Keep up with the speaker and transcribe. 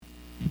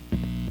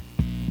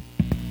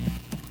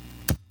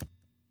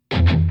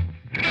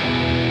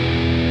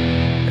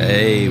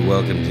Hey,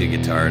 welcome to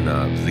Guitar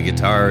Knobs, the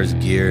guitars,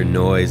 gear,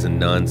 noise, and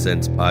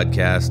nonsense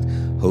podcast,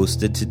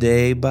 hosted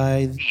today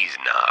by these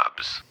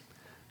knobs.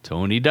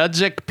 Tony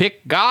Dudzik,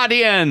 Pick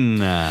Guardian.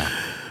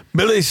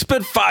 Billy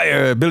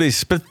Spitfire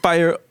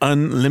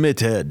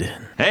Unlimited.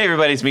 Hey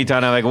everybody, it's me,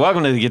 Todd Novak.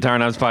 Welcome to the Guitar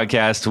Knobs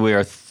podcast. We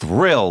are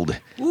thrilled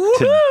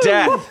to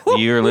death that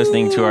you're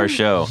listening to our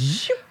show.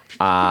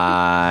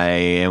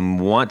 I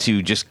want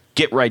to just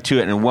get right to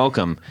it and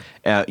welcome.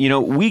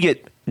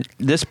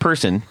 This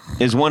person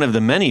is one of the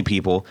many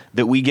people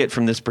that we get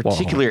from this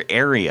particular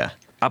area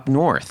up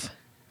north.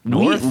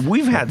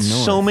 We've had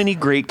so many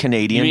great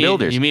Canadian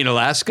builders. You mean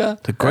Alaska?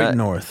 The Great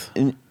North.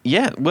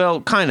 Yeah,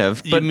 well, kind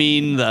of. But you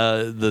mean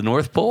the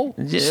North Pole?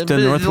 The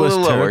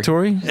Northwest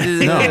Territory? No.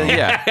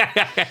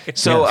 Yeah.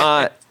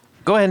 So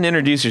go ahead and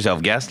introduce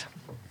yourself, guest.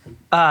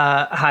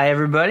 Hi,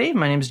 everybody.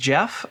 My name's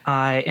Jeff.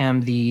 I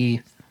am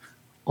the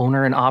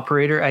owner and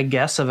operator, I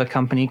guess, of a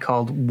company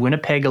called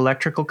Winnipeg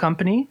Electrical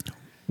Company,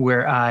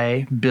 where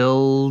I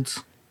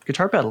build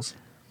guitar pedals.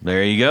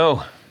 There you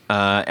go.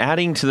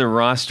 Adding to the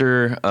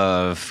roster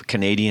of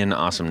Canadian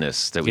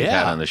awesomeness that we've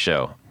had on the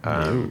show.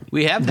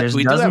 We have. There's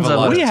We do have dozens a of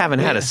lot. We haven't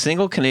had a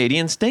single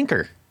Canadian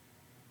stinker.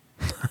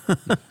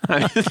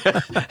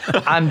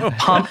 I'm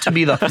pumped to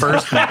be the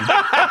first one.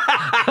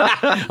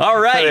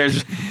 All right.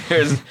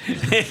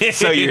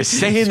 So you're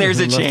saying there's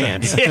a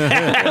chance?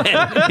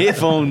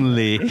 If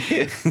only.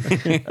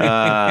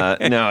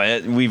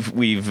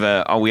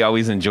 We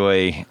always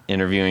enjoy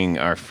interviewing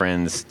our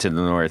friends to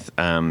the north.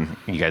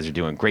 You guys are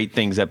doing great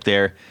things up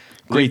there.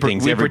 Great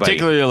things, we everybody.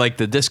 particularly like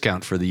the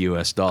discount for the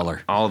U.S.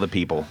 dollar. All the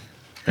people.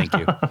 Thank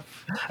you.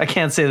 I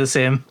can't say the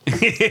same.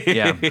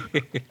 Yeah.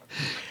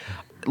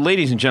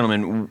 Ladies and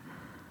gentlemen,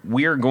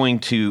 we are going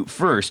to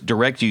first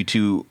direct you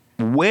to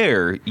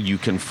where you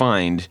can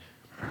find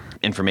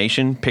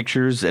information,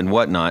 pictures, and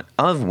whatnot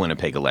of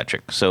Winnipeg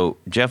Electric. So,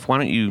 Jeff, why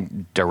don't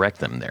you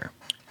direct them there?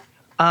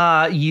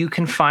 You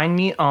can find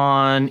me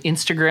on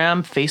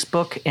Instagram,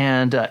 Facebook,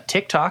 and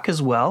TikTok as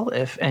well.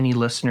 If any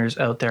listeners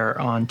out there are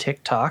on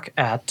TikTok,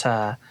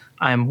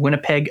 I'm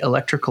Winnipeg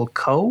Electrical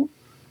Co.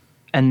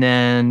 And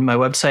then my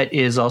website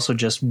is also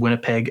just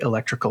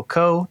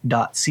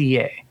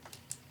winnipegelectricalco.ca.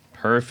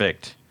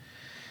 Perfect.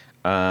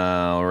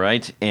 All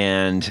right.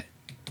 And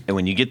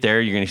when you get there,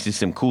 you're going to see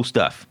some cool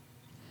stuff.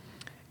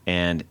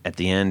 And at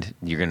the end,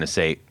 you're going to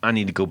say, I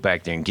need to go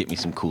back there and get me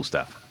some cool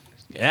stuff.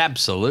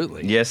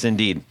 Absolutely. Yes,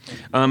 indeed.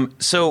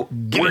 So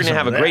we're going to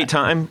have a great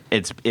time.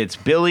 It's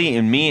Billy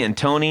and me and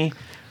Tony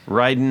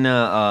riding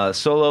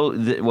solo.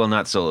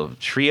 Not solo,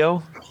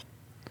 trio.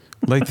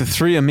 Like the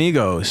Three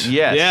Amigos.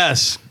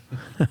 Yes.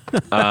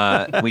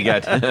 We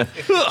got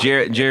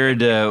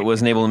Jared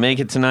wasn't able to make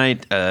it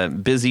tonight.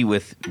 Busy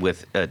with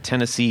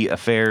Tennessee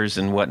affairs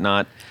and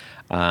whatnot.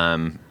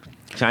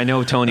 I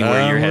know, Tony,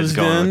 where your head's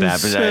going with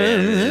that.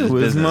 But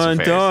with my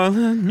affairs.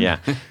 darling. Yeah.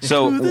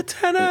 So the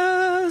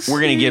Tennessee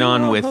we're going to get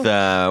on with.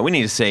 We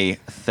need to say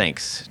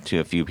thanks to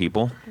a few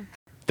people.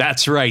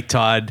 That's right,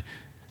 Todd.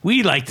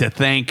 We like to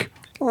thank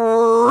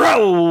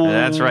Rode.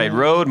 That's right.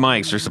 Rode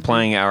mics are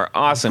supplying our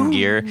awesome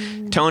gear.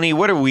 Tony,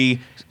 what are we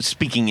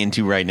speaking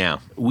into right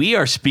now? We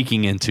are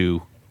speaking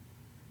into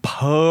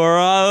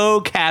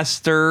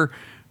Procaster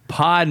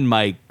pod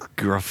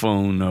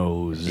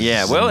microphones.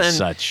 Yeah, well, and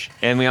such.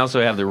 And we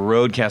also have the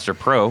Rodecaster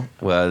Pro.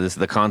 Well, this is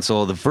the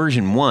console, the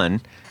version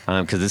 1,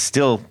 because it's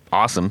still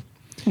awesome.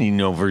 You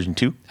know, version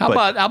 2. How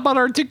about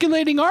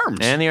articulating arms?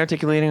 And the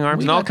articulating arms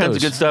We and all got kinds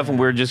those. of good stuff. And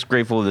we're just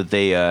grateful that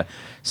they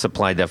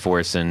supplied that for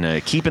us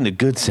and keeping the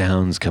good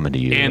sounds coming to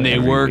you. And they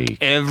every work week.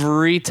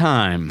 every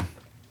time.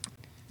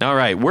 All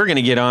right, we're going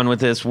to get on with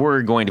this.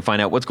 We're going to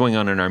find out what's going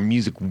on in our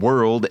music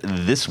world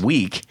this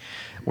week.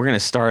 We're going to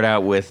start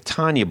out with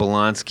Tanya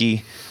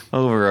Bolonsky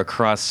over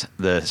across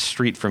the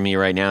street from me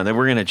right now. Then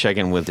we're going to check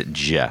in with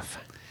Jeff.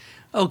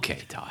 Okay,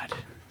 Todd.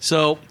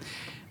 So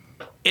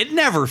it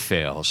never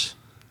fails.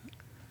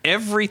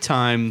 Every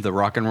time the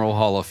Rock and Roll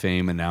Hall of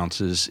Fame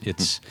announces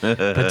its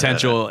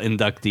potential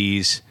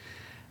inductees,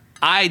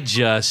 I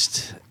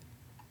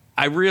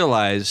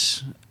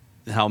realize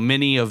how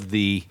many of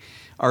the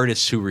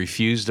artists who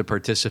refuse to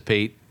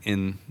participate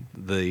in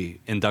the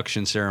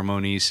induction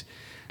ceremonies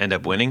End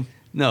up winning?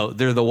 No,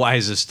 they're the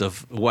wisest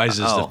of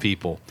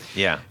people.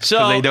 Yeah.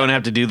 So they don't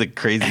have to do the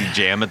crazy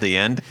jam at the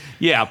end?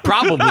 Yeah,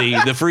 probably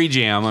the free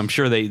jam. I'm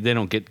sure they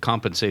don't get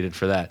compensated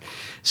for that.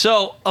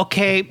 So,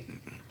 okay,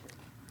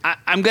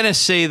 I'm going to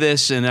say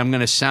this, and I'm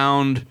going to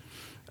sound...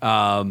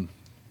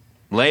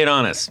 Lay it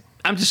on us.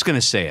 I'm just going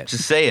to say it.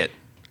 Just say it.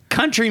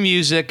 Country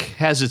music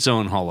has its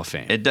own Hall of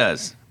Fame. It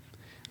does.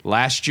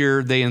 Last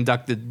year, they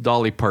inducted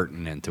Dolly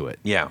Parton into it.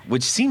 Yeah,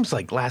 which seems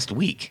like last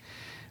week.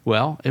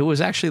 Well, it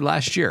was actually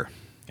last year.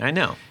 I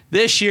know.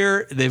 This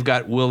year, they've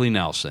got Willie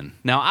Nelson.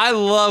 Now, I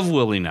love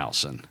Willie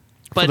Nelson.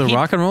 But For the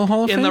Rock and Roll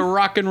Hall of Fame? In the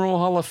Rock and Roll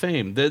Hall of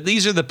Fame.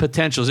 These are the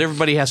potentials.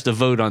 Everybody has to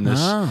vote on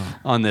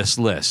this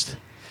list.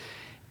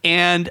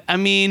 And, I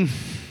mean...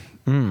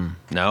 No.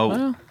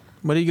 Well,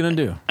 what are you going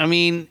to do? I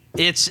mean,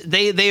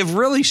 they've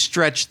really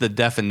stretched the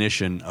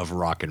definition of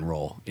rock and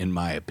roll, in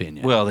my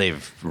opinion. Well,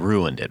 they've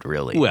ruined it,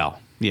 really.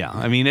 Well, Yeah,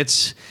 I mean,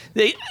 let's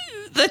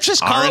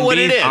just call it what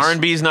it is.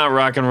 R&B's not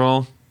rock and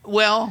roll.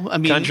 Well, I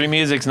mean, Country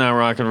music's not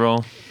rock and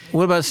roll.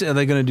 What about, are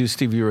they going to do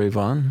Stevie Ray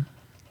Vaughan?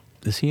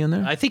 Is he in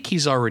there? I think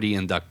he's already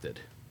inducted.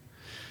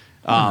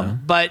 But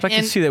I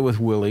can see that with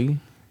Willie,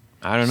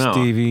 I don't know.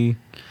 Stevie.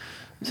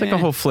 It's like a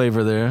whole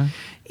flavor there.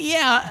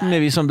 Yeah,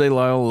 Maybe someday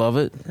Lyle will love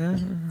it.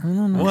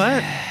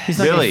 What? He's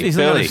Billy, he's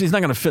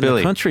not going to fit in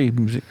Billy. the country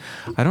music.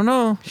 I don't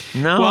know.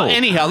 No. Well,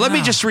 anyhow, let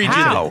me just read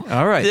How? you.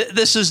 All right.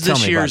 This is Tell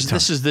this me about year's it. Tell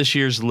this is this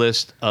year's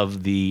list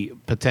of the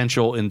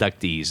potential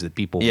inductees that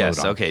people Yes,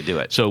 vote on. okay, do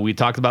it. So we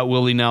talked about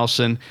Willie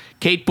Nelson,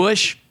 Kate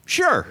Bush,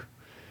 sure.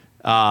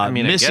 I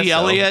mean, I Missy guess so.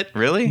 Elliott,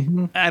 Really?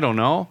 I don't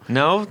know.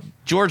 No?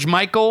 George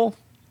Michael,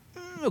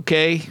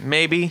 okay.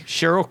 Maybe?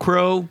 Sheryl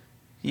Crow,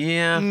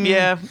 Yeah.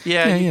 Yeah.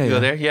 Yeah. You can go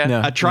there. Yeah.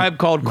 Yeah. A Tribe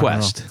Called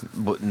Quest,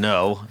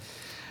 No.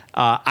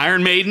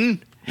 Iron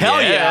Maiden,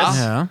 hell Yes.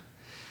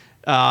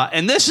 Yeah.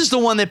 and this is the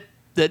one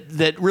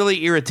that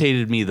really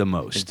irritated me the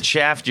most.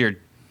 Shaft your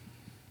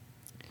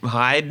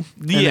hide.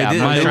 Yeah, they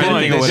my- didn't, trying to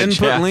think of what they it didn't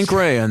put chaps. Link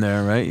Ray in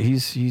there, right?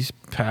 He's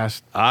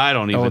past. I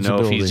don't even know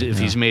if Eligibility,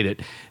 he's yeah. made it.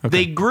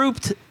 They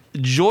grouped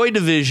Joy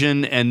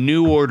Division and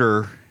New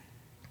Order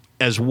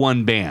as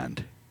one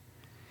band,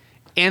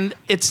 and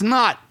it's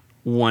not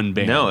one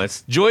band. No,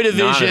 it's Joy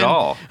Division. not at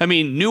all. I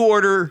mean, New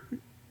Order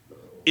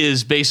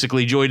is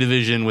basically Joy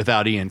Division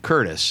without Ian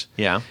Curtis.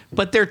 Yeah.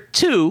 But they're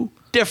two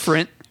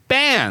different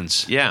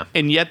bands. Yeah.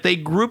 And yet they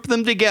group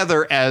them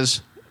together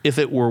as if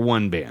it were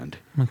one band.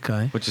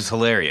 Okay. Which is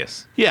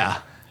hilarious.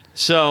 Yeah.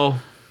 So,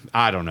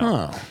 I don't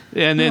know. Oh.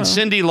 And then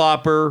Cyndi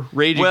Lauper,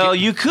 Rage Well,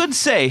 Against... you could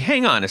say,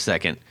 hang on a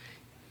second.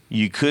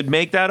 You could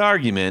make that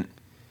argument,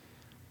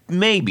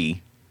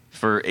 maybe,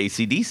 for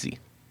AC/DC.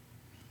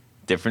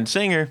 Different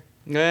singer,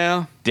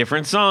 Yeah.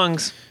 different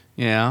songs.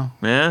 Yeah.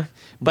 Yeah.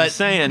 But Just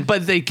saying.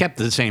 But they kept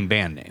the same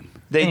band name.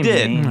 They Same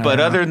did. name. But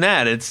other than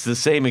that, it's the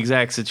same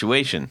exact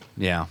situation.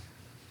 Yeah.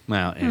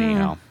 Well,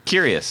 anyhow.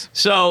 Curious.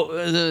 So,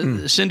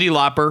 Cyndi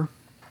Lauper.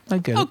 I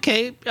get it.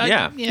 Okay.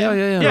 Yeah.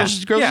 Yeah.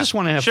 Girls Yeah. just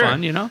want to have Sure.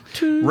 fun, you know?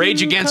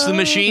 Rage Against the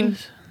Machine.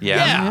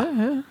 Yeah.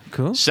 Yeah.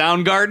 Cool.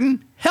 Soundgarden.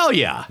 Hell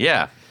yeah.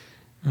 Yeah.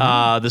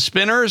 The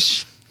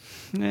Spinners.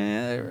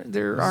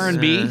 They're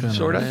R&B,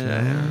 sort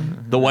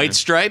of. The White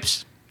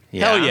Stripes.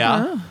 Yeah. Hell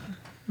yeah.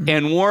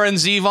 And Warren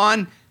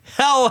Zevon.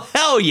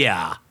 Hell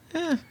yeah.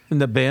 And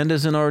the band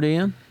isn't already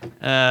in?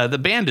 The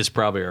band is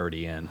probably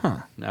already in.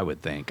 I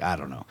would think. I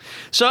don't know.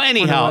 So Why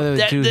anyhow, do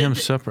they do him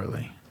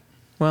separately?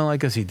 Well, I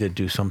guess he did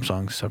do some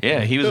songs separately.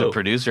 Yeah, he was Who? a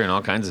producer and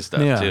all kinds of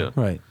stuff, yeah, too.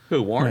 right.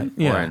 who Warren? Right.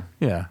 Yeah. Warren.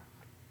 Yeah.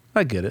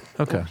 I get it.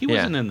 Okay. He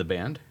wasn't in the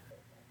band.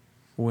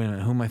 Wait a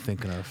minute. Who am I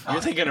thinking of?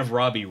 You're thinking of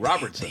Robbie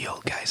Robertson.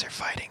 old guys are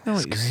fighting. No,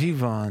 wait,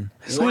 Zevon.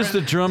 Who was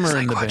the drummer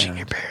in the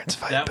band? parents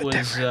fight, That was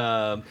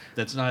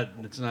that's not.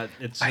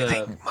 It's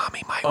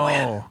mommy might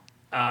Oh,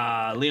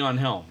 Leon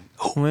Helm.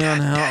 Leon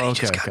Hell.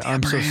 Okay.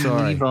 I'm so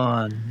sorry.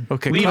 Levon.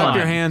 Okay, Levon. clap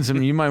your hands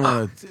and you might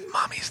want to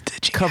Mommy's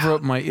ditching cover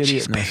up my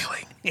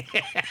idiotness.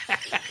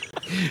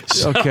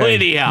 So Okay.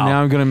 anyhow,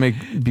 Now I'm going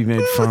to be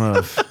made fun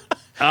of.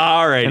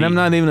 all right. And I'm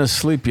not even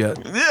asleep yet.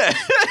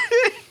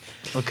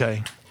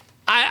 Okay.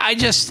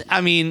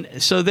 I mean,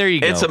 so there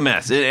you go. It's a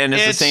mess. And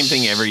it's the same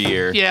thing every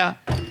year. Yeah.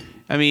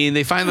 I mean,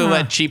 they finally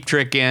let Cheap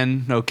Trick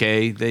in.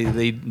 Okay,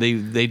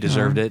 they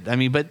deserved it. I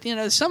mean, but you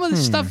know, some of the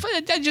stuff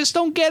I just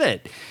don't get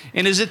it.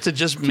 And is it to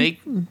just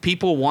make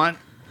people want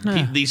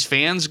these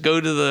fans go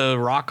to the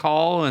Rock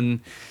Hall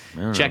and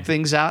check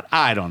things out?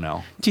 I don't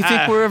know. Do you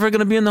think we're ever going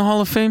to be in the Hall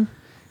of Fame?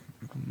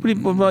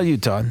 What about you,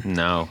 Todd?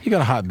 No. You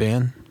got a hot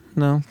band?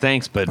 No?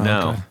 Thanks, but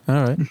no. Okay. All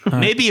right. All right.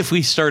 maybe if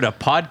we start a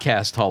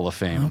podcast Hall of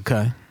Fame?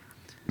 Okay.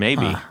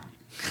 Maybe.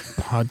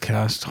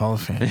 Podcast Hall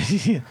of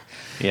Fame.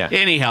 Yeah.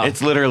 Anyhow.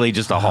 It's literally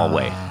just a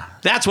hallway.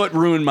 That's what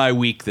ruined my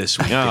week this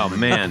week. Oh,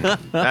 man.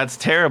 That's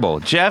terrible.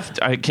 Jeff,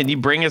 can you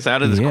bring us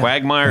out of this Yeah.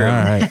 quagmire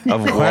All right.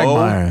 of woe?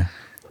 Quagmire.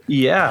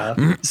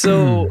 Yeah.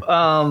 So,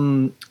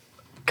 a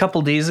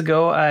couple days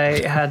ago,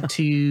 I had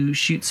to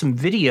shoot some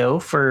video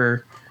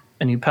for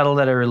a new pedal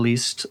that I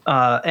released.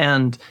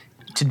 And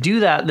to do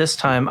that this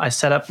time, I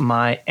set up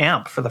my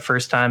amp for the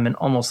first time in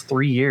almost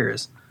 3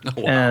 years.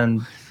 wow. And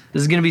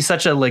this is going to be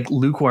such a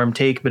lukewarm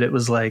take, but it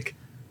was like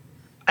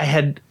I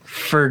had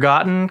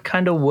forgotten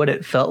kind of what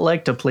it felt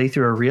like to play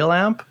through a real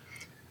amp.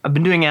 I've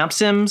been doing amp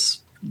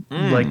sims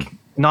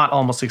not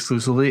almost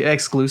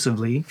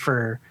exclusively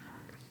for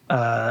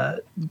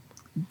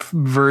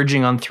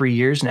verging on 3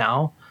 years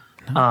now.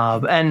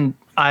 And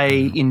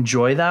I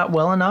enjoy that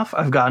well enough.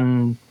 I've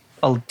gotten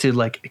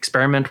to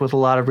experiment with a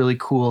lot of really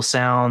cool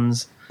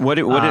sounds.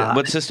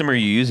 What system are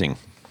you using?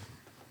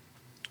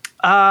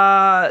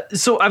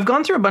 So I've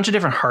gone through a bunch of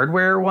different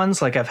hardware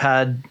ones. I've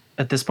had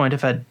 2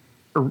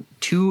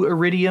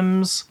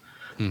 Iridiums.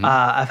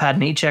 I've had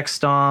an HX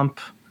Stomp.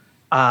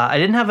 I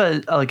didn't have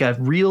a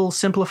real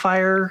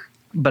simplifier,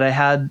 but I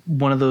had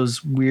one of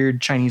those weird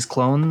Chinese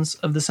clones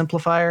of the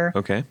simplifier.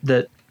 Okay.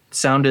 That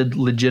sounded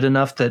legit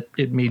enough that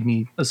it made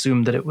me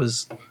assume that it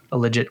was a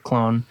legit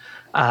clone.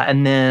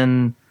 And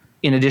then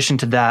in addition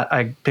to that,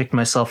 I picked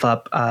myself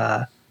up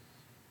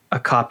a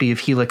copy of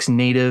Helix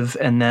Native,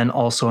 and then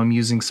also I'm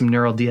using some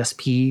Neural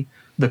DSP,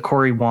 the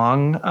Corey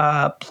Wong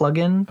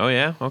plugin. Oh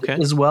yeah, okay.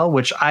 As well,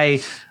 which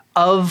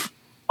of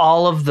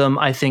all of them,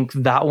 I think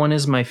that one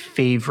is my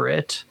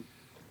favorite.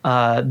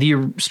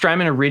 The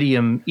Strymon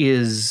Iridium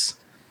is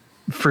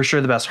for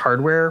sure the best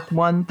hardware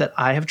one that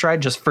I have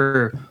tried, just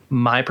for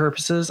my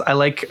purposes. I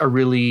like a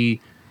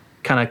really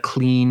kind of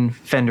clean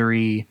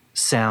Fendery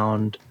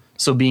sound,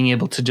 so being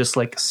able to just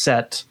like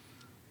set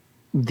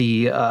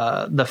the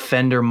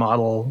Fender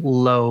model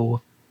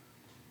low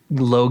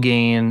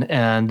gain,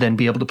 and then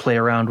be able to play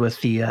around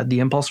with the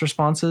impulse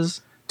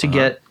responses to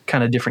get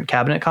kind of different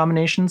cabinet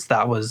combinations.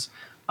 That was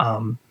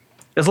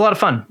it was a lot of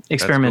fun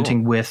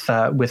experimenting with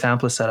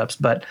Amplis setups.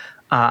 But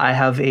I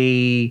have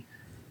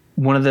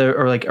one of the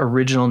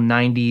original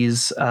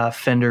 90s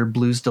Fender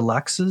Blues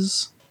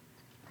Deluxes.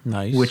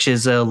 Nice. Which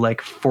is a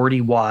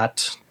 40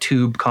 watt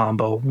tube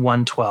combo,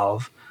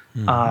 112.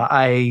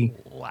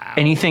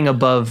 Anything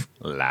above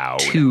Loud.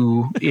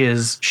 2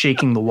 is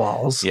shaking the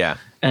walls. Yeah.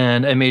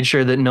 And I made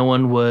sure that no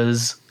one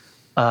was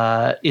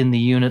in the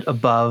unit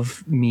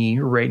above me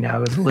right now.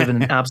 I live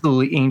in an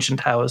absolutely ancient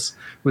house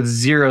with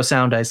zero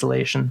sound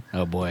isolation.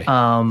 Oh boy.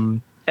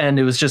 And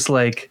it was just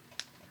like,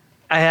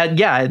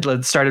 I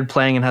started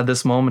playing and had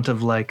this moment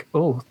of like,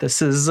 oh, this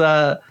feels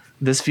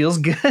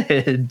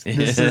good.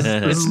 This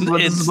is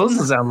what it's supposed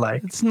to sound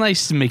like. It's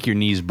nice to make your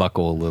knees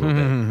buckle a little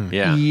bit.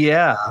 Yeah.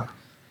 Yeah.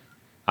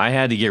 I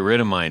had to get rid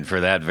of mine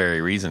for that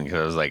very reason, because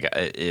I was like,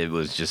 it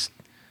was just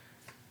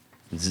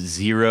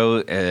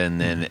 0, and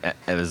then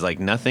it was like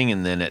nothing,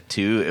 and then at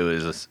 2 it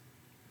was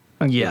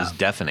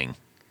deafening.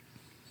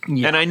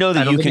 Yeah. And I know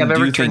that don't you think can I've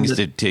ever do turned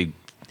things to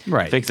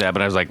Right. fix that,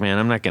 but I was like, man,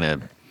 I'm not gonna.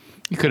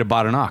 You could have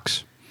bought an aux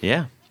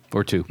Yeah,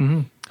 or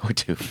 2. or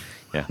 2.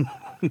 Yeah.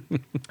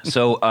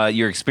 So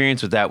your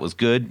experience with that was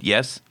good,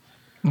 yes?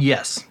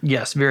 Yes,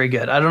 very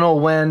good. I don't know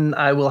when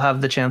I will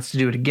have the chance to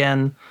do it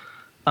again,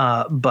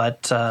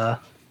 but I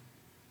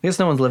guess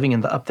no one's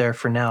living up there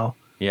for now.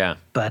 Yeah.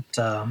 But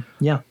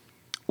yeah.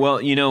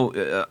 Well,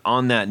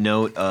 on that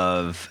note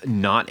of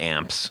not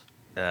amps,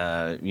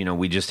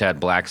 we just had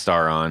Black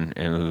Star on,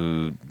 and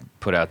who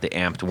put out the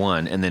Amped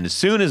 1, and then as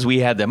soon as we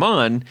had them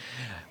on,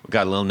 we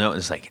got a little note, and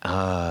it's like,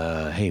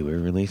 hey, we're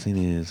releasing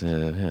this,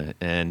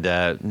 and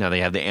now they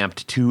have the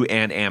Amped 2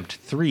 and Amped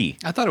 3.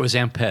 I thought it was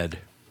Amped.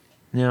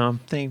 No,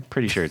 I'm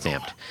pretty sure it's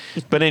amped.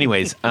 But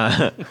anyways,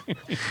 so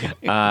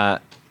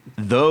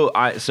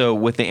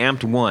with the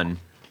Amped 1,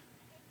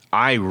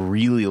 I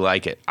really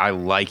like it. I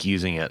like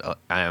using it.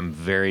 I am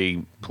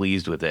very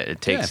pleased with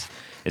it.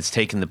 It's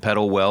taken the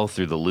pedal well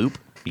through the loop.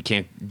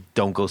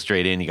 Don't go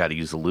straight in. You got to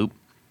use the loop.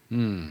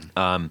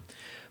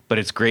 But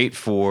it's great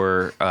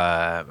for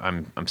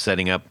I'm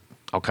setting up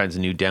all kinds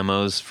of new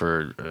demos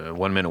for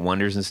 1 Minute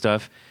Wonders and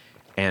stuff,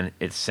 and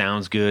it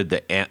sounds good.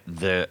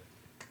 The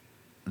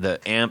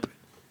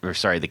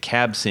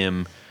cab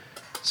sim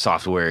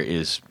software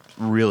is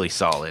really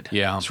solid.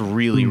 Yeah. It's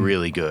really,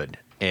 really good.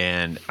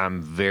 And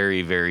I'm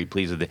very, very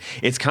pleased with it.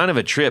 It's kind of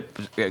a trip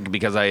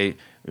because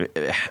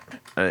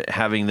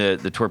having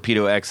the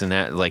Torpedo X and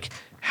that, like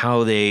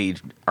how they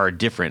are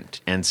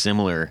different and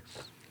similar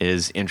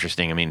is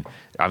interesting. I mean,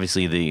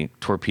 obviously the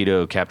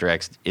Torpedo Captor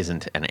X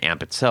isn't an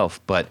amp itself,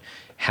 but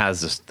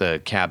has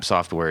the cab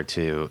software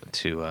to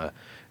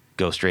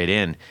go straight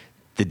in.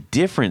 The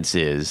difference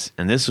is,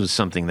 and this was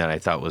something that I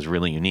thought was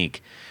really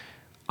unique,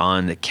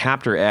 on the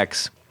Captor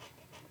X,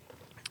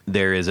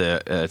 there is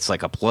it's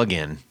like a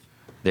plug-in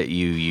that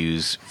you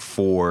use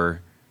for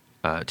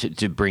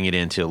to bring it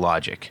into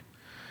Logic,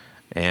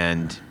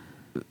 and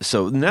that's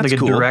like a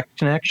cool. direct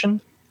connection.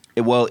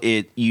 You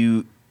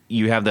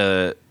have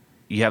the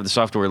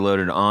software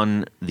loaded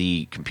on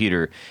the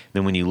computer.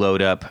 Then when you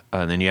load up,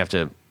 then you have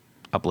to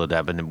upload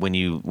that. But when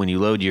you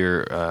load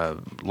your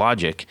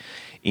Logic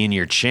in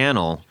your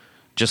channel,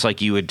 just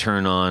like you would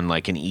turn on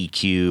like an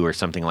EQ or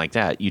something like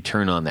that, you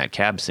turn on that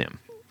cab sim.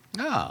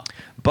 Oh.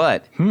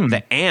 But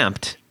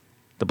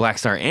the Black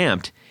Star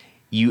Amped,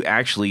 you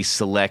actually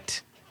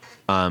select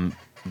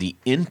the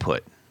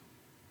input,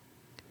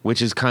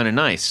 which is kind of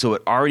nice. So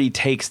it already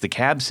takes the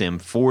cab sim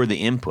for the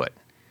input.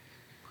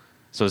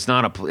 So it's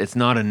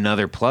not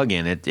another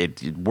plugin.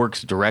 It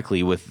works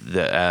directly with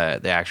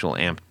the actual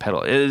amp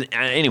pedal. It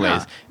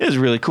is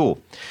really cool.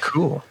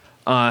 Cool.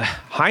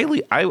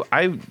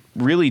 I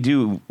really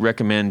do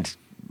recommend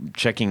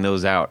checking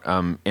those out.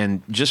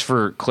 And just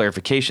for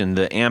clarification,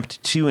 the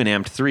Amped 2 and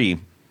Amped 3,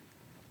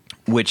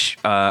 which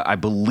I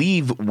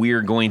believe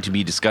we're going to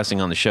be discussing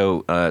on the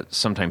show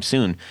sometime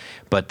soon,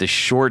 but the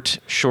short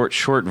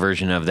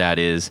version of that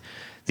is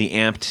the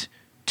Amped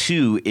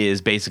 2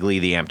 is basically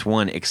the Amped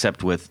 1,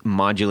 except with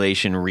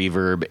modulation,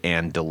 reverb,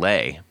 and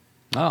delay.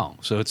 Oh,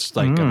 so it's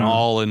like an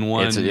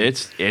all-in-one.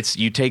 It's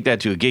you take that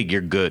to a gig,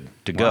 you're good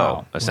to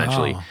go,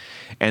 essentially. Wow.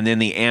 And then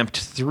the Amped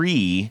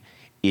 3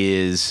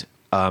 is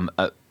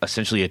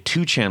essentially a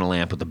 2-channel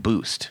amp with a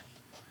boost.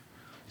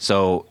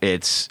 So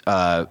it's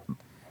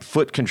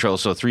foot control.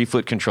 So 3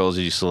 foot controls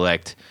as you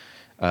select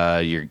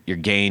your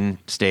gain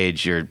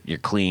stage, your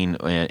clean,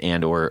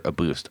 and or a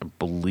boost.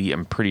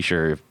 I'm pretty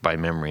sure by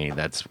memory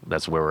that's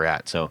where we're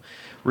at. So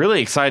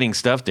really exciting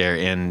stuff there,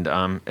 and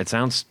it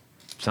sounds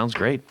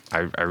great.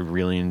 I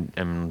really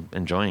am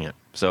enjoying it.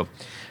 So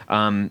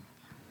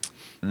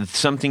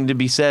something to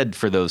be said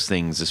for those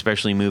things,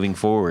 especially moving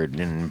forward,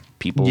 and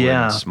people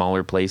in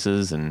smaller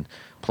places and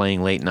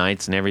playing late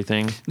nights and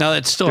everything. Now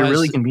that still They're has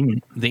really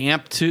convenient. the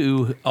amp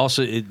too.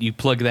 Also, you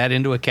plug that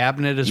into a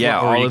cabinet as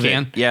Yeah, well, or all you of it.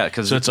 can. Yeah,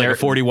 'cause so it's like a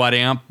 40-watt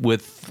amp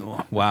with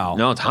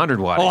No, it's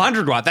 100 watt. Oh,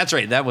 100 watt. That's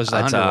right. That was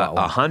the It's 100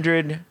 watt.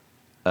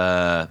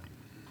 one.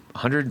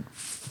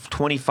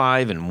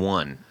 125 and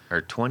 1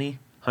 or 20,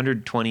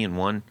 120 and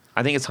 1.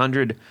 I think it's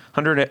 100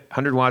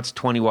 watts,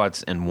 20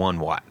 watts, and 1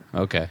 watt.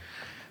 Okay.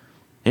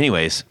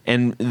 Anyways,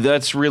 and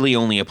that's really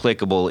only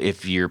applicable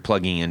if you're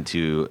plugging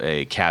into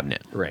a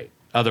cabinet. Right.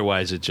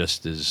 Otherwise, it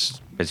just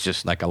is. It's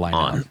just Like a line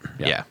on. out.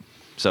 Yeah. Yeah.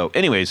 So,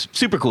 anyways,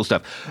 super cool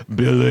stuff.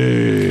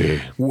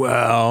 Billy.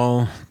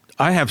 Well,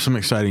 I have some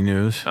exciting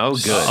news. Oh,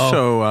 good.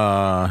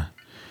 So,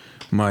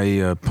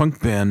 my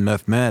punk band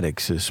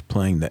Mathematics is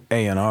playing the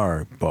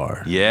A&R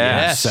bar.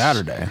 Yes.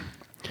 Saturday.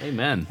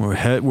 Amen. We're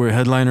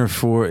headliner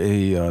for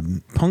a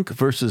punk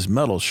versus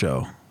metal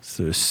show.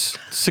 So there's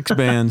 6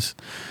 bands,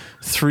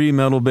 3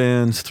 metal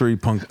bands, 3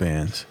 punk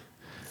bands.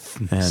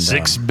 And,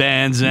 6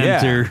 bands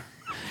enter.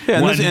 Yeah,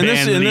 and One this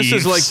band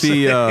is like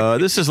leaves.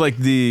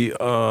 the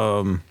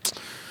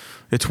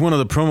it's one of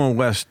the Promo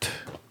West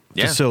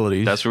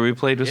facilities. That's where we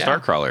played with Yeah.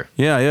 Starcrawler.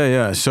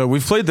 Yeah. So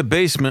we've played the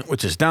basement,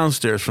 which is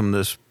downstairs from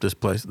this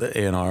place, the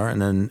A&R,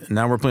 and then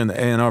now we're playing the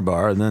A&R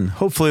bar, and then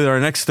hopefully our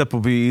next step will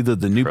be either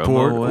the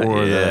Newport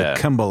or the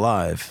Kemba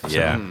Live. So,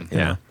 Yeah. you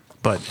know.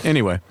 But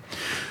anyway,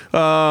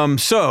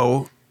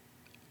 so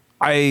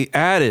I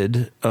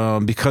added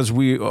because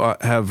we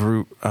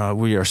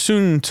are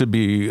soon to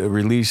be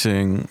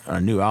releasing a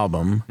new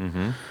album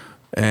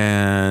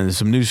and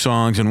some new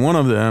songs, and one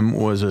of them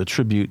was a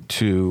tribute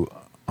to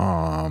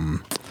a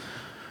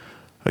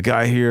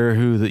guy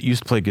here that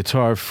used to play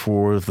guitar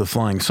for the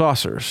Flying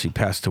Saucers. He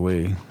passed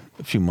away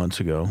a few months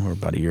ago, or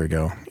about a year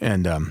ago.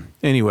 And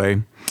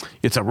anyway,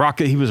 he was a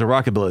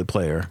rockabilly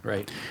player.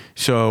 Right.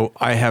 So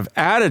I have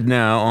added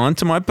now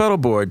onto my pedal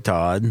board,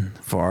 Todd,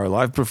 for our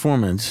live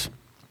performance,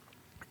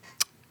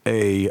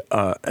 an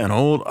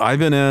old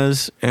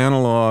Ibanez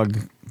analog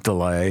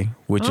delay,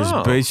 which is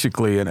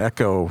basically an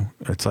echo.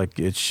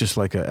 It's just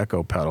like an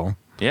echo pedal.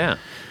 Yeah.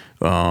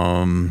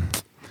 Very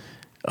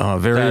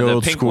The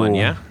old pink school. one,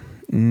 yeah?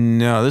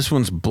 No, this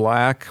one's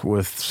black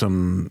with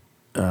some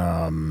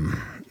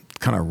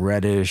kind of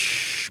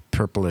reddish,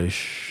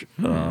 purplish.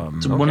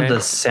 It's one of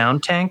the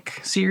Sound Tank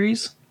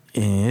series.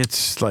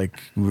 It's like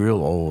real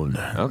old.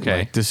 Okay.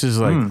 Like, this is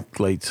like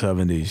late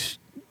 70s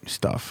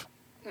stuff.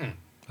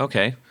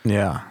 Okay.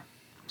 Yeah.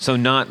 So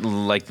not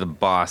like the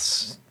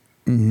Boss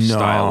No,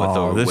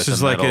 style with this the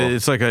is like metal.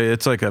 it's like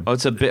a. Oh,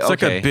 it's a bit. It's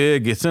like okay. a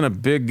big. It's in a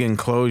big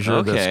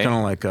enclosure that's Okay. kind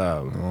of like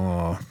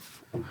a.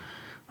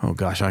 Oh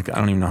gosh, I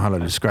don't even know how to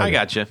describe it. I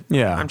got you.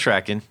 Yeah. I'm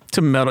tracking. It's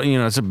a metal.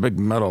 It's a big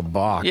metal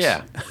box.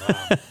 Yeah.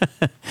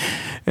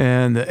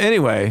 And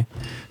anyway,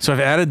 so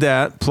I've added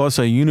that plus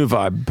a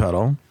Univibe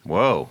pedal.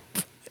 Whoa.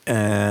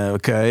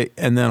 Okay,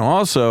 and then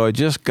also I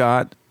just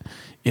got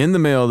in the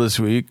mail this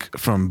week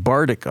from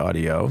Bardic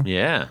Audio.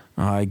 Yeah.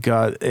 I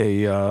got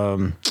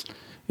a.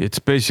 It's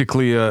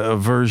basically a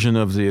version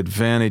of the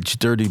Advantage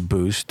Dirty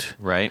Boost.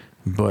 Right.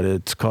 But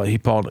it's called. He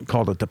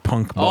called it the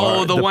Punk Bard.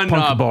 Oh, the one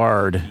Punk knob.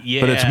 Bard.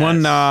 But it's one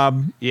Yes.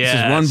 knob. It's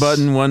just one Yes.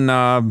 button, one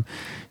knob.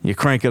 You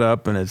crank it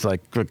up, and it's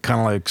like kind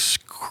of like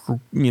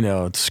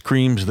it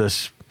screams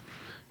this,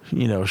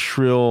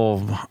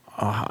 shrill,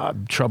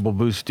 treble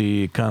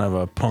boosty kind of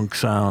a punk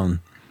sound.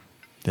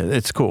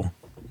 It's cool.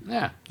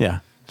 Yeah. Yeah.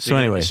 So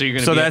anyway, you're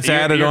gonna so be, that's you're,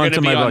 added you're on to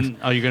gonna my be box. on,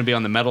 Oh, you're going to be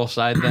on the metal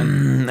side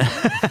then?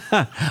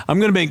 I'm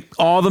gonna make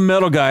all the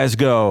metal guys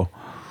go,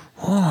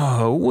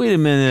 "Whoa, wait a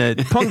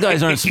minute! Punk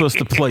guys aren't supposed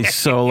to play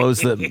solos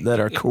that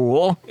are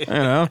cool.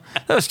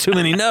 That's too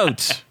many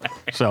notes."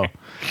 So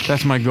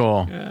that's my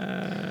goal.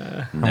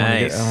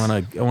 Nice. I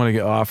want to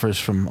get offers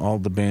from all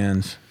the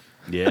bands.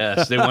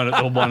 Yes, they'll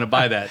want to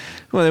buy that.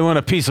 Well, they want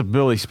a piece of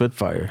Billy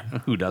Spitfire.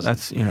 Who doesn't?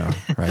 That's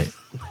right.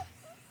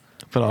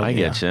 But I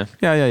get you.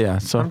 Yeah.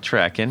 So I'm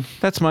tracking.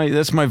 that's my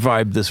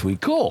vibe this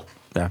week. cool.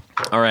 Yeah.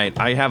 All right.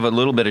 I have a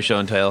little bit of show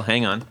and tell.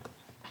 Hang on.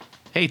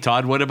 Hey,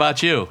 Todd, what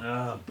about you?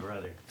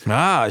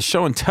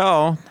 Show and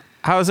tell.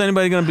 How is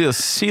anybody going to be able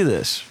to see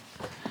this?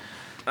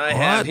 I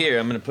have here.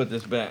 I'm going to put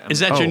this back. Is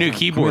that your new I'm going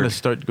keyboard? to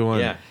start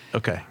going. Yeah.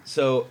 Okay.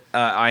 So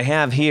I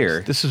have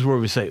here. This is where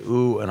we say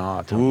ooh and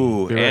ah. Tony.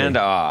 Ooh Be ready. and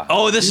ah.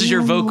 Oh, this is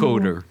your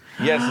vocoder.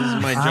 Yes, this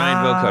is my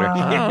giant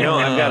vocoder. No,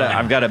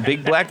 I've got a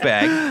big black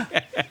bag.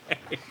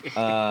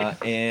 And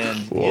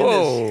in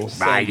this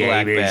same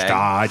black bag,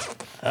 Todd.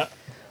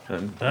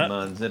 I'm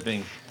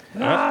unzipping.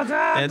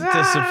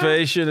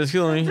 Anticipation is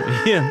killing me.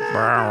 Yeah.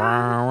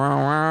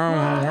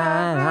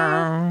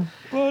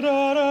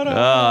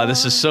 Oh,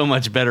 this is so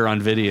much better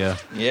on video.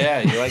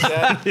 Yeah, you like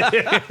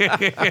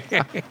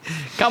that?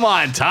 Come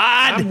on,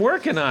 Todd. I'm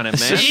working on it,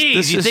 man.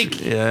 Jeez, you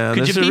think? Yeah,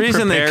 could there's you a be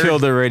reason prepared? they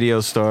killed the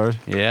radio star.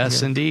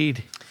 Yes,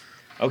 indeed.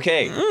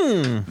 Okay,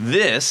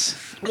 this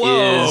is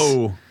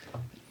Whoa.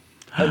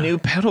 a new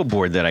pedal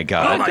board that I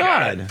got. Oh my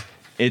God.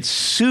 It's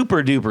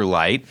super duper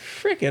light.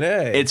 Freaking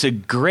A. It's a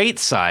great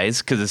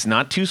size because it's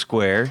not too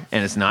square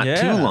and it's not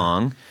Yeah. too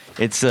long.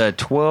 It's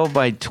 12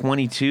 by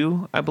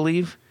 22, I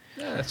believe.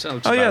 Yeah, that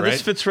sounds Oh, yeah, about this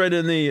right. fits right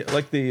in the,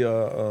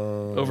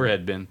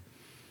 Overhead bin.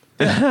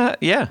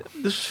 Yeah,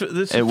 This It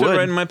fits right would.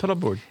 in my pedal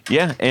board.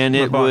 yeah, and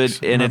My it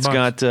box. would, and My it's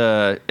box.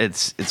 got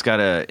it's got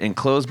a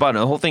enclosed bottom.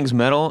 The whole thing's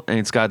metal, and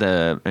it's got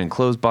an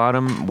enclosed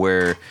bottom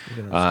where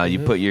you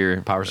put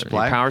your Power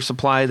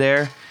supply?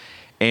 there,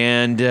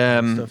 and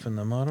Stuff in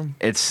the bottom.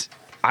 it's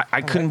I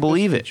couldn't this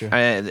believe it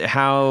feature.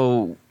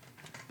 how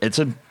it's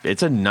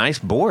a nice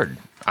board.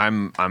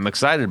 I'm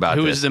excited about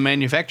Who this. is the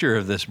manufacturer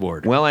of this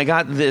board? Well, I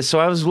got this. So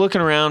I was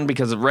looking around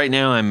because right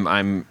now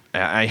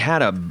I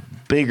had a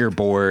bigger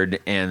board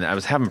and I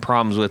was having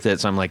problems with it.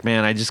 So I'm like,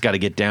 man, I just got to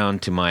get down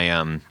to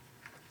my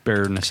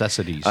Bare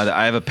necessities.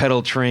 I have a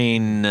pedal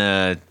train,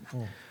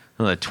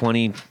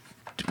 20,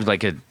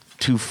 like a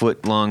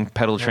 2-foot long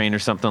pedal train or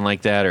something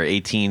like that, or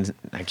 18.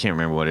 I can't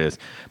remember what it is,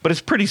 but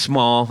it's pretty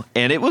small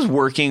and it was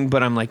working.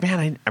 But I'm like,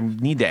 man, I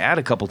need to add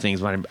a couple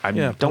things, but I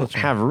Yeah, pedal don't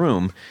train. have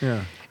room.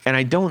 Yeah. And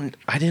I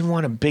didn't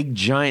want a big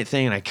giant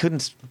thing, and I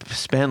couldn't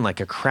spend like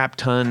a crap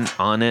ton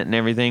on it and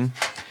everything.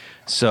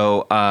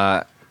 So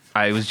I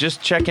was just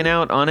checking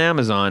out on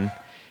Amazon,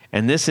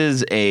 and this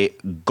is a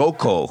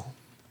Goko.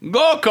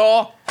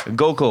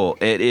 Goko.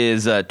 It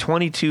is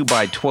 22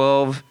 by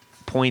 12.5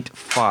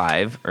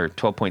 or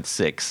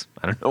 12.6.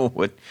 I don't know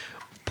what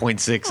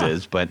 0.6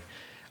 is, but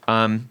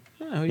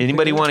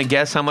anybody want to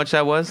guess how much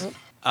that was?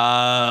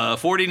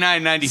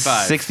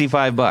 $49.95.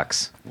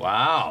 $65.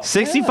 Wow.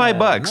 65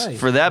 bucks nice.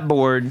 for that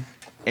board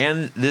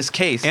and this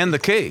case. And the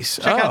case.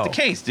 Check out the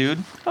case, dude.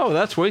 Oh,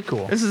 that's way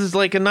cool. This is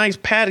like a nice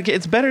pad.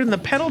 It's better than the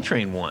pedal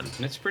train one.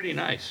 It's pretty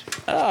nice.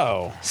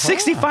 Oh.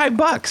 65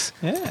 bucks.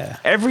 Yeah.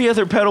 Every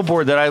other pedal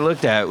board that I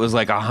looked at was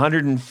like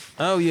 150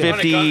 Oh, yeah.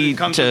 It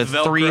comes to with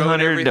Velcro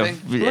and 300.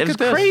 everything? It was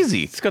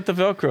crazy. It's got the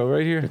Velcro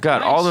right here.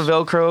 Got all the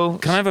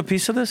Velcro. Can I have a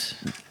piece of this?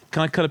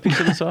 Can I cut a piece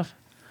of this off?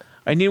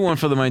 I need one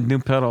for my new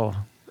pedal.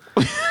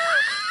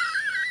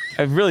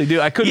 I really do.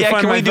 I couldn't Yeah,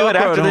 find can my we do Velcro it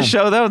at after the home.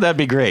 show, though? That'd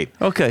be great.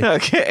 Okay.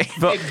 Okay.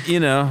 You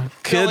know,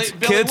 kids,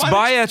 Billy, why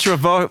buy extra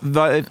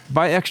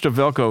buy extra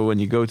Velcro when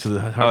you go to the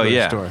hardware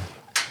yeah. store.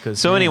 'Cause,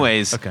 So, yeah.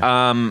 anyways, okay.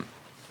 all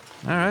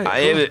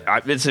right.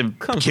 right. It's a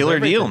Comes killer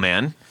with deal, everything.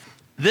 man.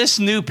 This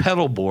new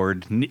pedal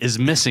board is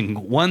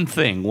missing one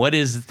thing. What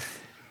is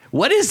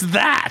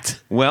that?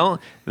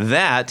 Well,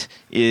 that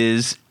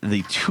is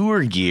the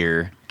tour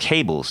gear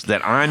cables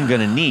that I'm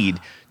going to need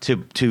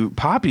to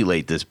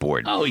populate this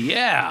board. Oh,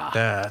 yeah.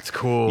 That's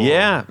cool.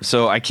 Yeah,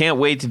 so I can't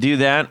wait to do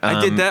that. I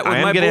did that with I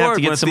am my gonna board have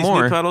to get with some these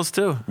more. new pedals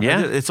too. Yeah,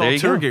 I did- it's there all you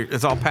tour go. gear.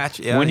 It's all patch.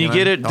 Yeah, When you know,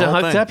 get it the whole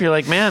hooked thing. up, you're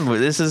like, man,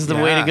 this is the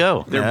way to Yeah.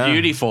 go. They're Yeah.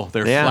 beautiful.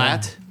 They're Yeah.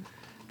 flat.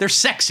 They're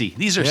sexy.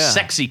 These are Yeah.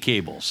 sexy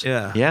cables.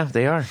 Yeah, Yeah,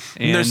 they are.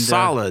 And they're And,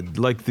 solid,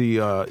 like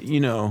the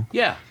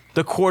Yeah.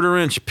 the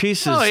 1/4-inch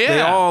pieces. Oh, yeah.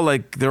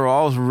 They're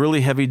all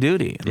really heavy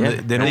duty. Yeah, they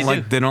don't they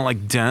do. they don't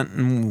like dent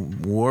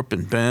and warp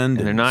and bend.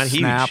 And they're not huge.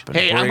 snap and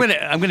Hey, I'm break.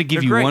 gonna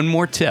give They're you great. one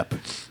more tip.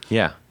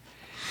 Yeah.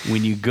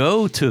 When you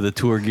go to the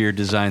Tour Gear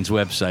Designs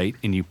website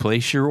and you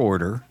place your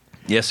order,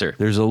 Yes, sir.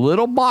 there's a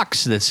little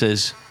box that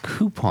says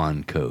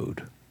coupon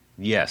code.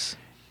 Yes.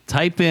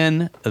 Type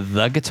in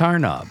the guitar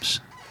knobs.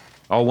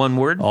 All one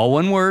word? All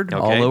one word,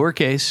 all Okay.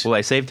 lowercase. Will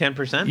I save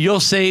 10%? You'll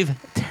save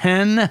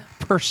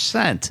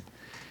 10%.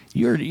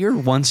 You're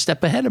one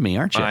step ahead of me,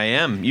 aren't you? I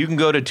am. You can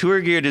go to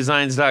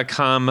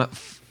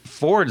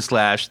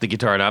tourgeardesigns.com/the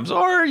guitar knobs,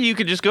 or you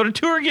could just go to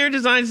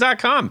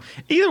tourgeardesigns.com.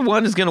 Either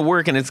one is going to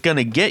work, and it's going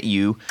to get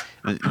you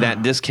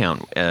that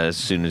discount as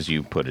soon as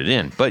you put it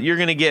in. But you're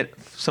going to get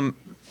some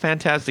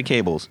fantastic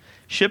cables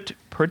shipped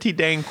pretty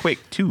dang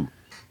quick, too.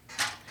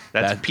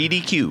 That's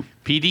PDQ.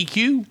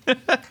 PDQ.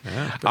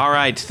 All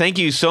right. Thank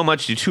you so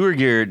much to Tour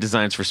Gear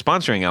Designs for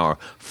sponsoring our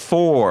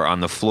 4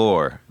 on the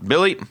Floor.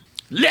 Billy?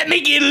 Let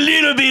me get a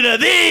little bit of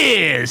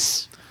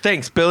this.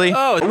 Thanks, Billy.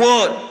 Oh,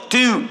 1,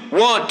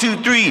 2,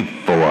 3.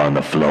 4 on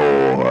the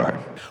floor.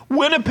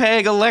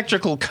 Winnipeg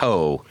Electrical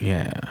Co.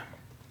 yeah.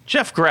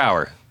 Jeff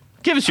Grauer,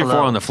 give us your Hello.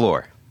 4 on the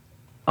floor.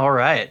 All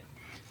right.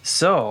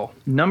 So,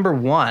 number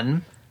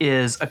 1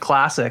 is a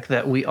classic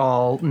that we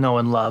all know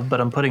and love, but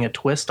I'm putting a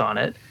twist on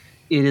it.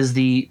 It is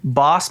the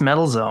Boss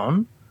Metal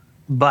Zone,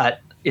 but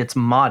it's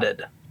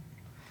modded.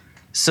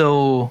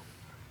 So,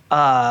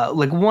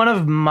 like one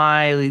of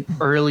my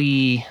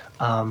early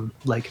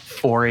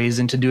forays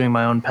into doing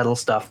my own pedal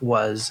stuff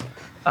was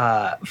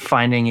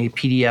finding a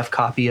PDF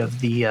copy of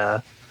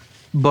the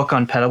book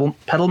on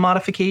pedal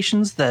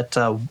modifications that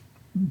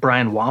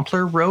Brian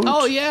Wampler wrote.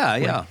 Oh, yeah,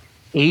 yeah.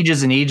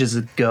 Ages and ages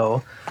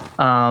ago,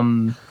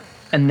 and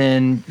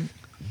then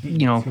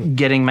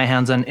getting my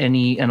hands on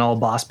any and all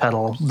Boss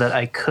pedal that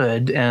I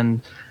could,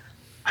 and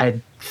I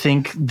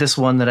think this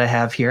one that I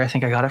have here, I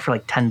think I got it for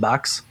like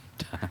 $10.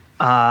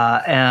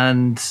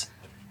 And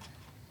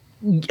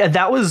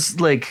that was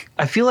like,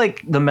 I feel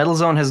like the Metal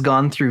Zone has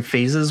gone through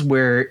phases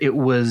where it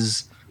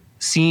was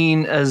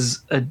seen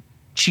as a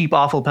cheap,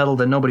 awful pedal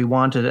that nobody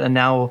wanted, and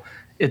now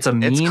it's a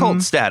meme. It's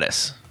cult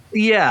status.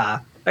 Yeah,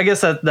 I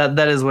guess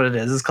that is what it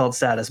is. It's called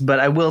status. But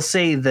I will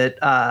say that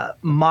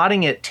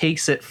modding it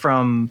takes it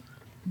from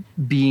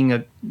being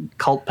a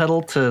cult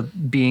pedal to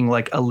being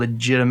like a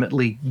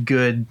legitimately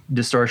good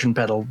distortion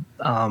pedal.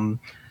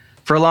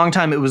 For a long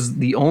time, it was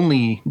the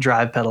only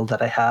drive pedal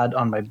that I had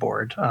on my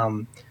board,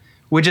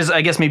 which is,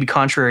 I guess, maybe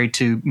contrary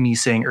to me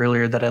saying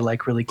earlier that I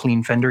like really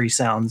clean Fendery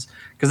sounds,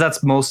 because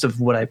that's most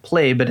of what I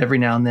play. But every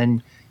now and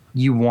then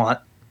you want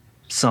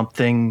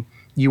something,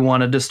 you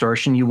want a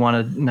distortion, you want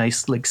a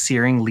nice like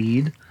searing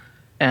lead,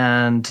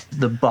 and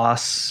the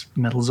Boss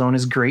Metal Zone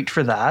is great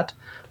for that.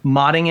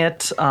 Modding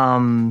it,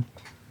 I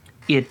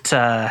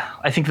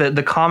think that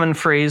the common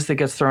phrase that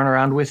gets thrown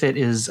around with it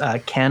is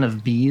can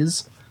of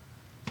bees.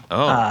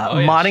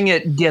 Yes. Modding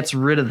it gets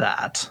rid of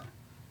that.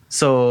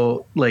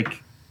 So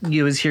like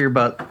you always hear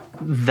about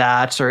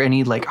that, or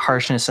any like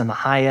harshness in the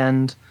high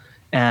end,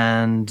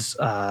 and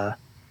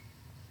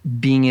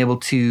being able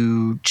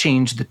to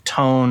change the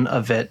tone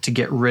of it to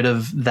get rid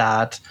of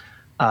that.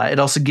 It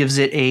also gives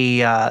it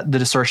the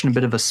distortion a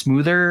bit of a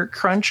smoother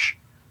crunch,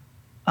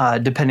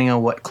 depending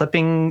on what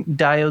clipping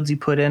diodes you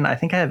put in. I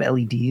think I have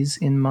LEDs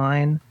in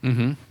mine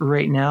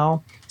right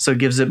now, so it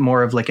gives it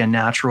more of like a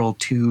natural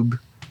tube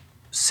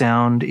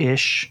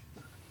sound-ish.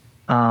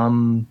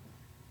 Yeah.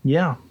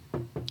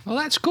 Well,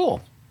 that's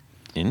cool.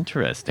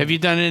 Interesting. Have you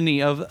done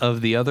any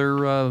of the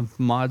other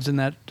mods in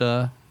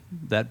that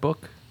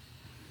book?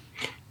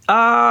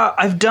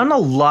 I've done a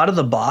lot of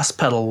the Boss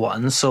pedal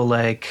ones. So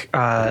like,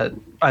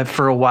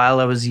 for a while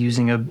I was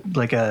using a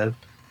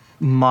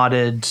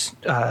modded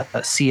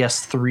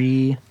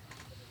CS3.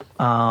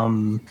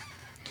 I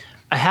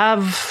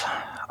have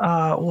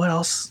what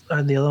else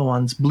are the other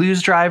ones?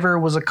 Blues Driver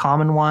was a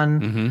common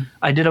one.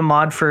 I did a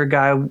mod for a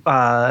guy.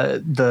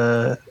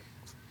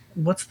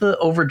 What's the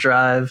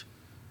overdrive?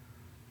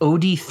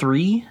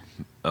 OD3.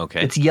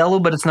 Okay. It's yellow,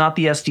 but it's not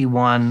the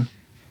SD1,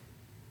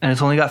 and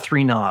it's only got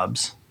 3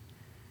 knobs.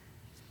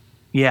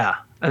 Yeah,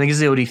 I think it's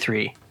the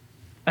OD3.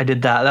 I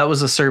did that. That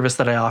was a service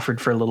that I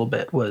offered for a little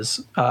bit,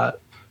 was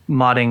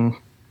modding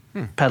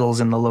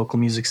pedals in the local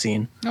music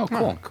scene. Oh,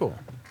 cool. Cool.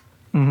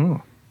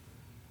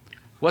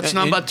 What's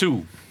number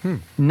 2?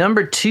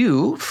 Number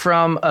 2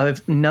 from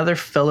another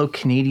fellow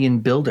Canadian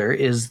builder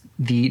is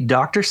the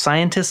Dr.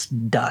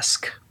 Scientist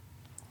Dusk,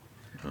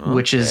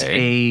 which is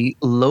a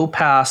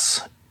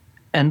low-pass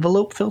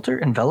envelope filter.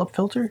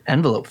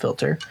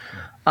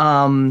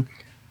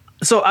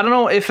 So I don't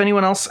know if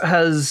anyone else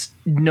has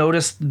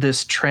noticed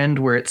this trend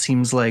where it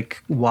seems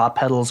like wah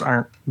pedals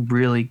aren't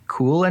really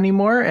cool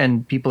anymore,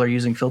 and people are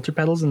using filter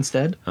pedals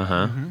instead.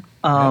 The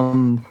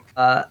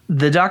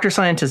Dr.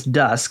 Scientist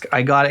Dusk,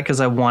 I got it because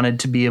I wanted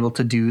to be able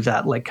to do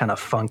that like kind of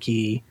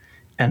funky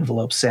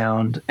envelope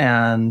sound,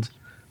 and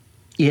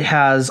it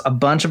has a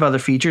bunch of other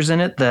features in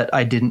it that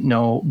I didn't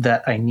know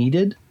that I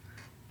needed.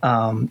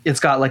 It's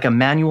got like a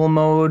manual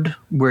mode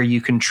where you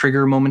can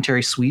trigger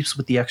momentary sweeps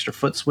with the extra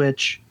foot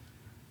switch.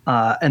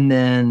 And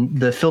then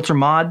the filter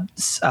mod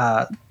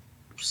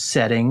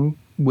setting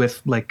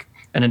with like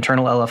an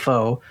internal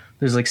LFO,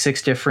 there's like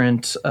 6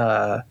 different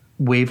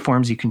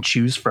waveforms you can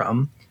choose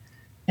from.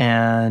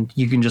 And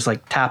you can just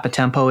like tap a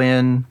tempo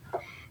in.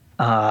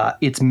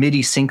 It's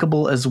MIDI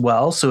syncable as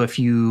well. So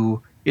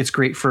it's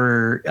great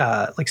for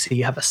like say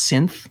you have a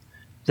synth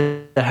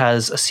that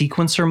has a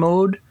sequencer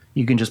mode,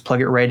 you can just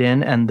plug it right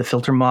in and the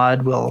filter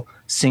mod will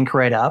sync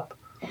right up.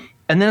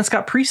 And then it's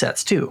got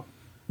presets too,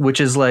 which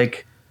is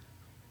like,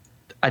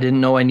 I didn't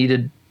know I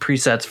needed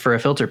presets for a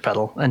filter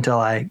pedal until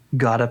I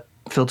got a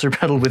filter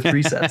pedal with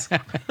presets.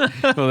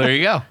 Well, there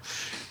you go.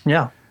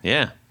 Yeah.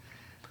 Yeah.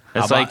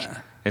 It's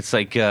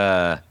like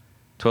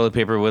toilet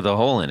paper with a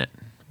hole in it.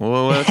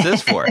 Well, what's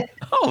this for?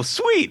 Oh,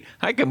 sweet!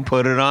 I can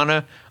put it on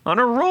a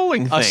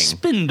rolling thing, A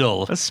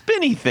spindle. a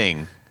spinny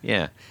thing.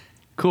 Yeah.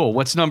 Cool.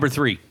 What's number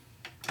 3?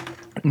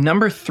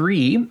 Number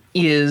 3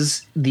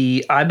 is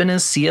the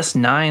Ibanez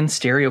CS9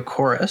 stereo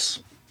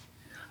chorus.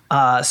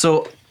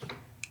 So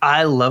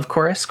I love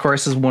chorus.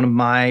 Chorus is one of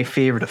my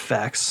favorite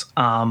effects.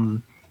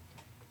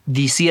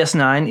 The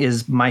CS9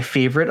 is my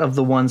favorite of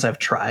the ones I've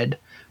tried.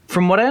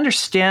 From what I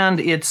understand,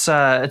 it's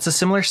a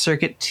similar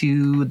circuit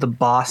to the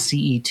Boss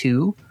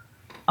CE2.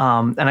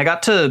 And I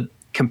got to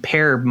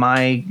compare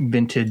my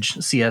vintage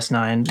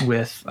CS9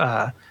 with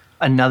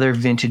another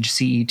vintage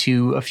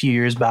CE2 a few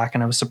years back,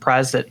 and I was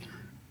surprised at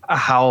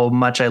how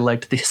much I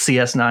liked the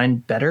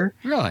CS9 better.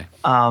 Really?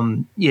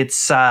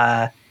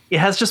 It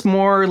has just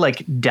more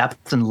like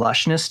depth and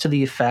lushness to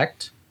the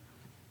effect.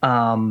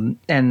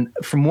 And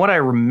from what I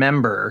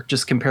remember,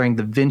 just comparing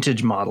the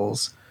vintage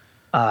models,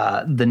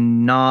 the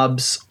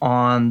knobs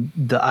on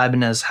the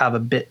Ibanez have a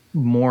bit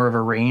more of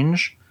a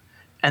range.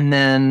 And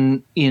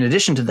then in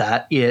addition to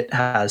that, it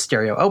has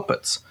stereo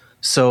outputs.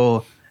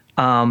 So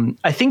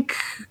I think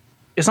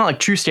it's not like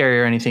true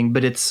stereo or anything,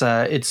 but it's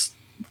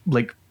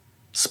like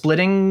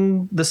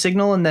splitting the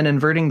signal and then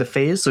inverting the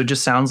phase, so it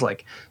just sounds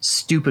like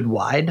stupid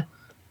wide.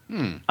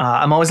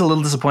 I'm always a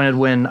little disappointed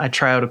when I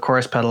try out a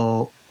chorus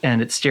pedal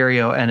and it's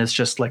stereo and it's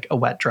just like a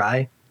wet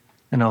dry.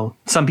 I know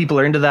some people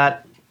are into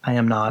that. I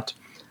am not.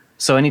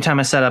 So anytime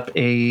I set up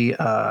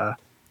a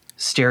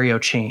stereo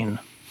chain,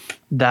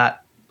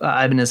 that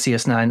Ibanez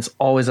CS9 is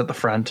always at the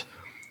front.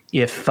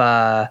 If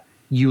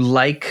you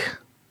like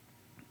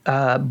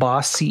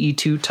Boss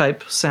CE2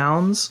 type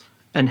sounds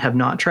and have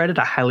not tried it,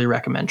 I highly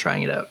recommend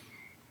trying it out.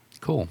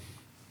 Cool.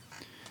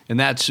 And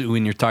that's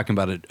when you're talking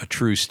about a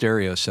true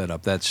stereo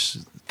setup.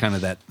 That's kind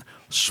of that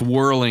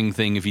swirling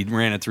thing. If you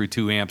ran it through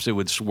 2 amps, it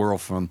would swirl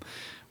from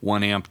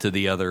 1 amp to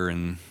the other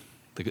and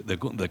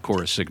the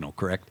chorus signal,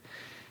 correct?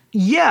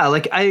 Yeah,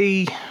 like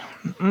I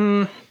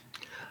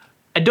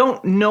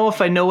don't know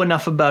if I know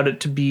enough about it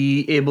to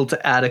be able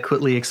to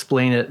adequately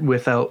explain it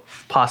without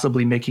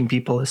possibly making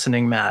people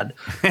listening mad.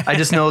 I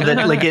just know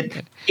that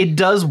like it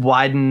does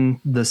widen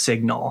the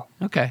signal.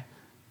 Okay.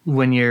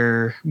 When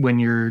you're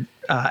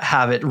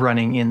have it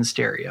running in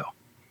stereo.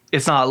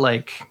 It's not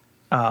like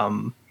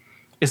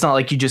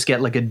you just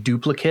get like a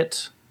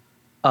duplicate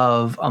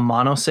of a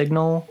mono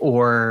signal,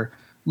 or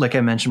like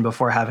I mentioned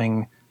before,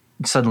 having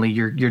suddenly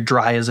your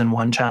dry is in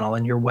one channel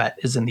and your wet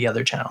is in the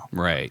other channel.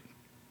 Right.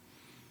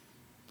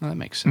 Well, that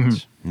makes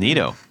sense.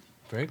 Neato.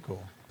 Very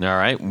cool. All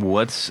right.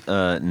 What's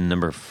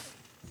number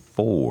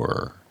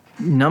 4?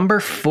 Number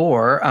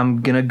 4,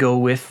 I'm gonna go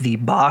with the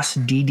Boss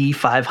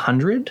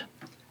DD500.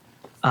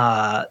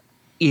 I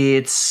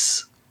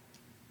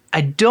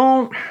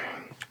don't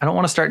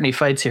want to start any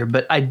fights here,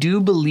 but I do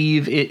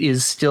believe it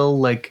is still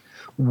like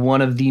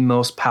one of the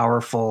most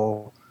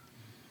powerful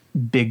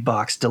big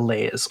box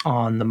delays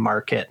on the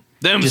market.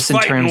 Them just in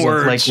terms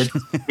words. of like,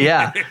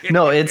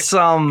 it's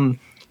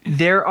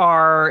there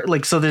are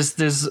like, so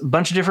there's a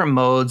bunch of different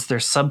modes.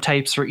 There's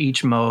subtypes for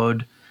each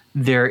mode.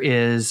 There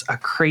is a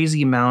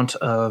crazy amount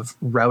of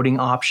routing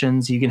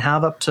options. You can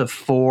have up to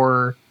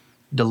 4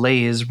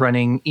 delays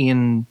running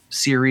in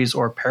series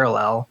or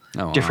parallel,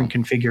 different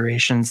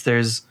configurations.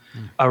 There's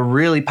a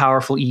really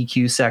powerful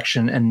EQ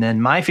section, and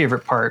then my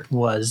favorite part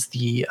was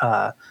the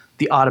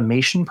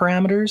automation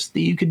parameters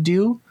that you could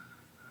do.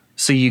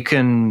 So you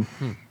can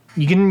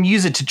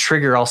use it to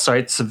trigger all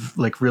sorts of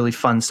like really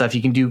fun stuff.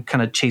 You can do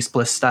kind of Chase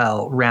Bliss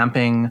style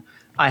ramping.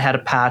 I had a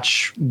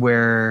patch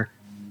where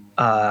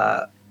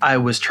I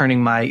was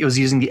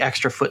using the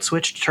extra foot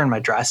switch to turn my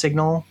dry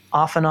signal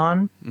off and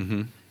on.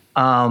 Mm-hmm.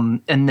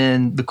 And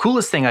then the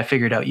coolest thing I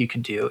figured out you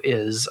could do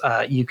is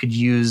you could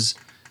use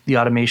the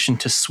automation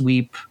to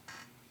sweep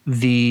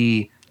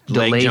the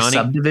delay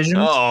subdivisions.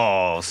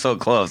 Oh, so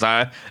close.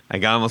 I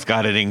almost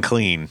got it in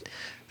clean.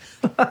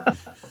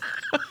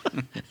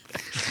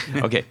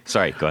 Okay,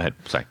 sorry. Go ahead.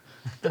 Sorry.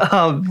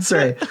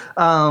 Sorry.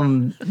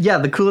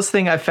 The coolest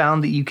thing I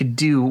found that you could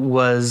do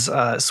was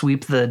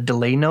sweep the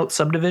delay note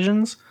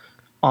subdivisions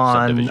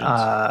on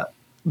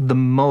the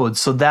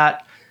modes. So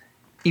that,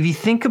 if you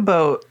think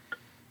about,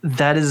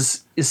 that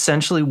is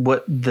essentially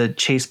what the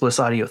Chase Bliss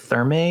Audio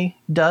Thermae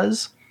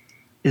does,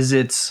 is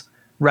it's,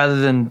 rather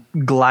than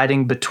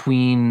gliding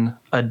between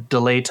a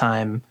delay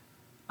time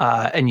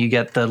and you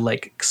get the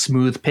like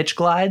smooth pitch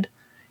glide,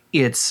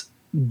 it's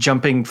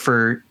jumping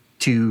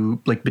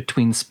to like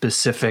between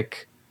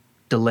specific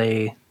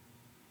delay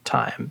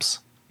times,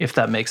 if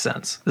that makes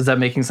sense. Is that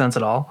making sense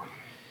at all?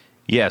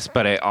 Yes,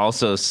 but I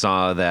also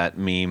saw that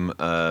meme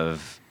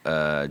of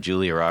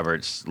Julia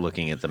Roberts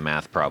looking at the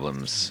math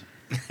problems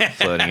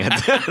floating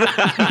at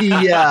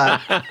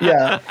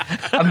yeah.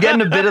 I'm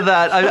getting a bit of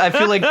that. I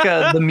feel like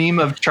the meme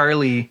of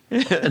Charlie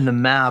in the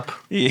map,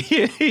 or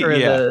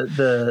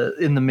the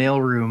in the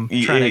mailroom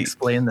trying to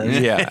explain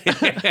this.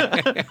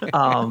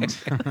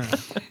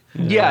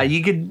 Yeah.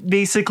 You could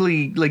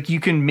basically like, you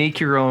can make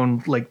your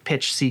own like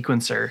pitch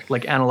sequencer,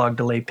 like analog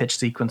delay pitch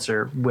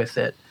sequencer with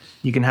it.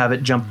 You can have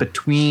it jump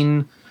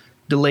between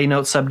delay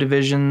note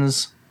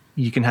subdivisions.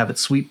 You can have it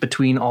sweep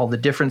between all the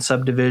different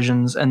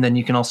subdivisions, and then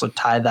you can also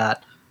tie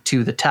that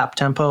to the tap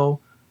tempo.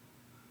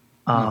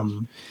 Now,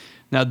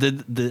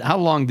 how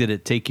long did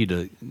it take you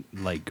to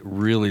like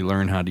really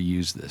learn how to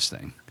use this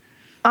thing?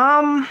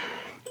 I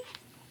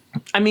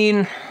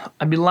mean,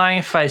 I'd be lying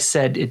if I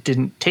said it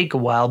didn't take a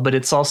while, but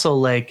it's also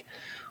like,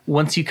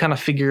 once you kind of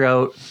figure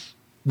out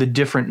the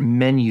different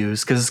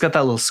menus, because it's got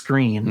that little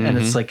screen, and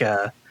it's like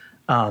a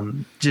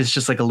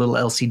just like a little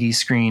LCD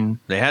screen.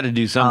 They had to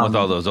do something with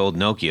all those old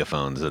Nokia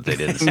phones that they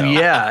didn't sell.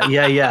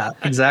 Yeah,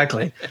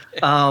 exactly.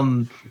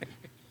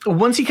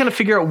 Once you kind of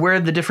figure out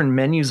where the different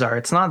menus are,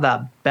 it's not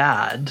that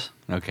bad.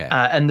 Okay.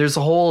 And there's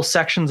a whole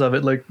sections of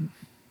it. Like,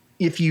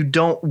 if you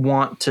don't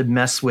want to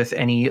mess with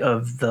any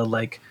of the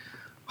like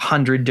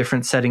 100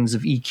 different settings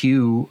of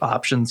EQ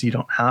options, you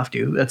don't have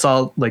to. It's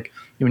all like,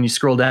 when you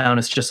scroll down,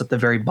 it's just at the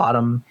very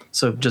bottom.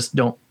 So just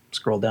don't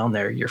scroll down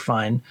there. You're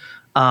fine.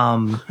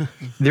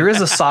 There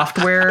is a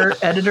software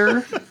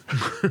editor,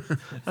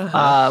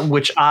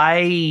 which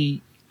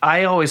I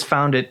always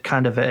found it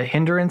kind of a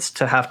hindrance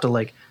to have to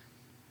like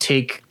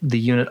take the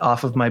unit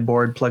off of my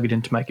board, plug it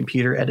into my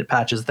computer, edit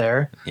patches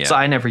there. Yeah. So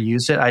I never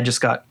used it. I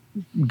just got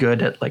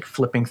good at like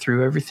flipping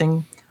through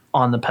everything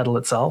on the pedal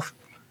itself.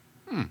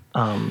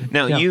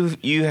 Now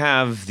you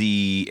have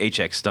the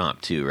HX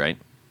Stomp too, right?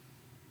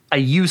 I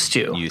used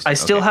to. I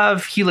still okay.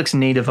 have Helix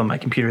Native on my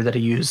computer that I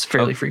use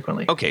fairly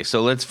frequently. Okay,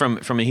 so let's from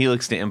a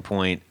Helix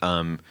standpoint,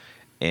 and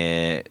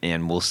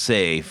we'll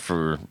say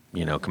for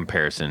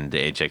comparison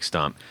to HX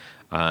Stomp,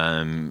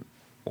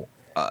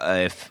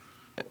 if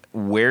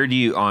where do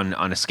you on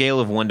a scale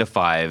of 1 to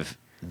 5,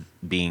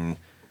 being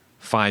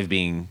 5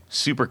 being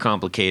super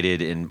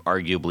complicated and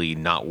arguably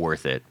not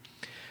worth it,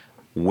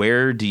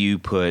 where do you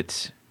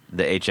put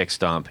the HX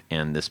Stomp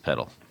and this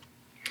pedal?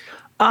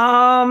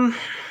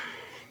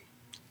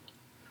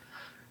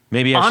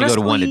 Maybe I should go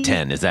to 1 to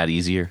 10. Is that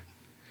easier?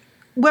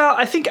 Well,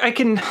 I think I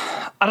can.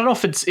 I don't know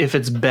if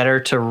it's better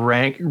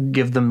to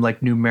give them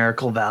like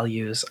numerical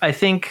values. I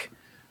think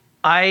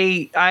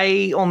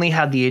I only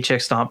had the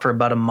HX Stomp for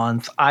about a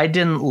month. I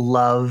didn't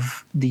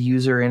love the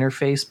user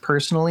interface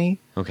personally.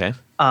 Okay.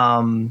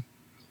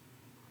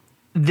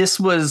 This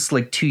was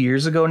like 2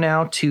 years ago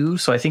now too,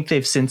 so I think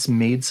they've since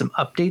made some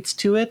updates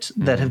to it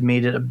that have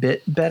made it a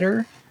bit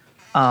better.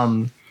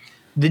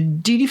 The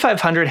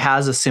DD500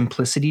 has a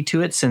simplicity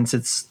to it since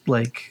it's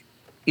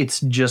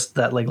just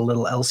that like a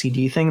little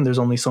LCD thing. There's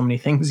only so many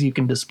things you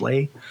can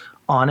display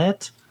on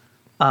it.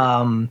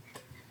 That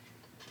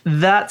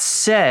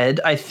said,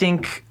 I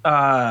think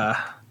the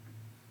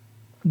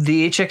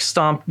HX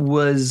Stomp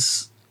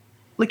was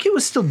it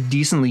was still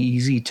decently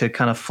easy to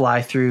kind of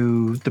fly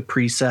through the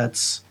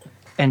presets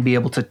and be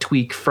able to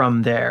tweak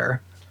from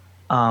there.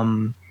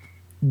 The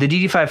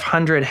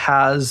DD500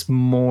 has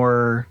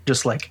more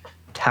just like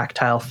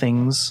tactile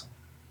things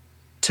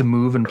to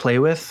move and play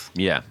with.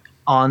 Yeah.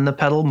 On the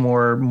pedal,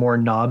 more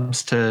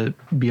knobs to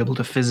be able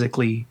to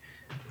physically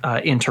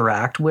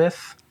interact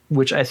with,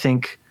 which I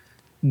think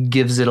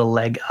gives it a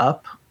leg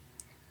up.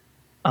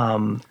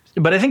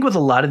 But I think with a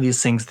lot of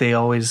these things, they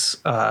always,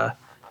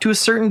 to a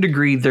certain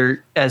degree,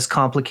 they're as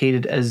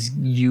complicated as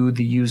you,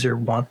 the user,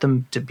 want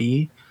them to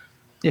be,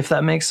 if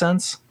that makes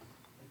sense.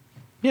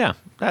 Yeah,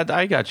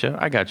 I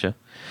gotcha.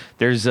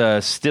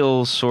 There's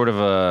still sort of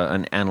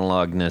an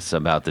analogness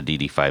about the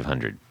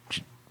DD500,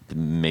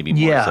 maybe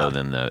more so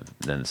than the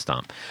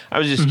Stomp. I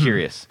was just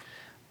curious,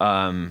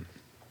 and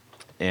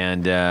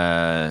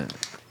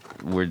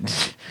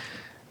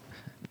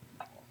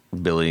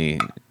Billy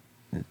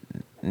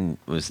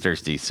was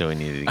thirsty, so he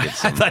needed to get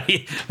some.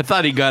 I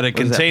thought he got a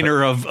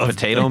container of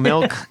potato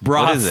milk.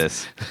 Broth. What is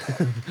this?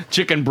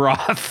 Chicken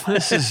broth.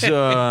 This is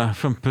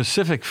from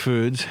Pacific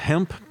Foods,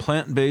 hemp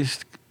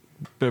plant-based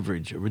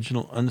beverage,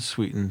 original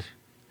unsweetened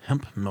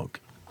hemp milk.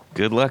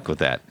 Good luck with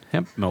that.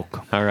 Hemp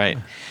milk. All right.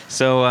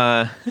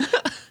 So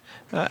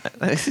there's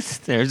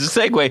a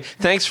segue.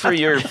 Thanks for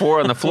your 4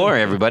 on the floor,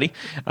 everybody.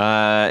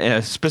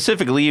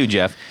 Specifically you,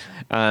 Jeff.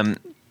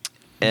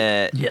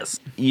 Yes.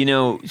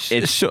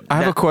 So I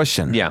have a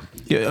question. Yeah.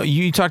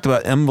 You talked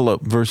about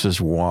envelope versus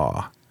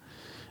wah.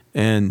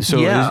 And so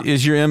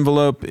is your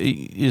envelope,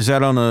 is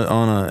that on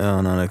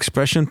an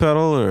expression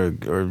pedal or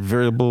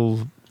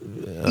variable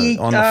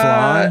on the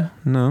fly?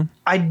 No.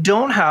 I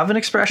don't have an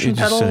expression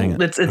pedal.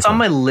 It's on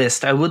my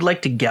list. I would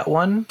like to get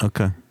one.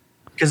 Okay.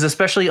 Because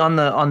especially on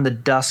the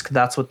Dusk,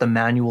 that's what the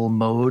manual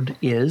mode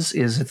is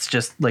it's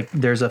just like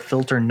there's a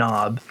filter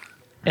knob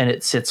and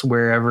it sits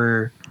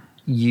wherever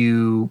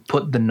you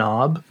put the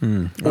knob,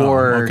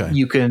 or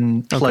you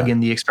can plug in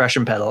the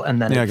expression pedal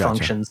and then it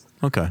functions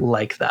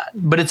like that.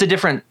 But it's a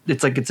different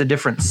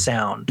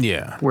sound.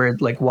 Yeah. Where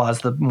it like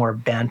was the more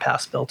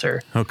bandpass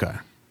filter. Okay.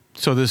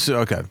 So this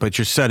but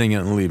you're setting it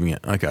and leaving it.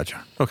 I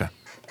gotcha. Okay.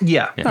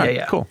 Yeah.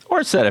 Cool.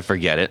 Or set it,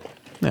 forget it.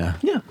 Yeah.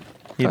 Yeah.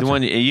 Either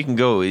one. You can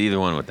go with either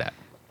one with that.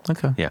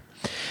 Okay. Yeah.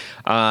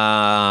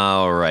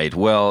 All right.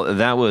 Well,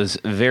 that was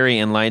very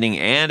enlightening.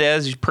 And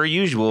as per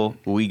usual,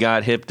 we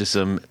got hip to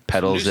some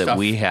pedals that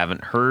we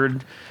haven't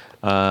heard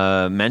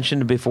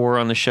mentioned before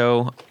on the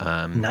show.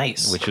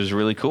 Nice. Which was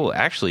really cool.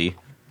 Actually,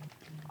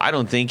 I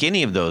don't think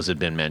any of those have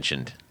been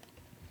mentioned.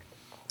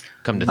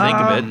 Come to think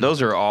of it,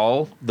 those are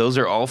all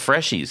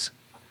freshies.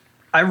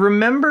 I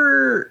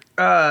remember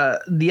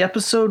the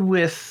episode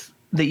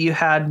that you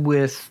had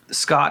with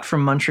Scott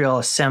from Montreal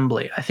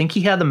Assembly. I think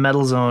he had the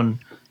Metal Zone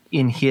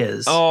in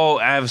his. Oh,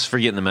 I was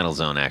forgetting the Metal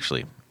Zone,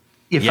 actually.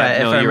 If I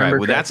you're right.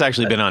 correctly. That's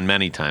actually been on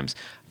many times.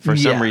 For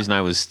some reason,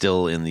 I was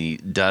still in the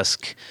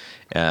Dusk,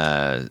 CE,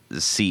 and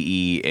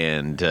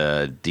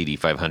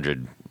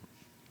DD500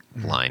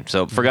 line.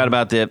 So forgot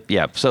about that.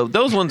 Yeah, so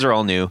those ones are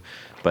all new,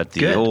 but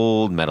the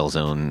old Metal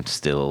Zone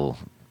still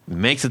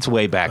makes its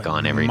way back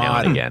on every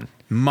now and again.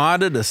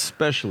 Modded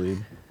especially,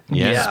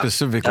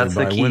 specifically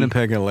by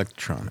Winnipeg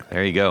Electronic.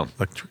 There you go.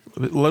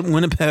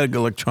 Winnipeg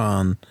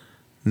Electron.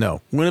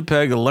 No,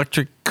 Winnipeg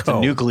Electric Co. It's a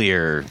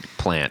nuclear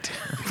plant.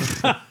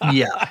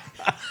 Yeah.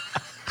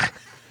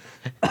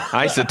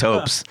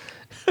 Isotopes.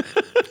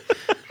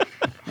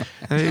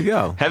 There you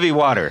go. Heavy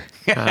water.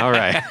 All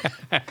right.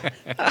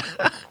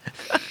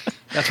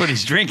 That's what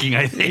he's drinking,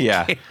 I think.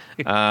 Yeah.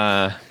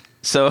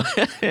 So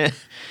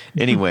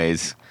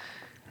Anyways,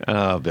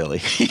 oh,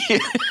 Billy.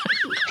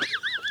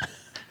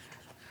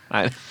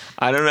 I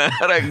don't know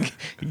how to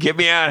get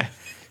me out.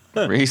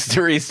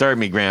 Restart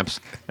me, Gramps.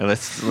 And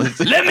let's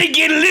Let me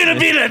get a little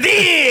bit of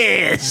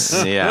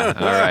this. Yeah,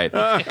 all right.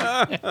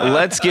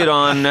 Let's get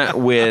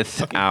on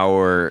with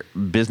our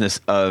business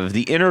of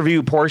the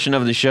interview portion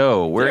of the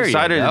show. We're There you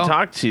excited to go.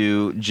 talk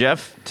to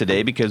Jeff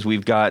today because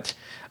we've got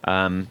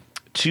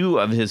 2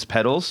 of his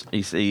pedals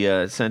he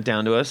sent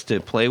down to us to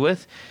play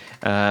with.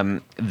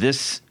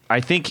 This, I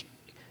think,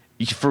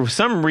 for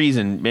some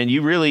reason, man,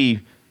 you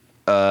really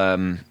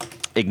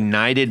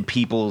ignited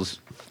people's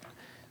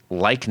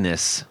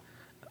likeness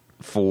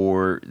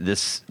for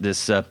this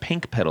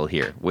pink pedal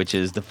here, which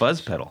is the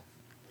fuzz pedal.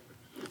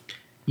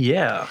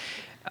 Yeah.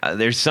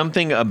 There's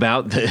something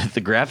about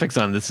the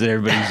graphics on this that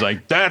everybody's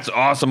like, that's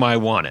awesome, I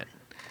want it.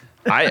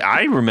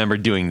 I remember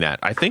doing that.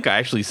 I think I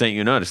actually sent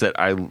you a notice that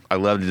I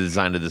love the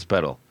design of this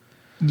pedal.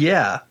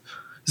 Yeah.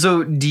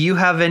 So do you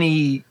have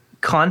any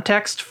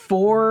context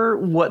for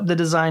what the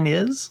design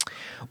is?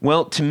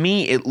 Well, to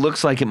me, it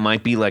looks like it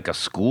might be like a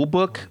school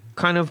book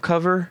kind of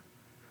cover,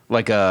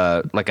 like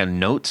a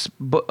notes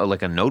book,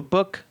 like a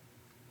notebook.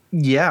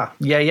 Yeah.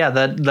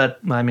 That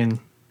I mean,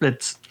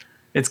 it's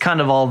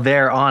kind of all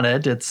there on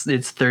it.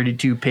 It's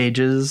 32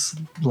 pages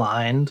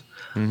lined.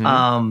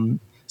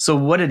 So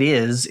what it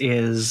is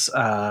it's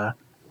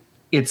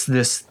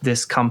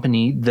this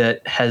company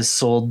that has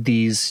sold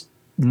these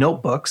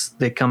notebooks.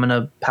 They come in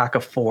a pack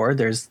of 4.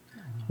 There's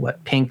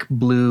pink,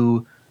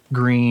 blue,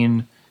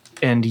 green,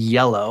 and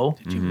yellow.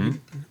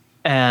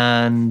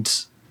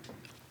 And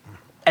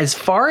as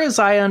far as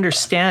I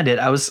understand it,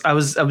 I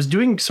was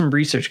doing some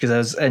research because I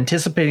was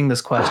anticipating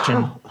this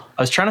question.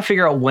 I was trying to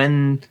figure out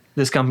when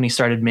this company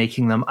started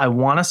making them. I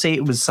want to say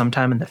it was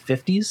sometime in the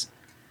 50s.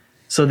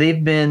 So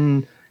they've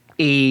been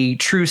a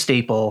true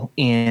staple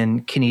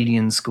in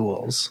Canadian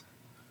schools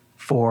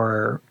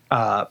for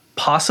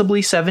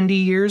possibly 70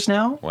 years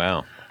now.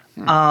 Wow.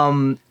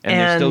 And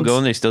they're still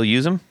going? They still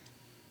use them?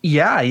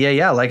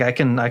 Yeah. Like I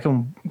can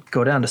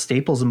go down to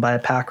Staples and buy a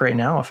pack right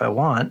now if I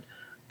want.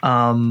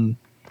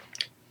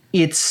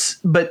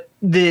 It's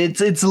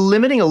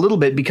limiting a little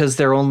bit because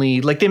they're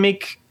only like they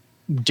make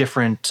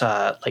different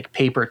like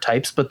paper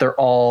types, but they're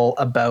all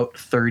about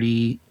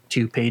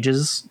 32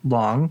 pages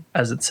long,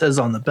 as it says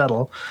on the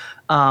pedal.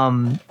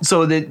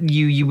 So that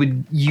you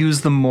would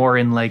use them more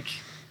in like,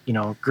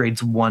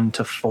 grades 1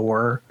 to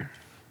 4,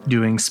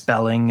 doing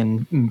spelling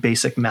and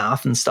basic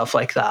math and stuff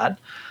like that.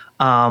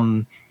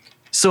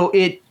 So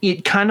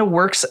it kind of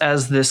works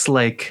as this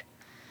like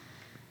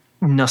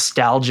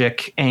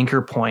nostalgic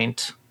anchor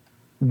point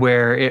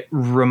where it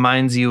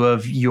reminds you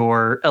of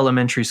your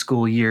elementary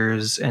school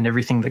years and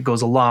everything that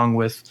goes along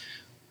with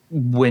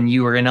when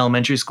you were in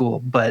elementary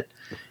school. But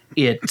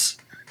it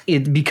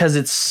because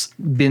it's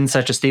been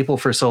such a staple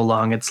for so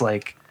long, it's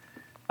like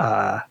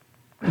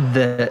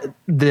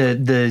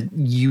the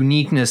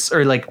uniqueness,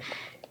 or like,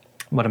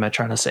 what am I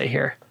trying to say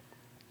here?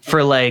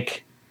 For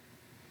like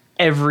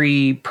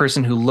every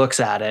person who looks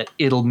at it,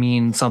 it'll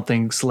mean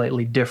something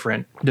slightly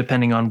different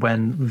depending on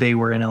when they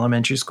were in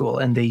elementary school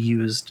and they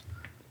used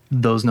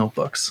those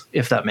notebooks,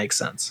 if that makes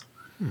sense.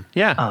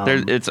 Yeah,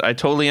 I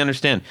totally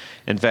understand.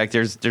 In fact,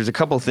 there's a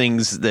couple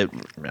things that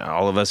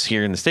all of us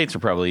here in the States are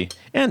probably,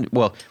 and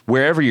well,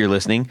 wherever you're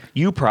listening,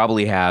 you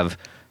probably have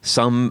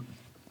some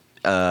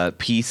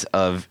piece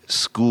of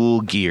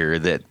school gear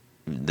that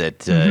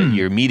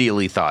you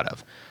immediately thought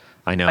of.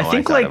 I know. I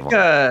think thought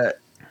of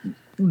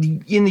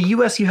in the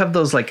U.S. you have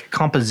those like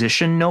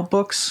composition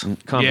notebooks.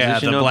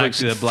 Composition the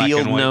notebooks, black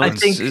field and white notes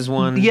I think is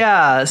one.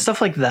 Yeah, stuff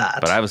like that.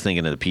 But I was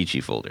thinking of the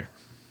Peachy folder.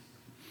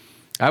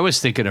 I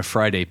was thinking of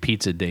Friday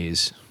pizza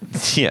days.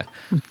 Yeah,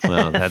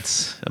 well,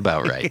 that's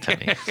about right. I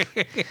mean,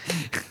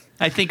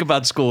 I think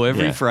about school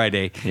every Yeah.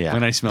 Friday Yeah.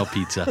 when I smell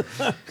pizza.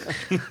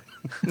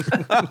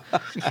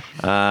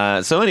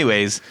 so,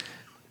 anyways,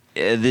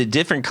 the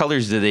different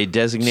colors, do they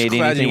designate Just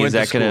glad anything? you Is went to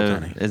that school, gonna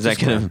Tony. is that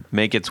Just gonna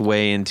make its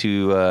way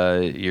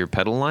into your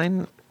pedal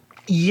line?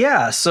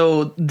 Yeah,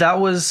 so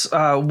that was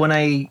when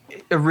I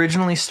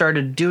originally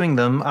started doing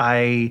them.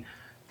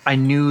 I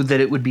knew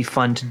that it would be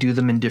fun to do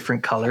them in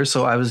different colors,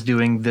 so I was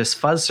doing this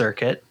fuzz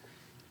circuit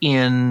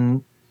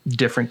in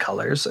different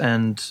colors,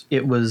 and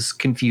it was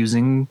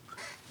confusing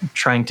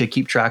trying to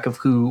keep track of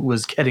who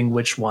was getting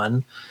which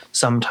one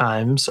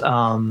sometimes.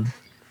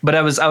 But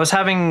I was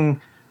having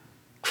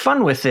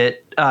fun with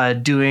it,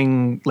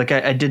 doing like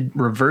I did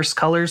reverse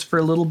colors for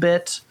a little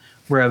bit,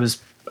 where I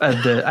was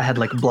I had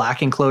like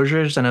black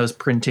enclosures and I was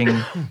printing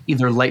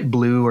either light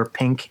blue or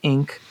pink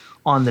ink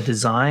on the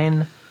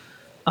design.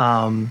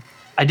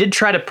 I did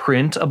try to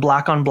print a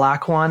black on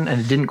black one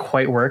and it didn't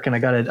quite work, and I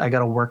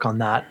gotta work on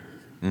that.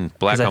 Black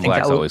 'Cause I on think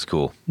black's that always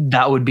cool.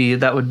 That would be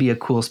a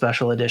cool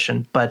special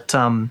edition. But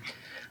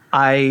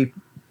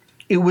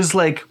it was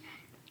like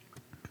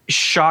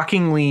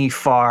shockingly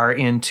far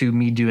into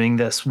me doing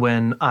this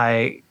when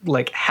I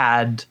like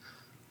had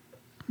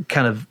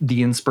kind of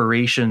the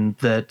inspiration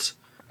that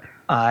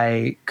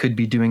I could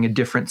be doing a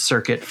different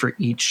circuit for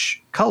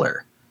each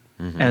color.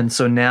 And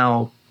so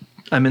now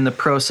I'm in the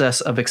process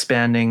of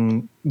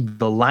expanding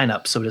the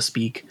lineup, so to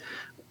speak,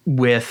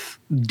 with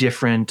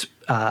different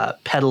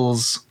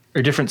pedals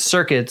or different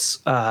circuits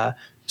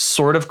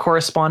sort of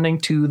corresponding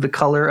to the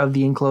color of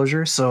the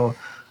enclosure. So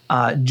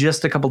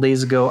just a couple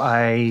days ago,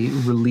 I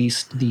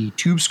released the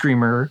Tube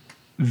Screamer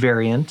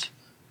variant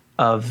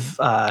of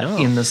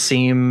in the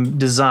same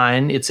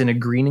design. It's in a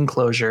green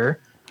enclosure.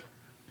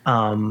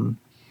 Up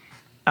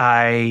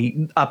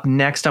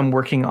next, I'm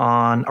working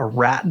on a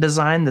rat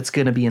design that's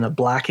going to be in a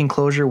black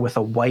enclosure with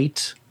a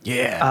white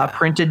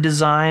printed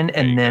design.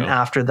 And then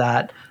after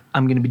that,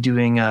 I'm going to be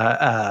doing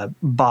a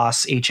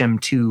Boss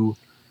HM2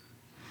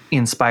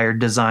 inspired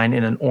design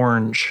in an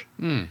orange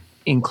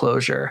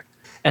enclosure.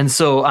 And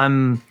so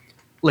I'm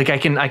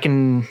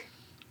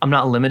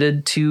not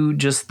limited to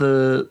just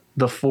the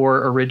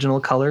 4 original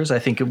colors. I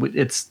think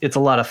it's a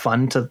lot of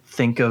fun to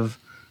think of,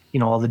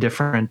 all the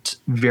different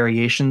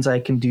variations I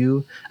can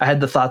do. I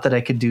had the thought that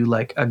I could do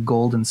like a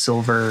gold and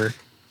silver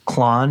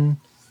Klon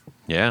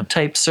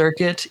type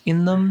circuit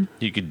in them.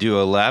 You could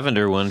do a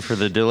lavender one for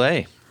the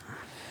delay.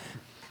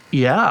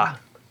 Yeah.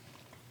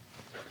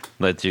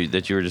 That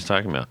you were just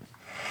talking about.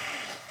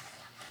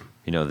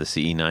 The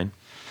CE9.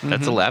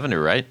 That's a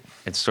lavender, right?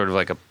 It's sort of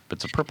like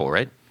it's a purple,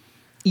 right?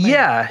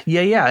 Yeah.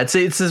 It's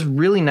this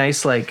really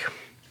nice, like,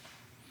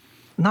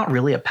 not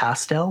really a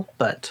pastel,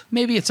 but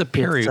maybe it's a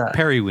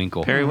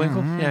periwinkle.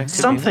 Periwinkle? Yeah.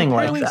 Something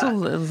like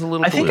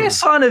that. I think I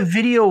saw in a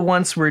video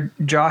once where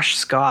Josh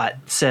Scott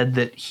said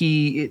that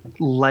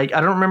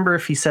I don't remember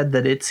if he said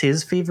that it's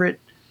his favorite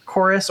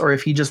chorus or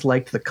if he just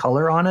liked the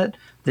color on it,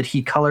 that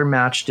he color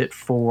matched it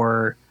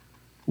for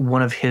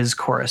one of his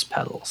chorus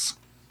pedals.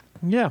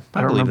 Yeah,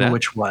 I don't remember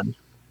which one.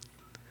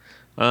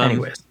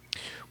 Anyways.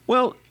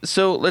 Well,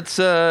 so let's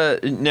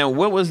now.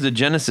 What was the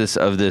genesis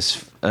of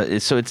this?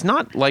 So it's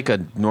not like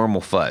a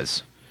normal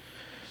fuzz.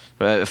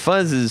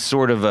 Fuzz is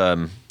sort of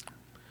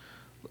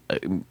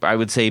I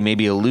would say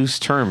maybe a loose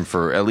term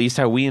for at least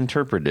how we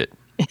interpret it.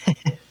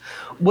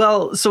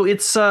 Well, so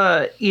it's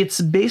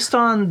based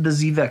on the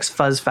Zvex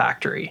Fuzz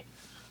Factory,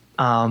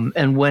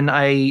 and when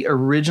I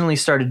originally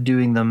started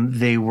doing them,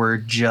 they were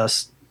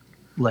just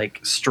like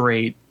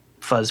straight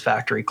Fuzz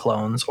Factory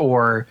clones,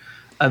 or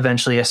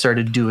eventually I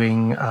started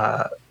doing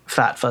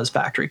Fat Fuzz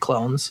Factory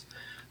clones.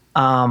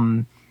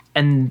 And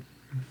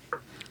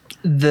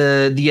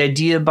the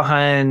idea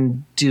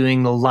behind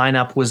doing the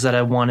lineup was that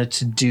I wanted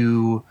to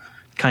do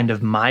kind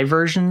of my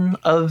version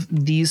of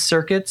these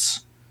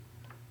circuits.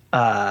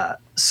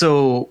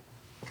 So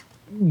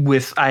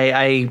with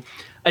I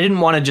didn't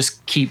want to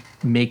just keep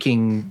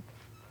making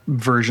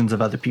versions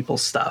of other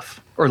people's stuff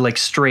or like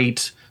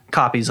straight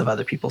copies of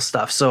other people's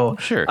stuff. So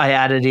sure. I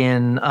added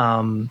in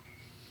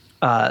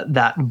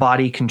that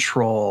body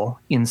control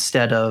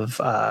instead of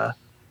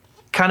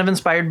kind of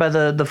inspired by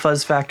the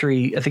Fuzz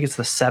Factory. I think it's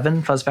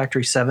the Fuzz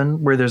Factory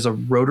 7, where there's a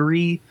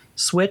rotary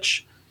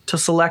switch to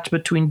select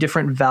between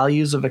different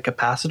values of a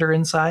capacitor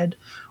inside.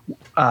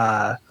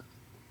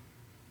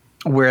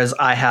 Whereas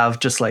I have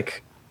just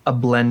like a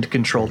blend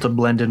control to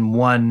blend in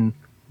one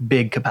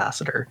big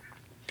capacitor.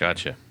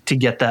 Gotcha. To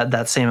get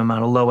that same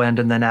amount of low end,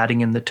 and then adding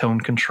in the tone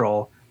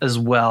control as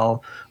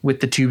well.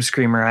 With the Tube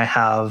Screamer, I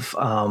have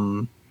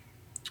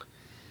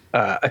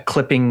a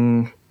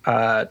clipping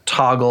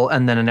toggle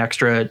and then an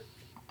extra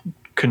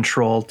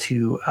control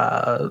to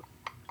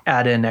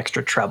add in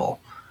extra treble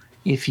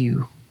if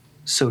you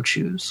so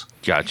choose.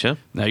 Gotcha.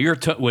 Now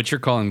what you're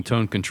calling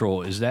tone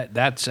control, is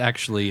that's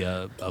actually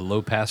a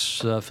low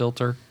pass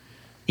filter?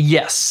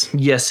 Yes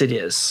it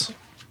is.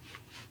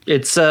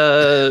 It's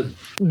the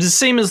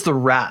same as the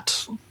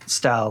Rat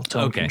style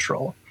tone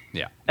control.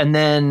 Yeah. And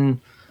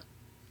then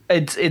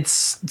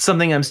it's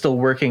something I'm still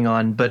working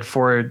on, but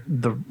for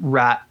the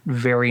Rat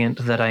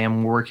variant that I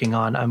am working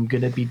on, I'm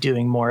going to be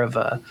doing more of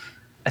a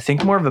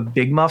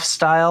Big Muff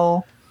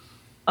style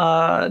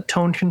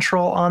tone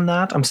control on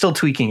that. I'm still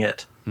tweaking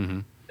it. Mm-hmm.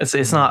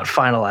 It's not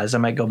finalized. I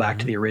might go back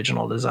to the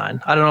original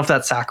design. I don't know if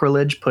that's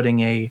sacrilege,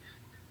 putting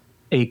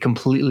a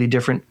completely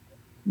different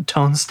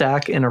tone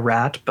stack in a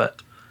Rat,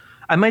 but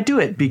I might do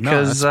it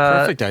because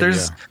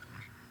there's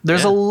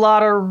a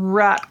lot of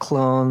Rat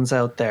clones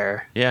out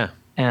there. Yeah.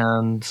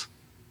 And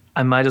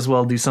I might as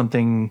well do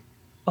something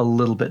a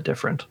little bit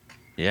different.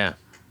 Yeah.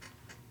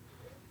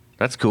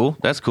 That's cool.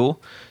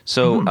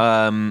 So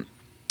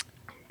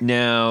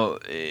now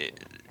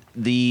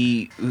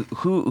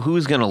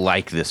who's going to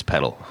like this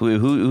pedal?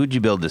 Who'd you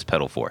build this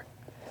pedal for?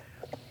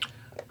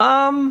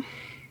 Let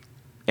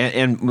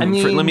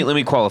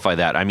me qualify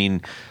that. I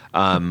mean,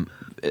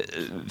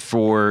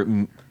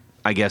 for,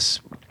 I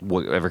guess,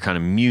 whatever kind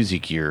of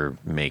music you're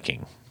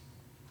making.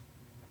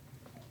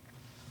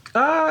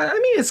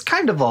 It's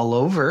kind of all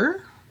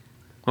over.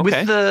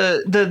 Okay. With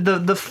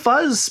the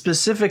fuzz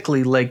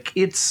specifically, like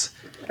it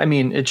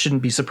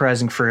shouldn't be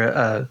surprising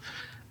for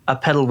a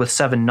pedal with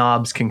 7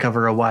 knobs can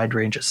cover a wide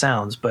range of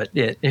sounds, but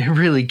it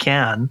really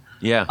can.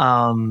 Yeah.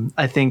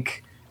 I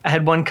think I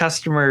had one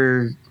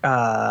customer,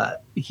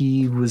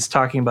 he was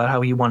talking about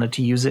how he wanted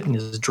to use it in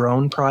his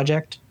drone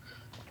project,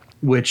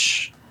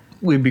 which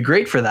would be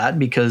great for that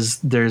because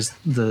there's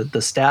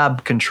the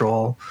stab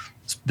control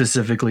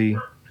specifically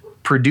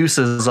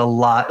produces a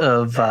lot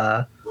of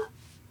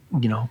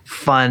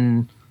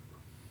fun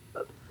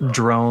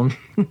drone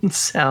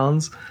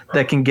sounds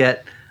that can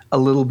get a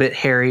little bit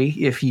hairy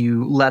if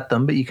you let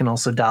them, but you can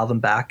also dial them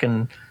back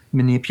and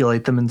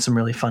manipulate them in some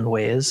really fun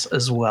ways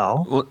as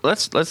well. Well,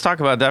 let's talk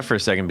about that for a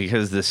second,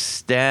 because the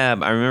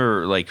stab, I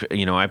remember,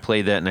 I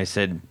played that and I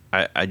said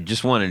I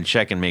just wanted to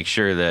check and make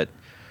sure that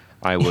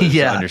I was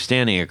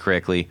understanding it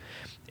correctly.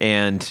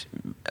 And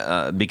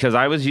because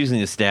I was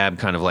using the stab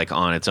kind of like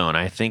on its own,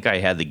 I think I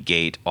had the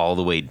gate all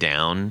the way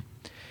down,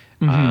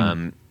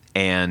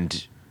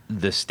 and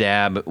the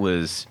stab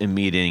was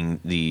emitting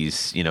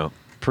these,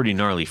 pretty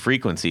gnarly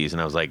frequencies,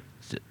 and I was like,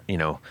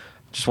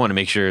 just want to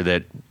make sure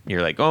that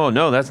you're like, oh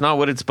no, that's not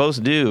what it's supposed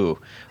to do,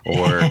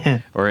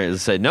 or it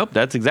said, nope,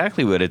 that's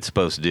exactly what it's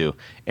supposed to do,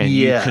 and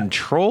you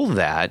control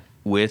that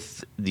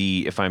with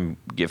the, if I'm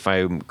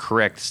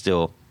correct,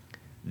 still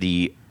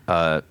the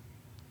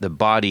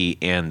body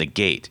and the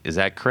gate. Is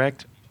that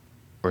correct,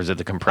 or is it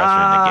the compressor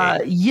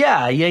and the gate?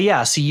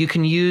 Yeah. So you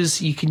can use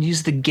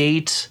the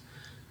gate.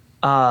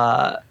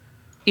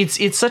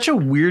 It's such a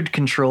weird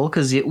control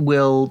because it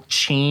will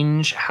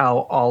change how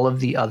all of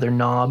the other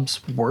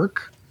knobs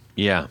work.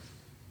 Yeah.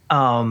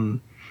 So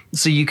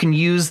you can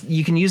use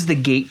the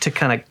gate to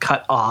kind of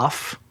cut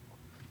off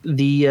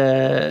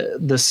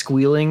the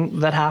squealing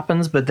that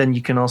happens, but then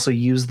you can also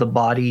use the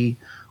body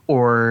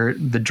or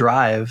the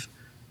drive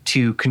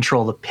to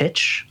control the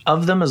pitch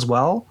of them as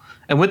well.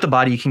 And with the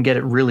body, you can get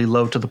it really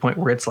low to the point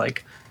where it's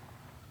like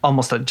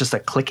almost just a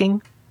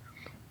clicking.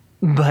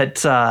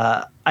 But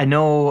I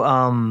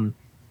know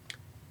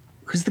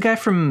who's the guy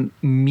from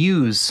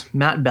Muse,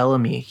 Matt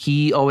Bellamy.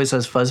 He always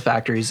has fuzz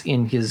factories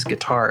in his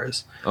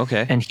guitars.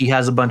 Okay. And he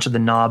has a bunch of the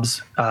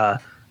knobs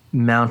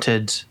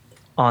mounted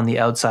on the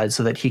outside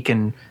so that he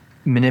can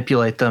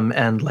manipulate them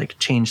and like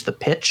change the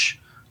pitch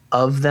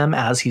of them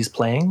as he's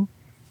playing.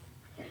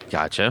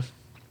 Gotcha.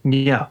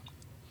 Yeah.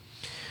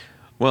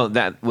 Well,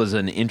 that was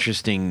an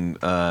interesting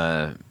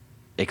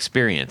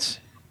experience.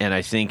 And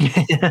I think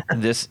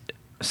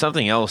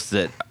something else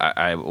that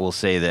I will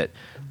say, that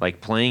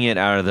like playing it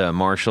out of the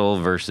Marshall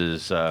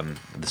versus the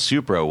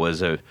Supro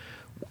was that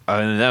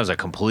was a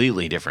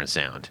completely different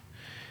sound.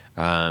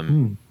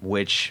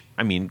 Which,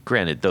 I mean,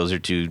 granted, those are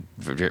two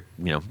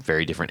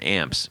very different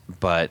amps,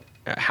 but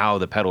how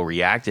the pedal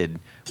reacted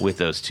with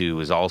those two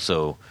was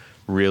also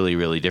really,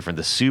 really different.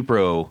 The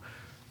Supro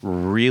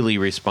really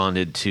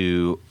responded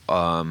to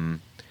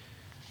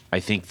I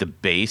think the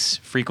bass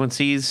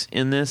frequencies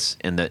in this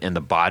and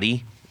the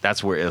body.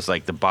 That's where it was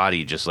like the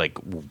body just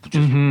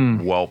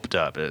whelped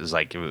up. It was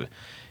like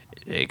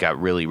it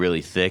got really,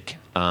 really thick.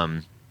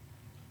 And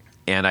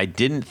I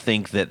didn't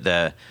think that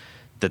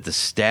the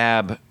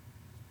stab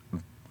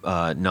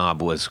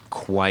knob was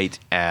quite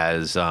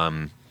as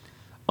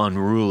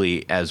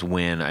unruly as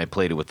when I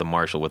played it with the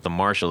Marshall. With the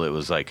Marshall, it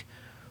was like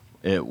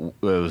it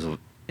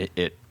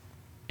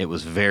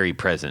was very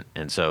present,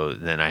 and so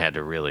then I had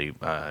to really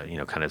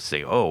kind of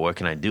say, oh, what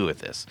can I do with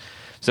this?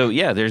 So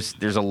yeah, there's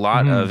a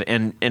lot of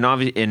and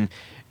obviously, and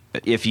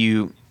if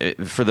you,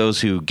 for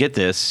those who get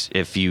this,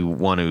 if you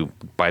want to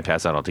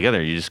bypass that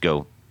altogether, you just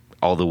go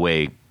all the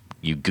way,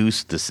 you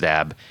goose the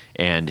stab,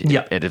 and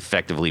it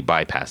effectively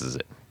bypasses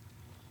it.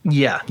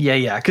 Yeah.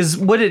 Because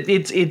what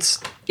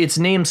it's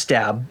named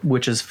stab,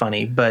 which is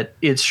funny, but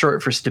it's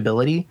short for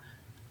stability.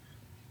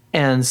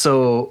 And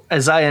so,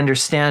 as I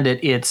understand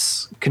it,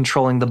 it's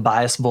controlling the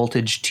bias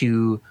voltage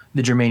to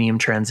the germanium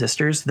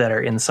transistors that are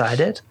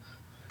inside it.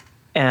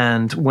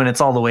 And when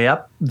it's all the way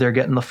up, they're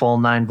getting the full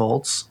 9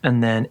 volts.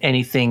 And then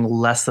anything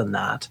less than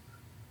that,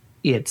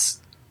 it's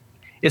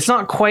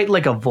not quite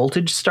like a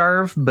voltage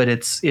starve, but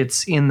it's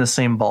in the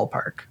same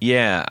ballpark.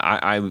 Yeah,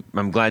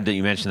 I'm glad that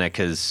you mentioned that,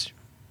 because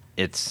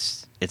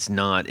it's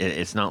not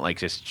like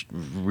just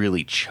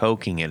really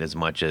choking it as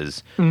much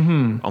as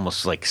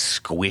almost like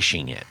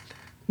squishing it.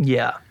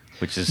 Yeah.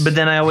 Which is, but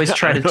then I always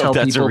try to tell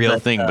people that's a real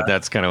thing, but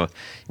that's kind of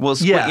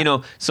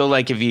so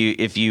like if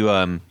you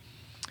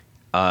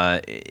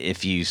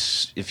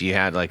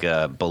had like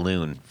a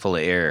balloon full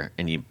of air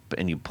and you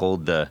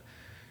pulled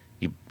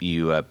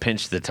you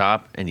pinched the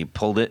top and you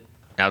pulled it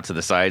out to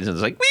the sides and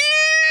it's like,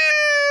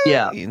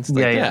 yeah,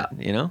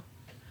 that,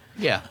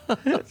 Yeah.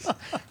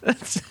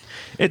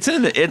 It's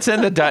in the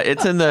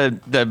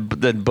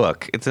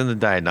book. It's in the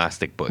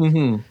diagnostic book.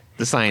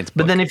 The science book.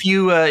 But then if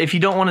you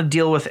don't want to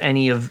deal with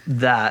any of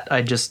that,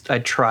 I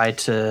try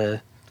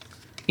to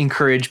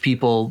encourage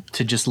people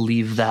to just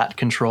leave that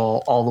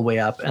control all the way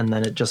up, and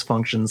then it just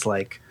functions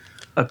like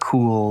a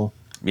cool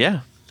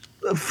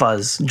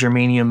fuzz,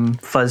 germanium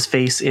fuzz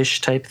face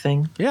ish type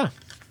thing. Yeah,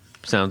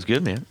 sounds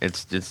good, man. It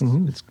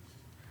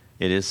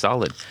is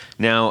solid.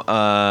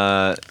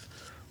 Now,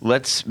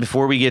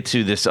 before we get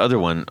to this other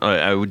one,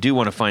 I do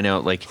want to find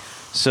out,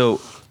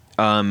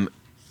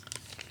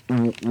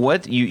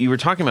 what you were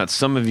talking about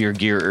some of your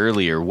gear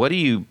earlier. What are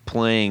you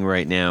playing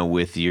right now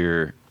with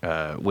your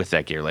with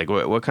that gear? Like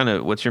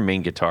what's your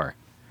main guitar?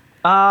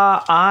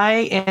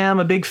 I am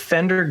a big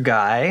Fender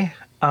guy.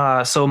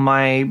 So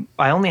I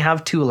only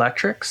have two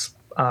electrics.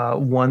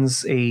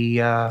 One's a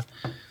I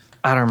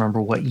don't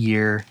remember what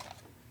year,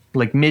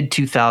 like mid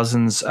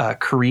 2000s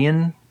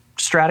Korean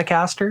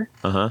Stratocaster.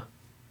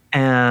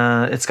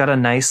 And it's got a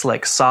nice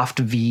like soft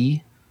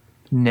V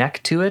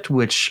neck to it,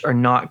 which are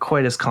not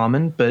quite as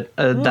common, but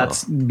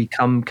that's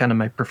become kind of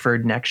my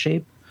preferred neck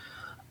shape.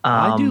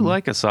 I do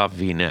like a soft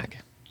V neck.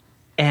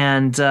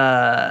 And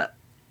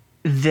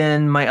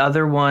then my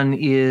other one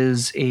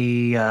is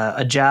a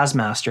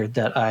Jazzmaster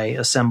that I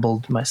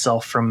assembled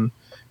myself from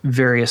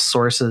various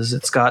sources.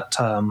 It's got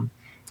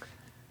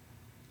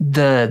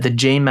the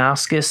J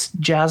Mascis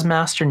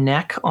Jazzmaster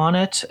neck on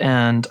it,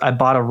 and I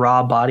bought a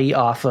raw body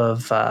off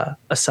of a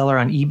seller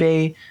on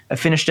eBay. I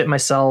finished it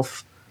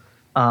myself,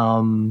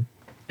 and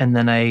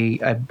then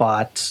I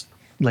bought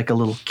like a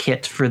little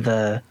kit for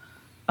the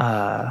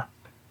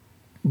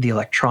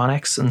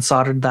electronics and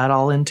soldered that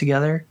all in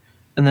together.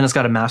 And then it's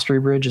got a mastery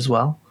bridge as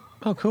well.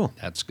 Oh, cool.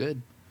 That's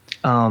good.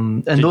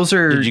 Those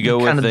are. Did you go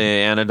with the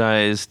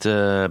anodized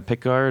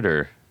pickguard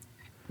or?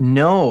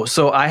 No.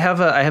 So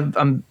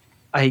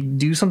I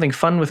do something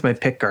fun with my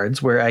pick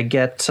guards where I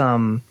get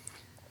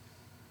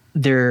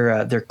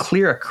they're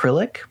clear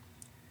acrylic,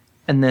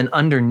 and then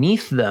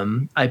underneath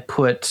them I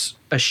put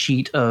a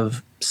sheet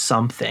of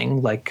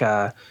something like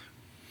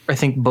I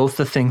think both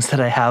the things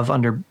that I have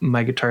under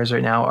my guitars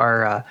right now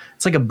are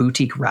it's like a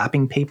boutique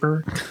wrapping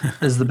paper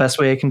is the best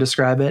way I can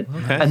describe it.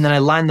 Okay. And then I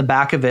line the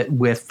back of it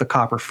with the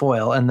copper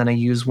foil, and then I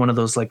use one of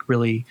those like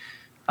really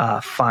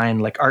fine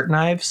like art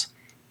knives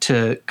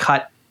to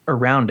cut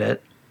around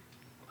it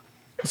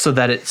so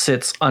that it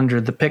sits under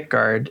the pick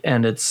guard,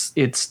 and it's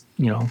it's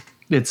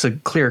a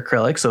clear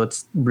acrylic, so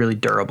it's really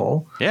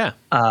durable. Yeah.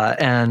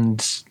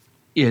 And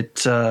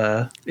it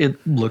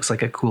looks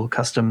like a cool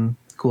custom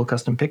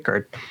pick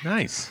guard.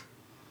 Nice.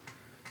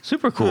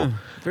 Super cool.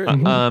 Very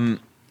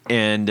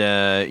And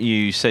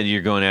you said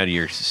you're going out of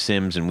your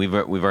Sims, and we've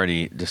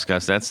already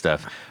discussed that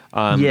stuff.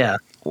 Yeah.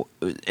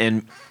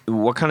 And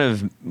what kind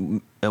of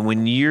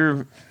when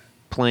you're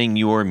playing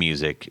your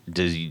music,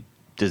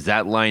 does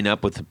that line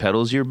up with the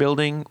pedals you're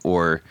building,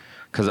 or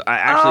because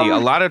a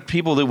lot of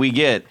people that we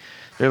get,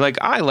 they're like,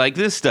 I like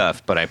this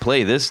stuff, but I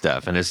play this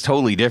stuff, and it's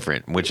totally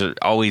different, which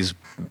always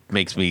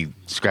makes me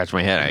scratch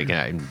my head.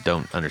 I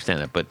don't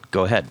understand that, but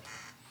go ahead.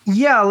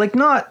 Yeah, like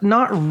not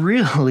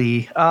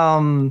really.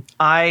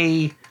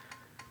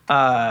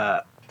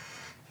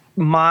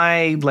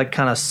 My like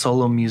kind of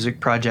solo music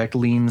project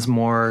leans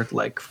more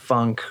like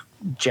funk,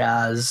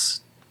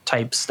 jazz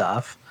type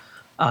stuff.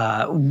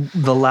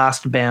 The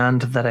last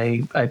band that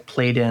I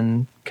played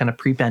in kind of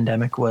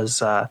pre-pandemic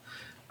was I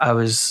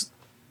was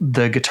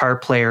the guitar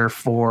player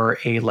for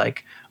a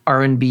like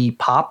R&B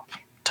pop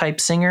type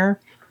singer,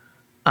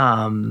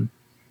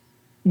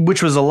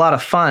 which was a lot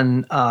of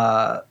fun.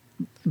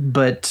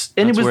 But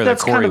that's where the kind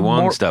Corey of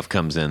Wong more, stuff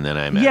comes in. Then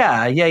I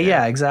imagine.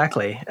 Yeah,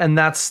 exactly. And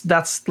that's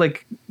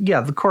like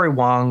the Corey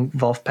Wong,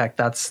 Wolfpack.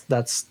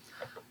 That's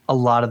a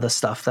lot of the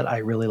stuff that I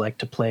really like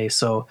to play.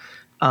 So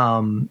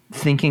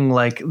thinking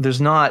like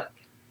there's not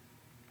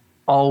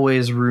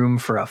always room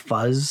for a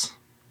fuzz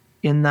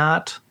in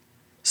that.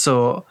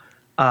 So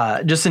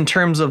just in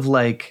terms of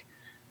like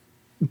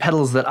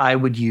pedals that I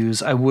would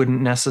use, I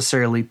wouldn't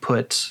necessarily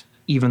put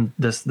even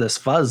this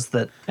fuzz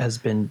that has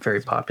been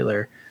very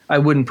popular. I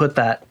wouldn't put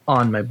that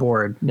on my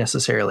board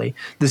necessarily.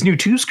 This new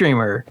Two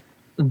Screamer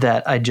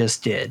that I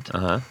just did,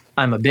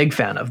 I'm a big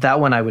fan of.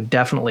 That one I would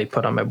definitely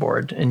put on my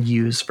board and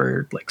use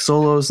for like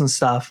solos and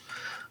stuff.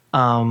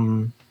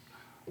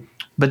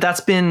 But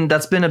that's been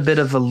a bit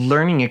of a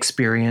learning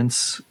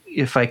experience.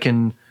 If I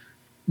can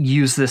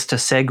use this to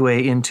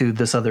segue into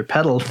this other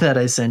pedal that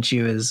I sent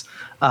you, is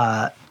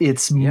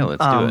let's do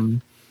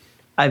it.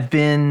 I've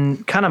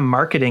been kind of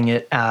marketing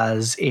it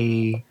as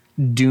a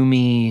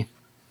doomy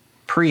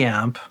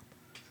preamp,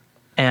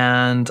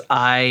 and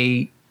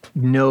I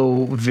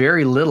know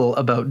very little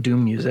about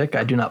doom music.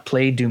 I do not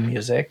play doom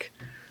music.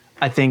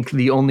 I think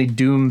the only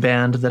doom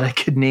band that I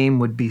could name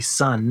would be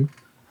Sun.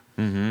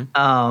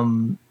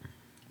 Mm-hmm.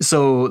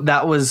 So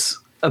that was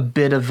a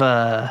bit of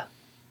a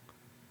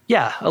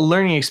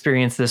learning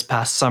experience this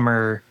past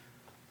summer,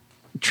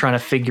 trying to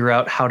figure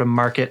out how to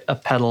market a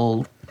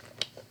pedal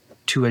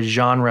to a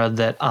genre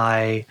that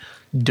I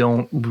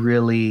don't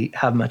really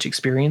have much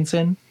experience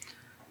in.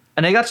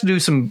 And I got to do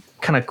some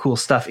kind of cool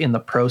stuff in the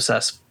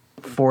process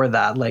for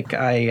that. Like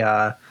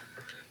I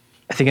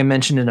think I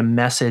mentioned in a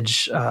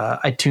message,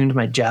 I tuned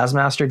my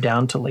Jazzmaster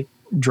down to like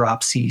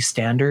drop C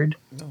standard,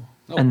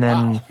 and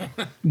then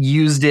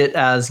used it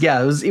as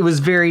it was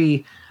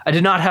very. I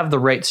did not have the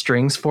right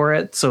strings for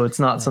it, so it's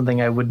not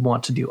something I would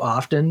want to do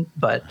often.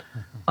 But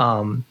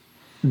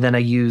then I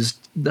used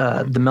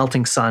the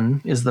Melting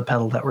Sun is the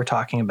pedal that we're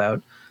talking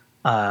about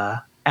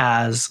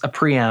as a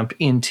preamp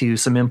into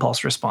some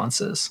impulse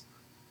responses.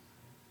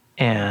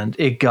 And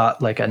it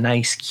got like a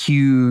nice,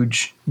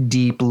 huge,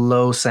 deep,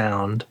 low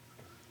sound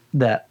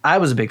that I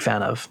was a big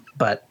fan of.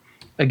 But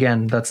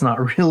again, that's not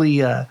really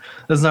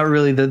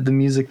the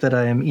music that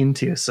I am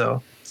into.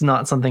 So it's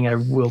not something I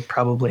will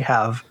probably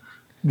have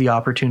the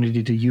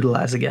opportunity to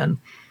utilize again.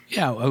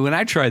 Yeah, when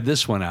I tried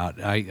this one out,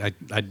 I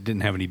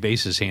didn't have any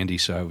basses handy,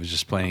 so I was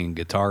just playing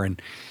guitar,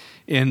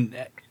 and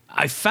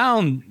I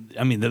found,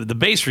 I mean, the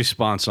bass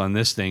response on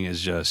this thing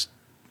is just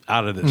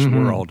out of this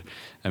world.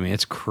 I mean,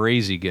 it's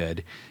crazy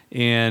good,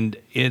 and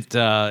it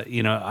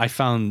I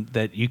found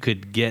that you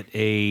could get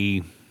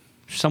a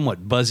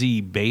somewhat buzzy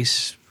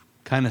bass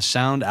kind of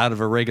sound out of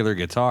a regular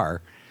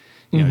guitar,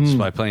 just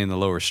by playing the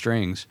lower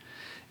strings.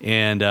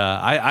 And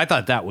I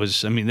thought that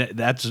was, I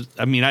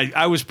mean,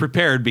 I was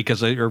prepared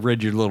because I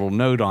read your little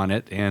note on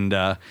it and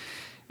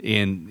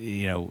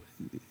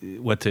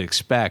what to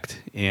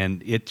expect.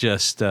 And it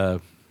just, I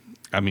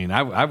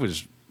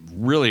was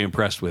really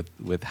impressed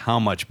with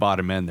how much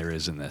bottom end there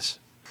is in this.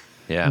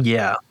 Yeah.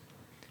 Yeah.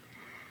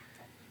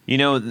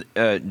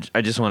 I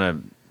just want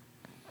to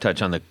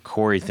touch on the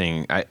Corey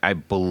thing. I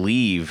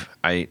believe,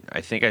 I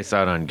think I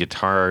saw it on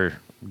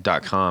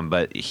guitar.com,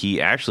 but he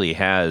actually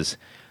has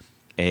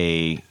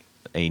a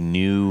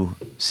new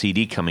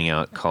CD coming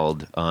out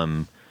called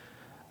Doom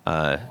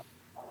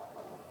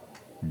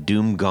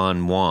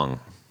Gone Wong.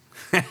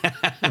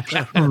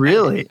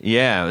 Really?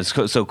 Yeah,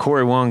 so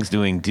Corey Wong's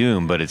doing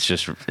Doom, but it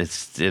isn't.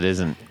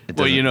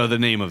 Well, the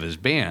name of his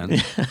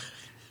band,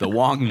 the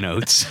Wong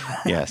Notes.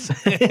 Yes.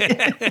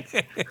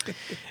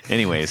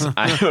 Anyways,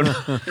 I don't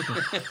know.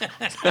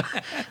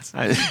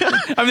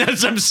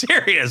 I'm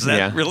serious.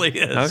 That really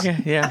is. Okay.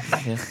 Yeah.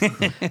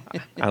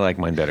 I like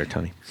mine better,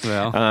 Tony.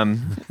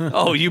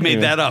 Well, you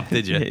made that up,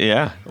 did you?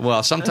 Yeah.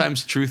 Well,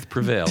 sometimes truth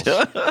prevails.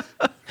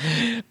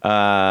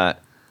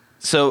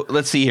 So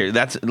let's see here.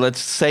 Let's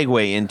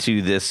segue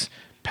into this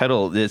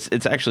pedal.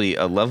 It's actually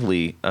a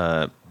lovely.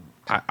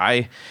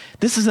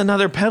 This is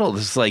another pedal.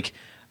 This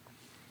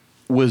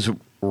was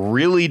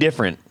really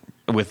different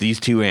with these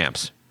two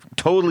amps.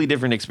 Totally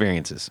different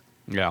experiences.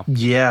 Yeah.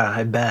 Yeah,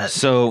 I bet.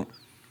 So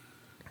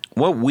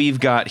what we've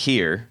got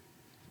here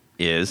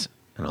is,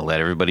 and I'll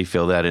let everybody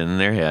fill that in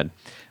their head,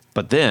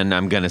 but then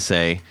I'm going to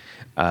say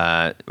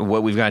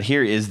what we've got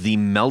here is the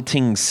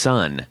Melting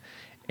Sun.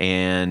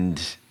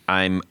 And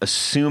I'm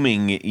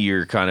assuming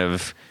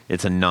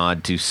it's a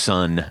nod to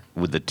sun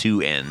with the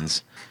two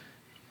ends.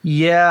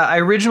 Yeah, I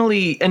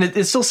originally, and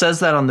it still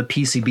says that on the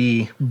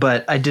PCB,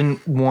 but I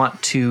didn't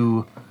want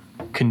to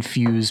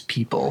confuse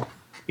people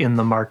in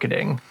the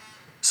marketing,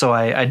 so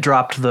I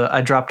dropped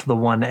the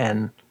one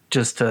N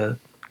just to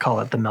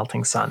call it the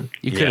Melting Sun.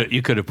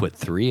 You could have put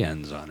three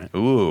N's on it.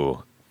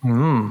 Ooh,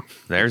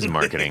 there's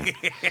marketing.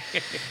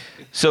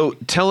 So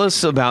tell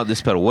us about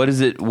this pedal. What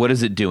is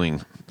it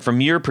doing from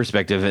your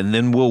perspective, and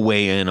then we'll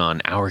weigh in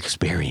on our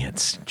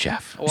experience,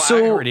 Jeff. Well,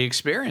 I already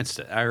experienced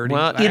it. I already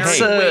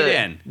weighed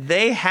in.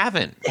 They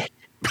haven't.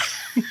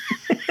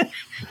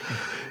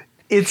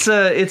 It's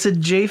a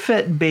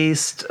JFET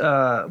based,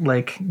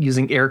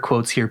 using air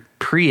quotes here,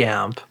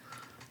 preamp.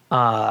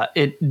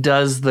 It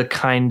does the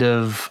kind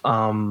of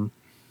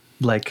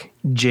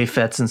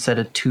JFETs instead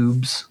of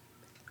tubes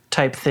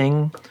type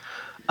thing.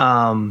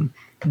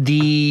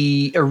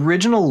 The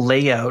original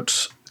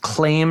layout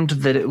claimed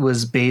that it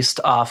was based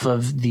off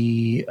of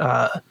the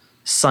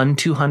Sun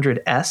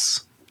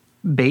 200S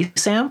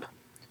bass amp,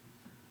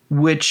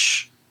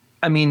 which,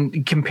 I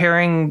mean,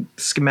 comparing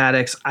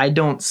schematics, I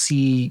don't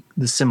see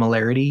the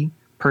similarity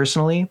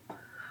personally.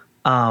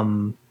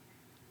 But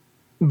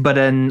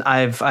then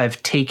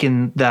I've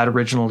taken that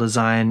original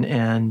design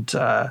and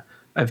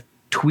I've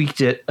tweaked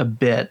it a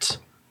bit.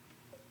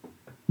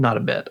 Not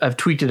a bit. I've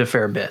tweaked it a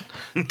fair bit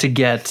to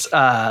get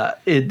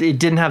it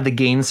didn't have the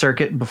gain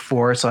circuit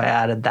before, so I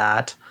added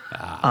that.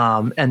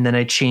 And then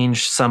I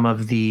changed some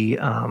of the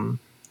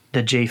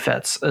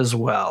JFETs as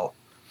well.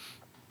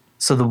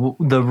 So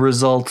the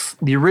results,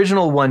 the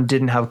original one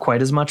didn't have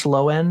quite as much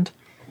low end.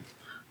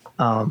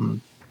 But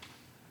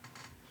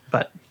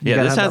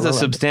yeah, this has a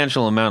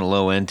substantial amount of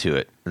low end to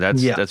it.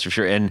 That's for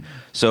sure. And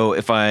so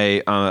if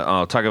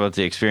I'll talk about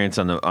the experience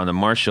on the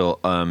Marshall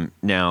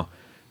now.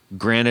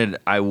 Granted,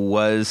 I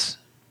was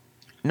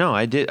trying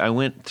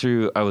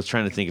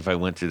to think if I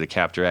went through the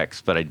Captor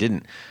X, but I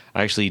didn't.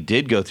 I actually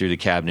did go through the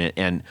cabinet,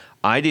 and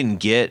I didn't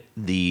get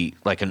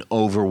an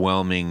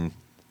overwhelming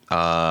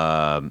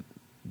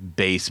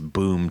bass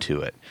boom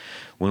to it.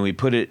 When we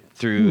put it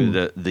through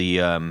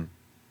the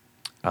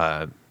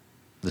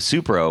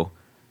Supro,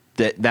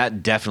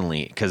 that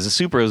definitely, because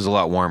the Supro is a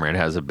lot warmer. It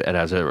has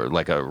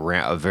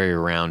a very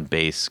round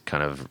bass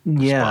kind of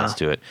response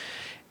to it.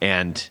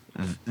 And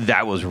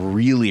that was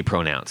really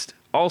pronounced.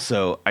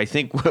 Also, I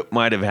think what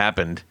might have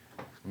happened,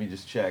 let me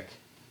just check.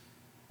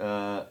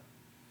 That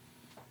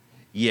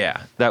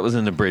was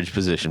in the bridge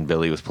position.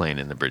 Billy was playing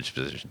in the bridge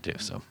position too.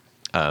 So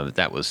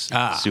that was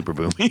super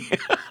boomy.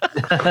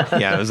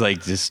 Yeah, it was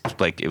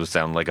it was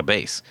sounding like a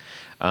bass.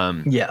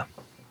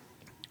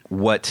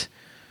 What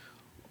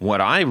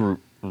I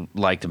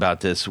liked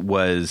about this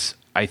was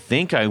I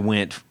think I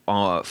went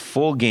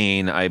full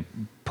gain. I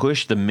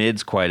pushed the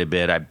mids quite a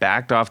bit. I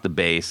backed off the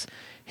bass,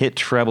 hit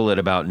treble at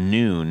about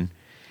noon,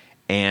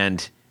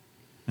 and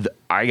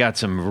I got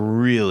some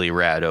really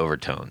rad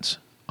overtones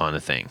on the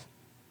thing.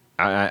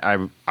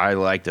 I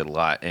liked it a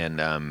lot,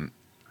 and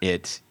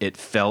it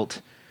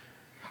felt.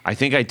 I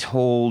think I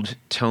told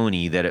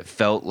Tony that it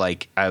felt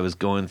like I was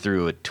going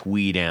through a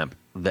tweed amp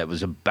that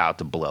was about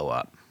to blow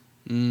up.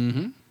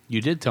 Mm-hmm. You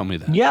did tell me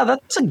that. Yeah,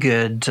 that's a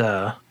good.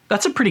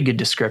 That's a pretty good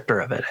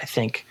descriptor of it, I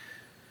think,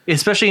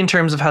 especially in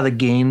terms of how the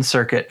gain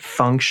circuit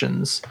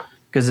functions,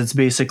 because it's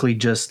basically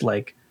just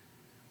like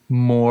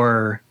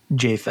more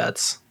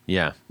JFETs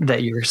Yeah.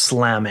 that you're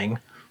slamming.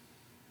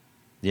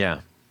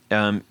 Yeah.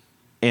 And,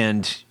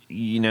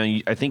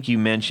 I think you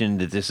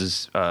mentioned that this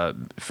is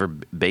for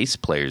bass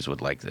players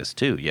would like this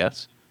too,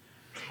 yes?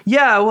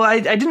 Yeah, well, I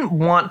didn't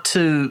want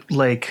to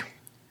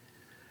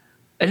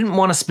I didn't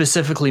want to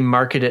specifically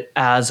market it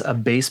as a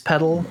bass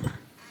pedal,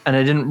 and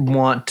I didn't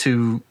want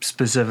to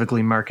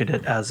specifically market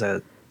it as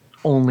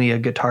only a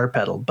guitar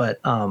pedal, but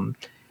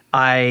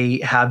I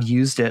have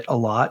used it a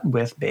lot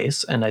with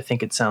bass, and I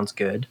think it sounds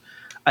good.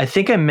 I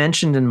think I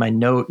mentioned in my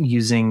note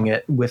using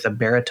it with a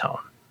baritone,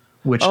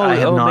 which I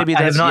have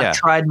not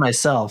tried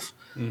myself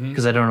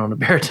because I don't own a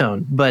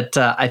baritone. But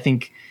I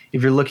think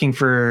if you're looking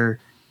for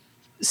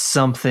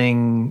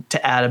something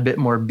to add a bit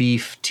more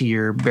beef to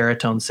your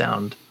baritone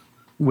sound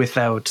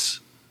without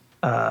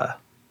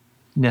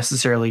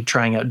necessarily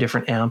trying out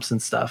different amps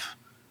and stuff,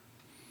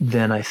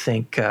 then I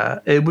think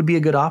it would be a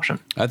good option.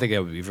 I think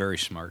that would be very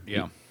smart.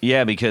 Yeah.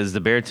 Yeah, because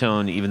the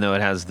baritone, even though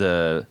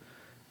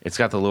it's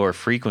got the lower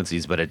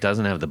frequencies, but it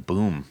doesn't have the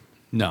boom.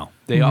 No,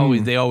 they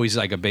always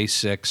like a bass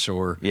 6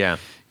 or Yeah.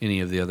 any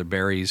of the other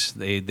berries.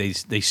 They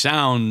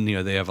sound,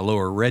 they have a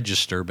lower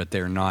register, but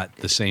they're not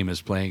the same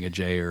as playing a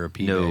J or a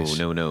P bass.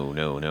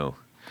 No.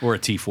 Or a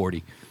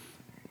T40.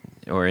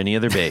 Or any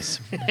other bass.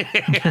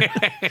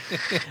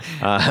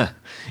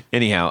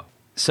 Anyhow,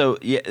 so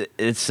yeah,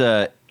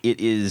 it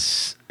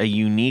is a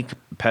unique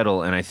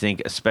pedal, and I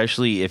think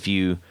especially if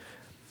you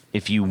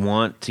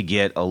want to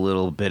get a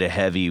little bit of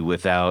heavy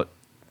without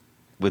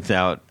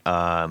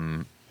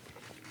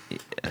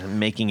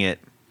making it,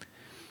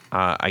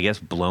 I guess,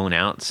 blown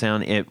out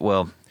sound.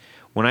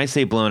 When I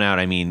say blown out,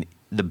 I mean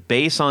the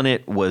bass on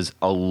it was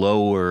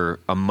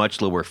a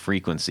much lower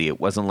frequency. It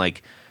wasn't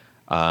like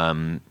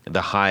the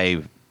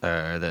high.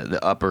 The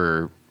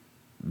upper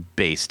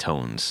bass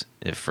tones,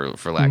 for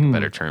lack of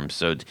better terms.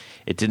 So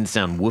it didn't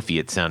sound woofy.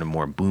 It sounded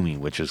more boomy,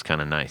 which was kind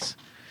of nice.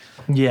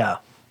 Yeah.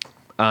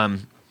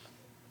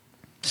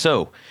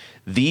 So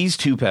these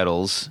two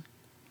pedals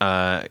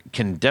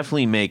can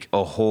definitely make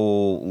a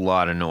whole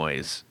lot of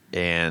noise.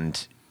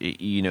 And,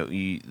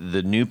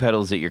 the new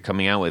pedals that you're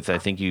coming out with, I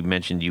think you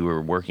mentioned you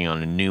were working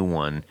on a new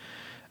one.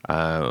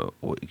 Can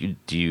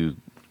you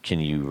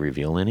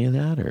reveal any of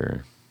that,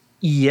 or...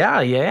 Yeah,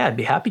 I'd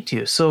be happy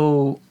to.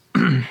 So,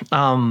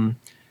 one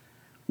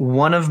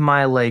of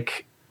my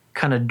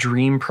kind of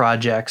dream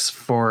projects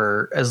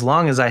for as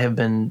long as I have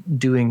been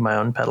doing my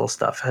own pedal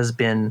stuff has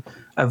been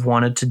I've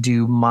wanted to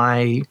do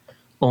my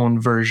own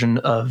version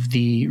of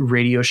the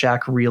Radio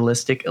Shack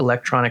realistic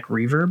electronic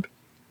reverb.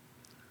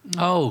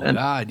 Oh,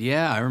 God,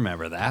 yeah, I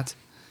remember that.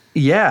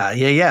 Yeah.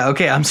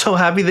 Okay, I'm so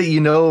happy that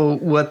you know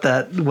what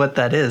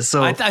that is.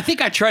 So I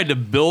think I tried to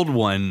build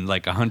one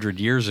 100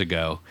 years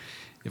ago.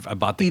 If I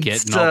bought the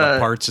kit and all the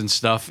parts and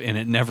stuff, and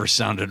it never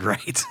sounded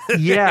right.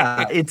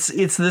 Yeah, it's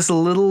this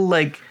little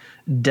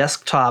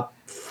desktop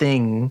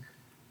thing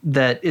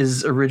that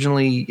is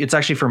it's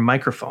actually for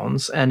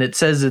microphones, and it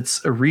says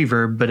it's a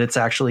reverb, but it's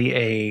actually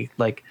a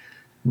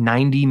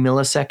 90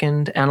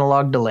 millisecond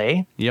analog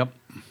delay. Yep.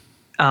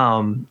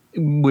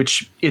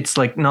 Which it's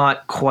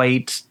not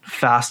quite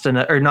fast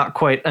enough, or not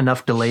quite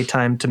enough delay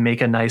time to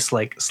make a nice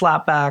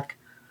slapback,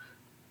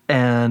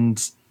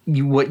 and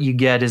what you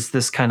get is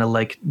this kind of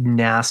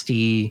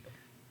nasty,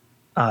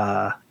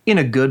 in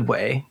a good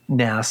way,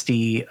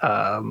 nasty,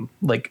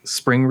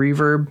 spring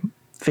reverb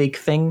fake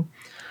thing.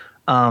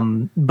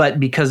 But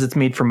because it's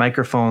made for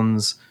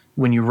microphones,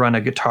 when you run a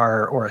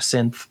guitar or a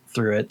synth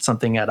through it,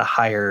 something at a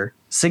higher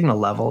signal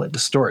level, it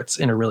distorts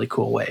in a really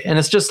cool way. And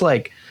it's just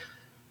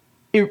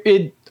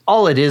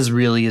all it is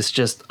really is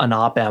just an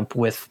op amp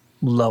with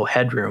low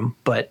headroom,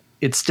 but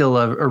it's still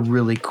a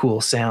really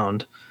cool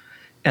sound.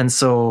 And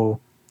so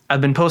I've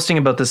been posting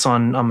about this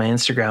on my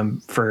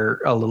Instagram for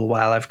a little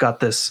while. I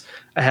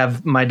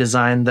have my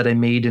design that I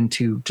made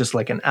into just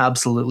an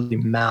absolutely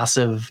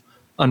massive,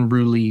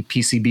 unruly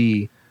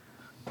PCB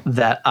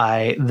that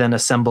I then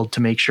assembled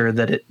to make sure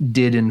that it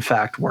did in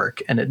fact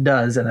work. And it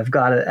does. And I've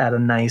got it at a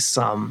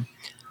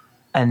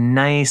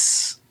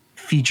nice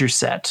feature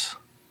set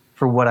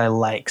for what I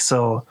like.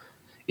 So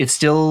it's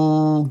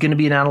still going to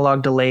be an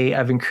analog delay.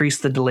 I've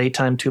increased the delay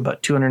time to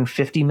about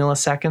 250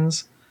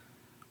 milliseconds,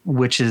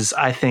 which is,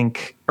 I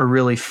think, a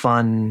really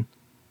fun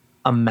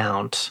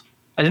amount.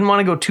 I didn't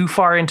want to go too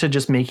far into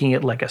just making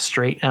it a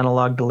straight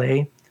analog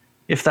delay,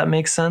 if that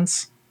makes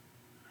sense.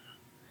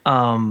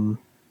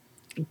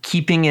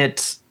 Keeping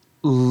it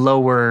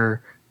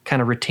lower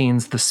kind of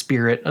retains the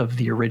spirit of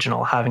the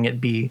original, having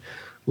it be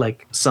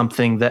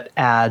something that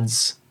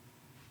adds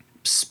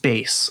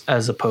space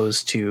as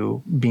opposed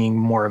to being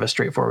more of a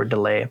straightforward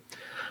delay.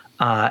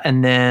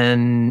 And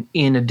then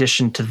in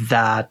addition to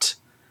that,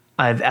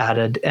 I've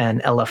added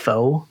an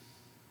LFO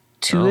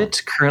to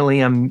it.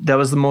 Currently, that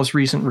was the most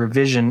recent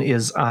revision.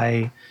 Is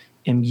I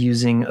am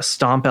using a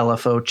Stomp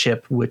LFO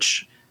chip,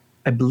 which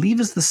I believe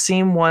is the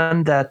same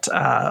one that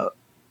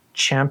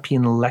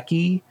Champion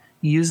Lecky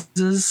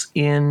uses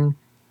in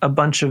a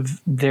bunch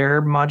of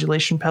their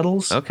modulation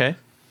pedals. Okay.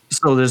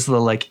 So there's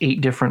the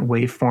 8 different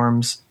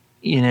waveforms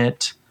in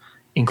it,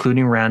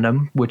 including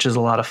random, which is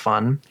a lot of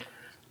fun.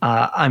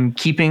 I'm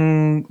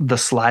keeping the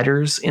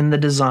sliders in the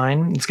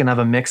design. It's going to have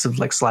a mix of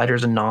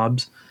sliders and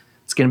knobs.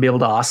 It's going to be able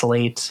to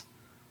oscillate.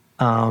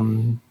 Yeah,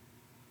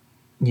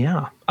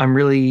 I'm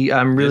really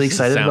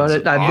excited about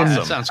it.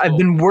 I've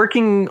been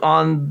working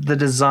on the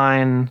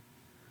design,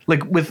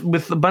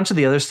 with a bunch of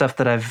the other stuff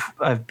that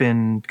I've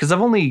been, because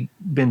I've only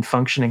been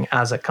functioning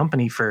as a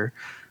company for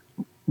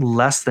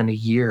less than a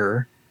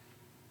year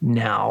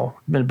now.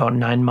 Been about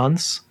 9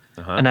 months,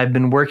 and I've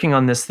been working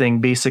on this thing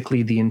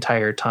basically the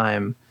entire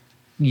time,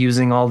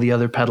 using all the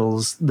other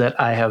pedals that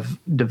I have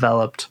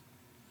developed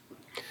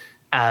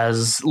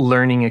as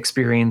learning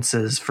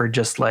experiences for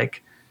just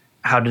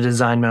how to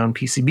design my own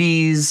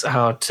PCBs,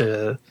 how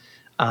to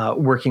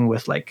working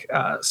with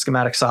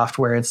schematic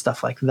software and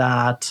stuff like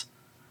that,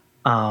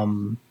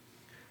 and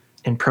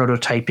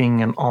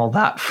prototyping and all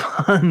that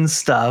fun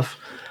stuff.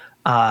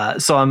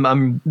 So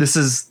I'm this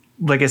is,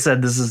 like I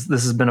said, this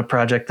has been a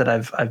project that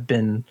I've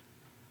been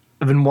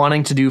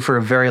wanting to do for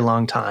a very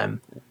long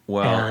time.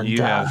 Well, and,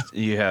 you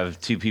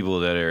have two people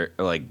that are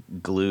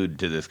glued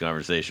to this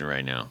conversation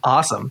right now.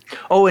 Awesome.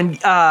 Oh, and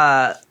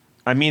I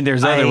mean,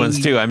 there's other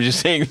ones too. I'm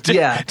just saying.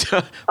 Yeah.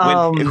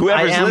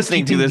 Whoever's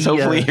listening to this,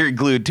 hopefully you're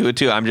glued to it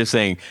too. I'm just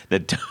saying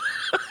that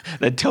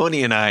that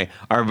Tony and I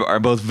are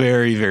both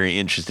very, very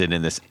interested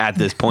in this at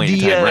this point in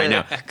time right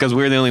now, because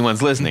we're the only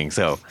ones listening.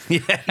 So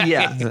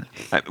yeah.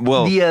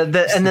 Well, and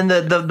then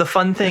the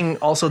fun thing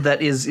also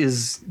that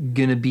is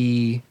gonna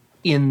be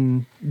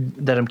in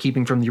that I'm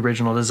keeping from the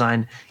original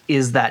design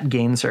is that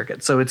gain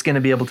circuit. So it's going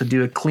to be able to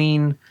do a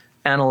clean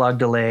analog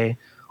delay,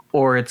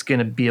 or it's going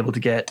to be able to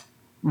get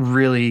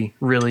really,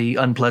 really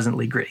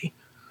unpleasantly gritty.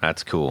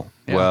 That's cool.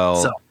 Yeah.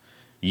 Well,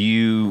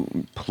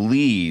 you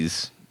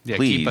please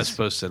keep us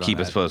posted. Keep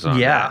on us that. posted on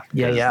Yeah,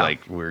 that. yeah.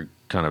 We're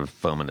kind of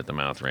foaming at the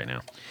mouth right now.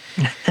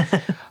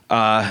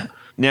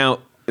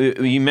 Now,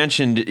 you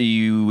mentioned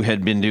you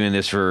had been doing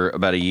this for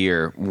about a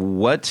year.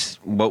 What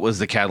was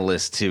the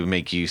catalyst to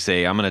make you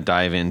say, I'm going to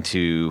dive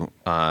into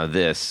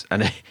this?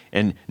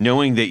 And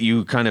knowing that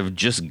you kind of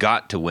just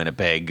got to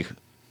Winnipeg,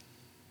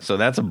 so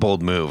that's a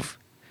bold move.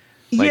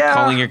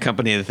 Calling your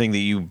company the thing that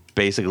you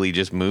basically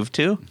just moved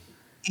to?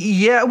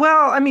 Yeah,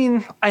 well, I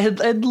mean,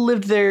 I'd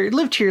lived here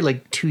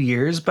 2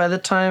 years by the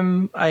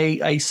time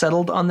I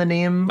settled on the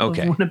name of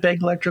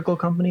Winnipeg Electrical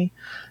Company.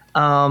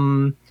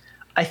 I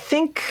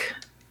think...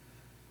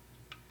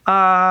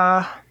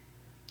 I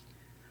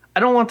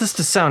don't want this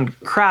to sound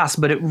crass,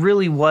 but it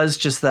really was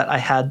just that I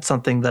had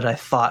something that I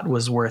thought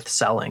was worth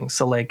selling.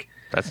 So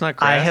that's not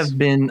crass. I've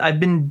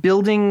been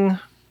building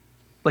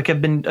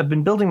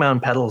my own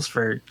pedals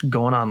for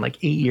going on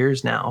 8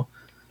 years now.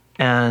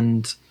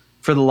 And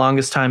for the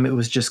longest time, it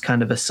was just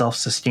kind of a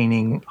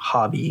self-sustaining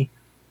hobby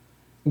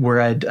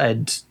where I'd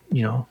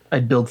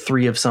build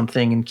 3 of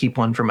something and keep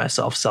one for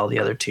myself, sell the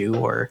other 2,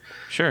 or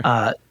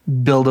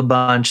build a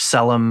bunch,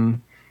 sell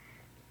them.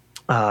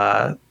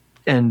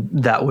 And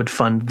that would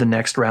fund the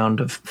next round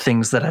of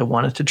things that I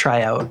wanted to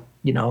try out,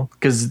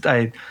 because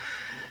that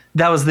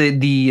was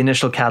the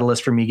initial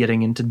catalyst for me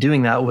getting into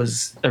doing that.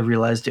 Was I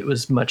realized it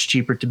was much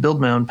cheaper to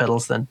build my own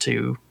pedals than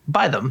to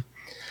buy them.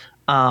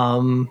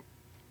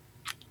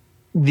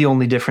 The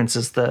only difference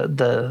is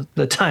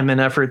the time and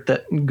effort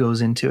that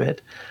goes into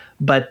it.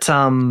 But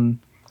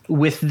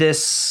with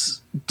this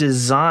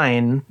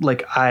design,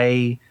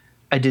 I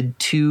did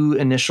 2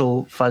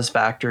 initial fuzz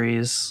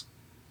factories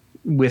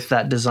with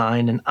that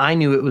design, and I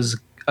knew it was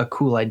a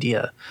cool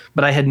idea,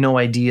 but I had no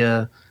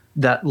idea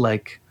that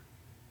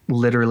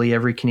literally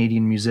every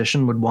Canadian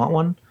musician would want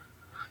one.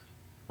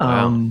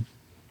 Wow.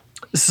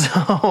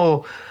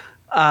 So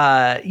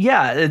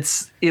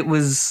it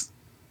was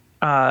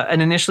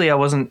and initially I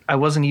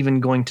wasn't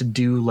even going to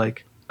do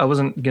I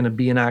wasn't going to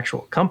be an actual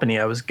company.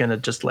 I was going to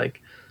just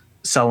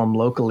sell them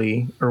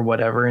locally or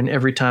whatever, and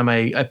every time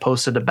I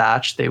posted a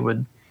batch, they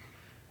would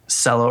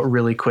sell out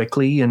really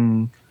quickly.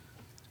 And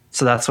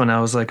so that's when I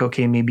was like,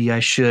 okay, maybe I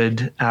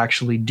should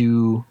actually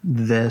do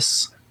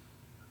this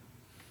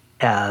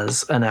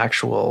as an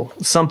actual,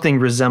 something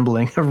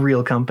resembling a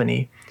real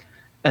company.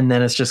 And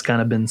then it's just kind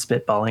of been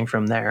spitballing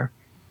from there.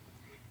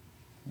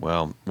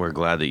 Well, we're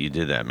glad that you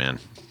did that, man.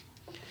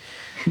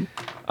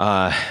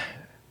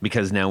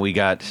 Because now we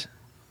got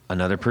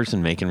another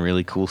person making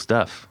really cool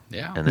stuff.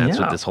 Yeah. And that's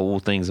what this whole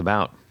thing's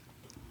about.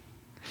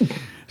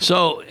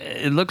 So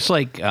it looks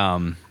like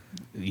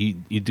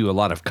you do a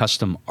lot of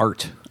custom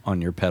art on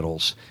your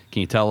pedals. Can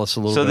you tell us a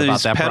little bit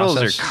about that process? So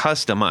these pedals are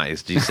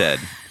customized, you said.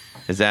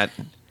 Is that...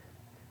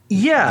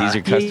 Yeah. These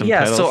are custom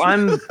pedals? So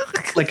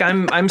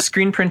I'm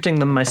screen printing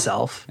them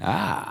myself.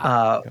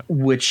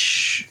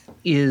 Which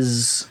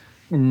is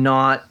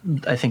not,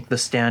 I think, the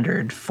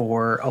standard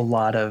for a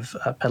lot of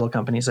pedal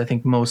companies. I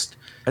think most.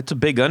 That's a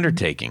big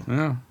undertaking.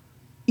 Yeah.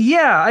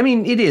 Yeah, I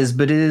mean, it is,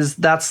 but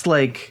that's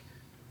like,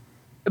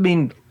 I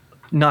mean,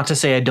 not to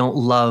say I don't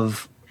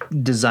love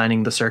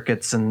designing the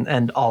circuits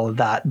and all of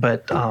that,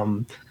 but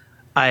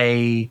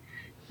I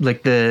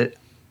like the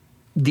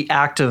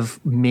act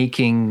of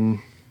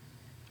making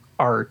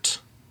art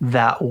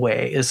that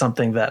way is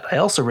something that I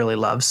also really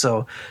love.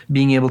 So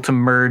being able to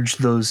merge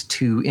those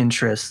two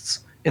interests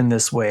in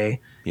this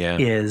way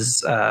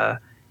is a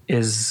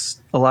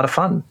lot of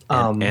fun.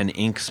 And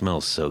ink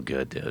smells so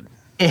good, dude.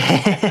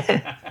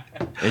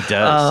 It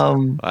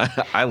does.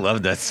 I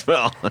love that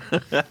smell.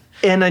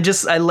 And I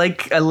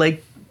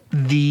like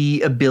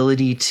the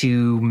ability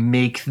to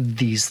make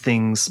these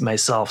things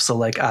myself. So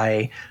like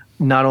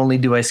not only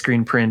do I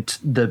screen print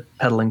the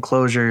pedal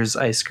enclosures,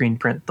 I screen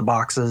print the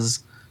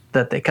boxes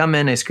that they come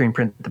in. I screen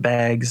print the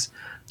bags.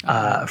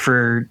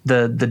 For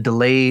the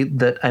delay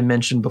that I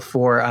mentioned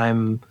before,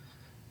 I'm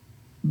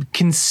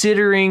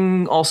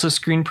considering also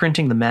screen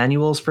printing the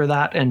manuals for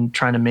that and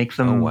trying to make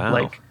them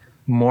like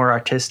more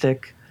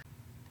artistic.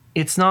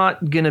 It's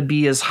not going to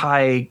be as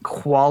high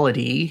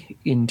quality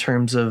in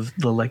terms of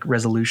the like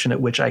resolution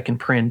at which I can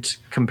print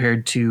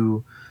compared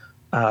to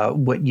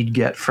what you'd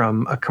get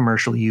from a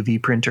commercial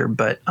UV printer.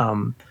 But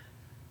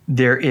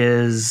there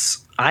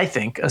is, I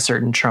think, a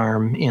certain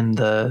charm in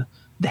the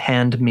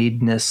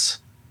handmadeness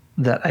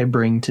that I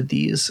bring to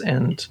these.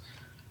 And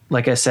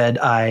like I said,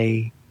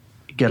 I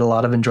get a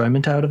lot of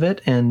enjoyment out of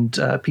it, and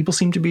people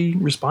seem to be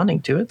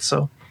responding to it.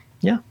 So,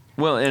 yeah.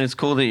 Well, and it's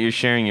cool that you're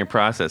sharing your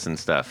process and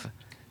stuff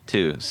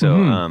too. So,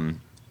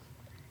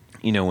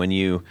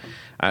 when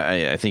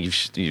I think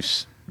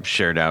you've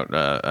shared out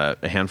a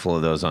handful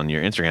of those on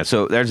your Instagram.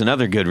 So there's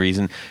another good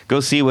reason. Go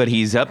see what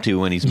he's up to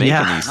when he's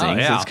making these things. Oh,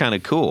 yeah. It's kind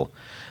of cool.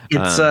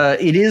 It's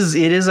it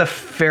is a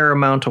fair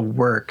amount of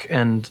work.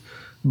 And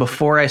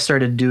before I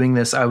started doing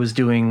this, I was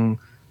doing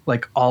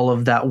like all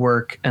of that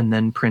work and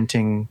then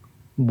printing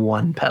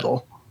one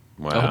pedal.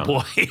 Wow. Oh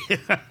boy. It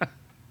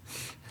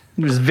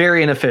was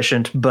very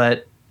inefficient,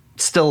 but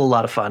still a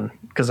lot of fun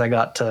because I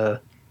got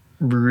to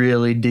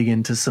really dig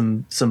into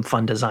some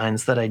fun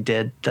designs that I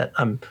did that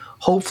I'm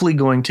hopefully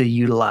going to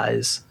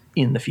utilize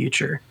in the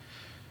future.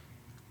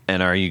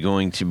 And are you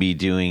going to be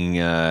doing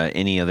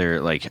any other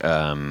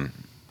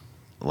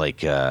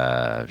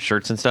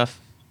shirts and stuff?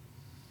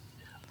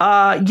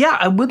 Yeah,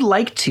 I would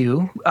like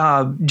to,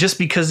 just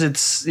because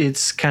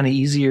it's kind of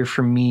easier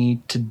for me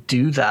to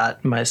do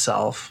that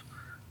myself.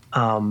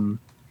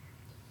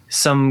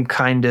 Some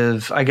kind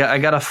of I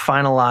got to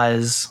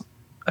finalize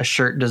a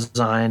shirt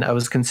design. I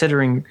was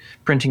considering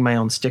printing my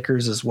own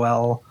stickers as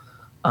well.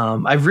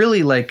 I've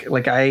really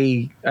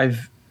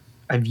I've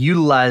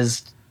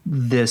utilized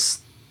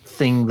this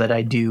thing that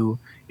I do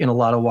in a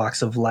lot of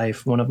walks of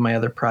life. One of my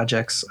other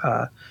projects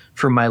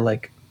for my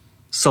like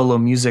solo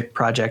music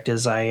project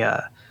is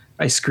I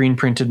screen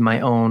printed my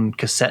own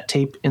cassette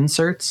tape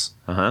inserts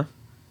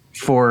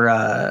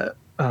for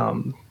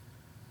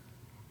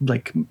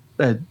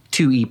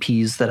two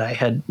EPs that I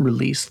had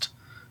released.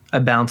 I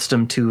bounced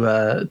them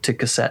to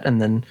cassette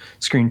and then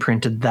screen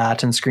printed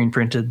that and screen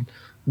printed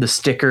the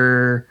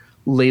sticker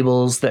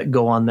labels that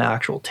go on the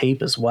actual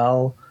tape as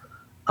well.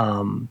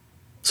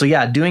 So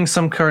yeah, doing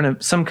some kind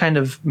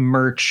of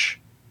merch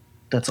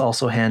that's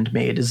also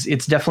handmade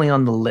it's definitely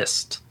on the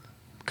list.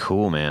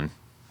 Cool, man.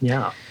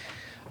 Yeah.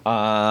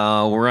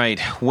 Right.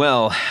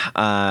 Well,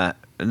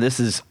 this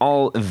is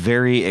all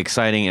very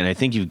exciting, and I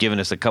think you've given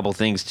us a couple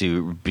things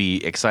to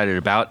be excited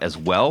about as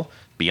well,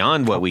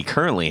 beyond what we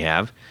currently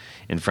have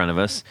in front of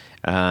us.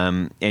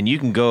 And you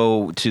can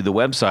go to the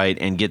website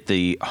and get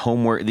the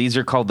homework. These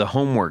are called the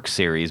homework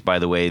series, by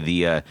the way.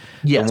 The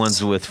ones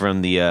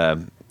from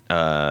the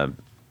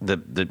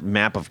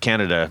map of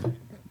Canada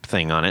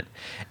thing on it,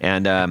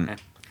 and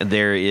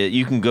there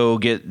you can go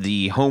get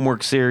the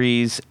homework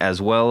series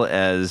as well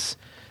as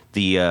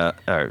the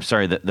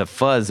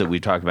fuzz that we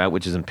talked about,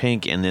 which is in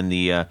pink, and then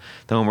the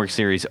homework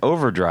series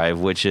Overdrive,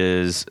 which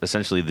is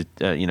essentially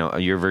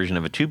your version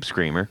of a tube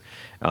screamer.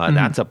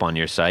 That's up on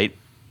your site.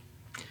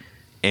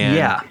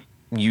 And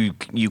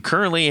you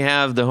currently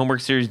have the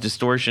homework series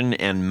Distortion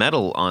and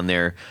Metal on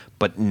there,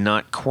 but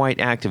not quite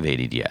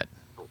activated yet.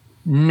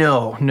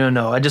 No.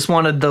 I just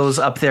wanted those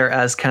up there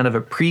as kind of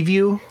a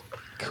preview.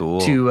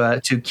 Cool.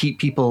 To keep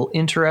people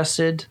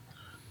interested.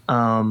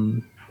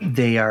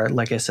 They are,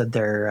 like I said,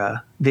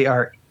 they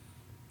are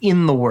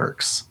in the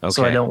works. Okay.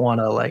 So I don't want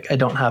to I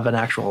don't have an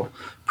actual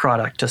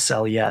product to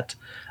sell yet.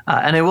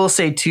 And I will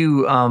say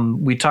too,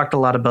 we talked a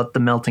lot about the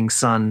Melting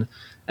Sun,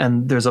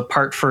 and there's a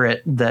part for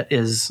it that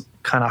is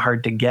kind of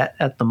hard to get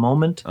at the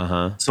moment.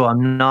 So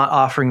I'm not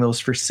offering those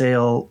for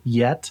sale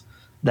yet.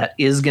 That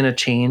is going to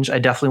change. I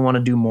definitely want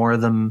to do more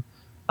of them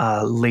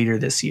later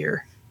this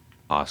year.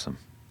 Awesome.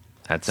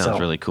 That sounds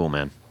really cool,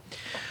 man.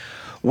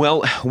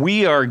 Well,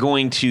 we are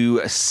going to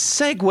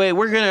segue.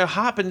 We're going to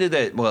hop into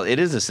that. Well, it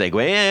is a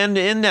segue. And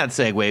in that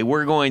segue,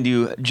 we're going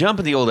to jump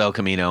at the old El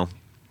Camino.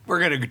 We're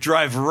going to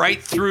drive right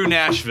through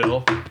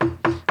Nashville.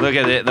 Look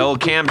at it. The old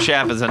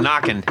camshaft is a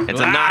knocking. It's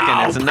a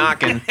knocking. It's a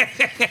knocking.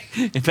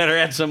 You better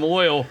add some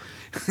oil.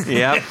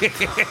 Yep.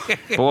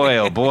 Boy,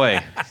 oh boy.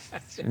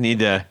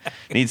 Need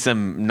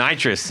some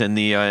nitrous in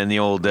the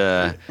old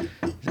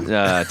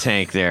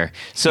tank there.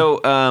 So,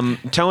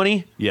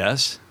 Tony,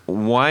 Yes.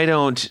 why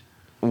don't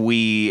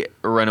we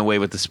run away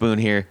with the spoon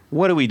here?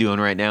 What are we doing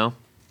right now?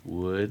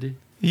 Would.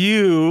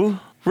 You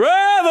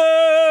rather.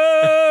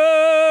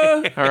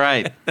 All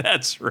right.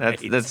 That's right.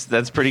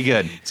 That's pretty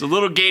good. It's a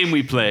little game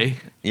we play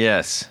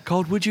Yes.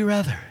 called Would You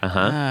Rather.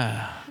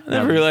 I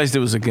never realized it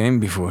was a game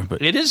before,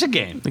 but It is a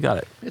game. we got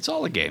it. It's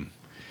all a game.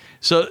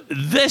 So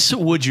this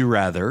Would You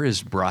Rather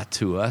is brought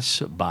to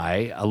us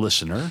by a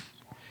listener,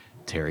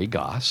 Terry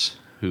Goss,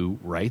 who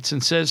writes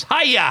and says,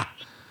 "Hiya!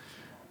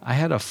 I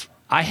had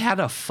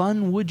a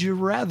fun Would You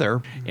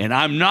Rather, and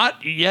I'm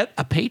not yet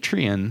a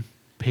patron,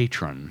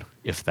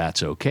 if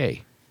that's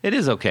okay." It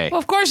is okay. Well,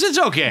 of course it's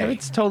okay.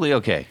 It's totally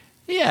okay.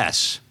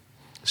 Yes.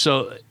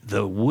 So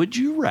the Would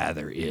You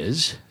Rather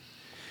is,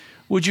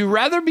 would you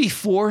rather be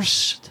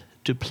forced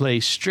to play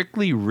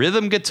strictly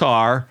rhythm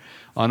guitar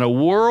on a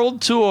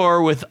world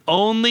tour with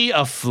only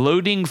a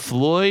floating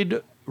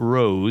Floyd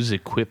Rose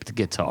equipped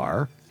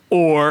guitar,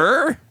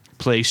 or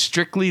play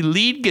strictly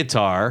lead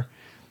guitar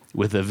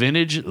with a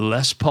vintage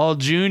Les Paul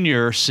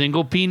Jr.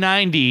 single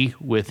P90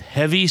 with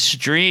heavy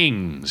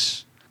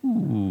strings?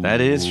 That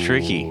is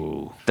tricky.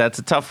 That's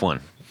a tough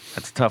one.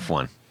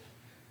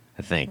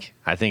 I think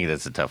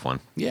that's a tough one.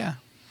 Yeah,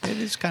 it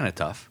is kind of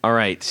tough. All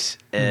right.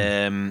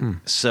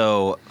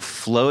 So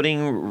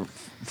floating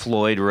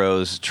Floyd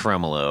Rose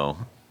tremolo,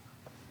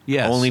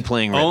 Yes. Only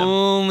playing rhythm.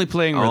 Only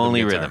playing rhythm.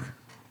 only guitar. rhythm.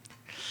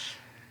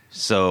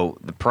 So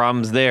the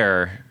problems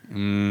there,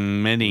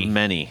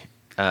 Many.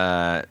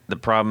 the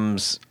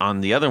problems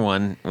on the other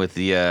one with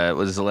the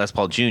what is the Les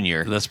Paul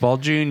Jr. Les Paul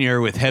Jr.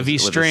 with heavy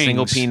with strings, a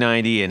single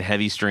P90 and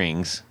heavy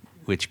strings.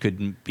 which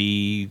could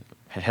be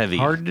Heavy.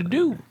 hard to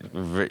do.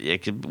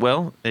 It could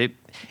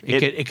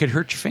It could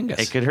hurt your fingers.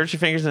 it could hurt your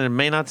fingers and it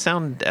may not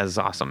sound as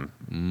awesome.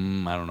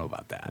 I don't know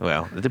about that.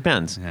 Well, it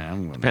depends. Yeah,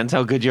 I'm gonna- Depends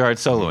how good you are at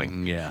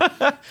soloing.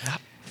 Yeah.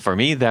 For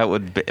me, that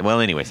would be, well.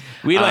 Anyways,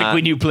 We like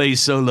when you play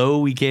so low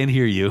we can't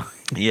hear you.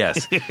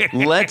 yes.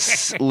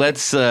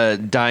 Let's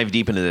dive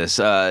deep into this.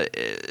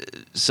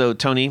 So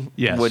Tony,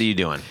 Yes. what are you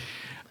doing?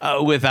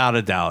 Without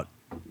a doubt,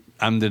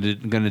 I'm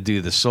going to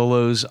do the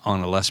solos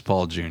on a Les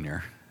Paul Jr.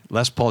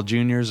 Les Paul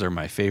Jr.'s are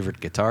my favorite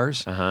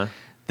guitars.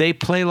 They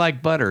play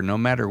like butter no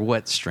matter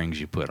what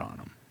strings you put on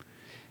them.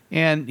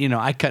 And,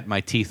 I cut my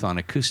teeth on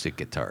acoustic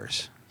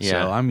guitars. Yeah.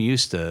 So I'm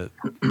used to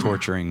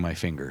torturing my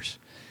fingers.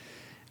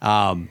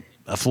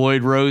 A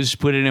Floyd Rose,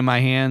 put it in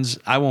my hands,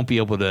 I won't be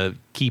able to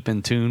keep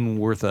in tune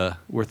worth a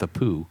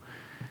poo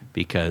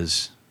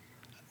because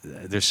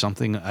there's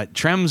something.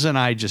 Trems and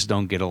I just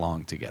don't get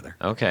along together.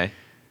 Okay.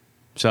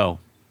 So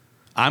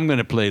I'm going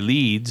to play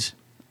leads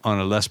on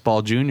a Les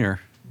Paul Jr.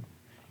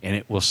 and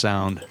it will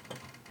sound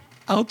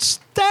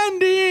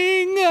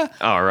outstanding.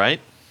 All right.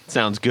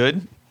 Sounds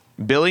good.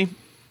 Billy?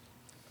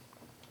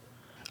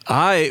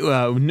 I,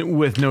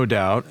 with no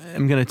doubt,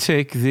 am going to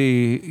take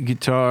the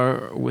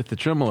guitar with the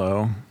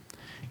tremolo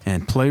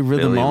and play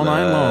rhythm Billy all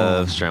night long.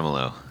 loves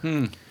tremolo.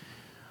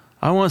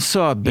 I once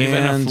saw a band.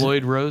 Even a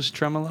Floyd Rose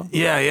tremolo?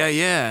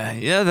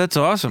 Yeah, that's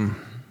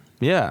awesome.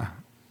 Yeah.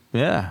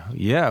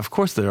 Of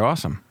course, they're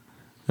awesome.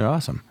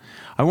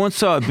 I once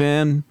saw a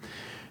band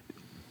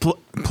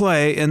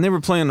play, and they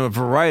were playing a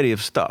variety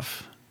of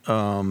stuff.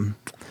 And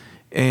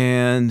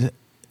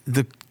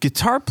the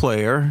guitar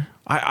player,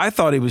 I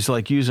thought he was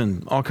like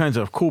using all kinds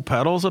of cool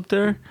pedals up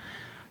there.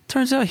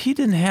 Turns out he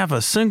didn't have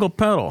a single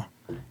pedal.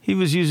 He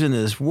was using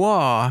his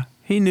wah.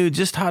 He knew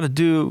just how to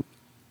do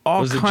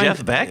all Was it kinds.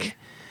 Jeff Beck?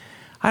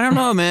 I don't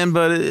know, man,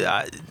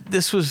 but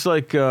this was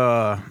like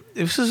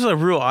this was a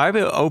real eye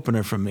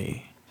opener for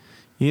me.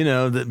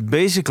 That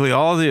basically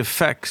all the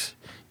effects,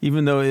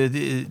 even though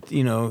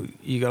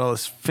you got all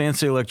this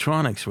fancy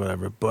electronics,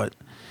 whatever, but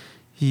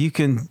you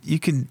can.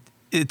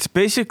 It's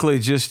basically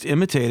just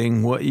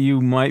imitating what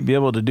you might be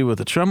able to do with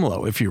a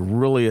tremolo if you're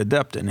really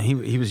adept. And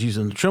he was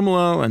using the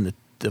tremolo and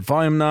the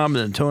volume knob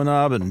and the tone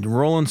knob and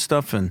rolling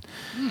stuff, and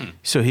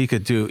so he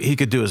could do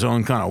his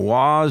own kind of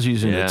wahs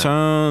using the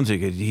tones.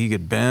 He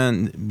could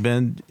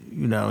bend,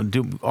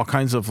 do all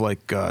kinds of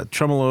like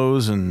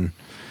tremolos and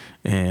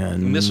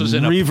this was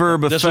in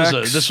reverb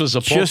effects. This was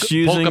a just polka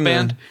using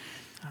band.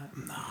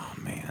 Oh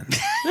man.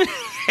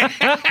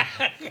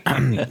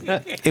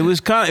 It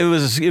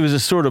was a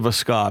sort of a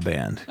ska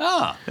band.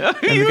 Ah.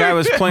 And the guy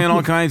was playing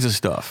all kinds of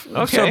stuff.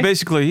 Okay. So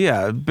basically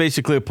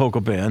a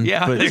polka band.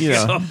 Yeah, But there you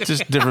go.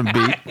 just different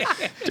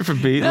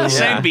beat. Yeah,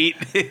 same beat.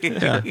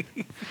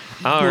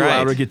 All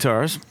Louder right.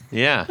 guitars.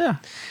 Yeah.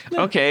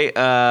 Okay.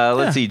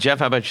 Let's see. Jeff,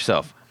 how about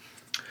yourself?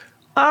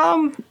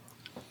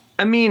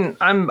 I mean,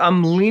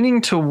 I'm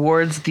leaning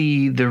towards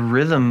the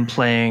rhythm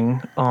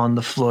playing on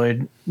the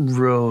Floyd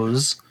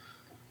Rose.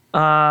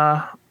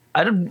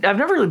 I've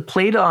never really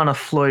played on a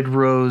Floyd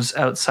Rose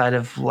outside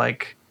of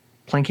like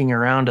plinking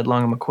around at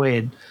Long and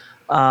McQuaid.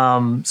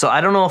 So I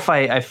don't know if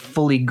I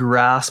fully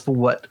grasp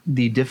what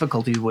the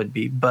difficulty would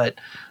be, but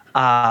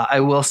I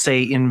will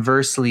say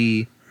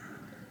inversely,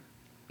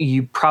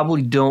 you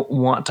probably don't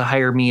want to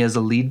hire me as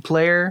a lead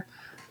player.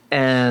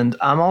 And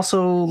I'm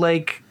also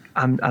like,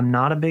 I'm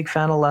not a big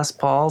fan of Les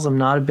Pauls. I'm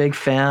not a big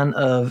fan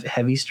of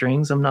heavy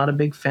strings. I'm not a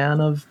big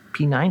fan of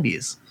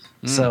P90s.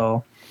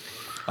 So,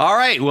 All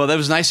right. Well, that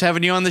was nice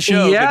having you on the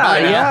show.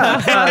 yeah,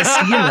 Goodbye.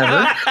 See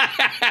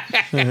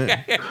you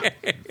never.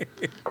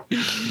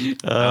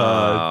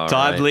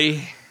 Todd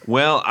Lee.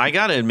 Well, I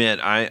gotta admit,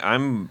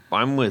 I'm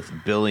with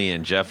Billy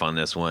and Jeff on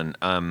this one.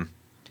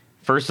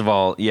 First of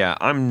all, yeah,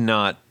 I'm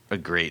not a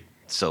great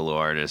solo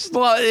artist.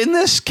 Well, in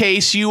this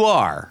case, you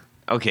are.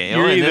 Okay,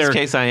 in this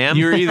case, I am.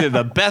 You're either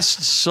the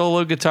best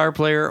solo guitar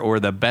player or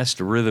the best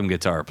rhythm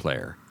guitar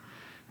player,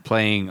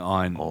 playing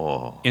on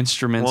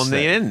instruments. Well,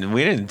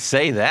 we didn't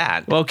say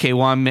that. Well, okay,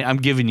 well, I'm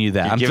giving you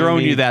that. I'm giving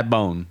throwing me- you that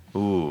bone.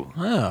 Ooh.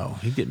 Oh,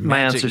 he get My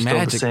answer's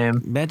still the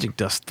same. Magic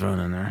dust thrown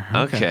in there.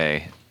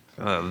 Okay.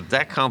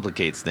 That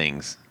complicates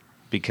things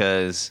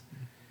because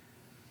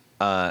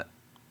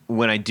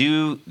when I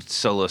do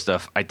solo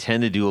stuff, I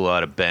tend to do a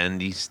lot of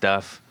bendy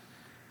stuff.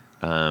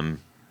 I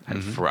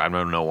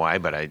don't know why,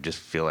 but I just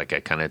feel like I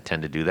kind of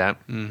tend to do that.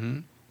 Mm-hmm.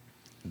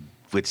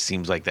 Which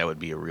seems like that would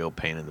be a real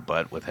pain in the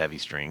butt with heavy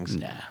strings.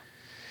 Nah.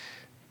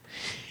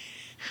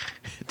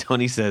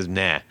 Tony says,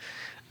 nah.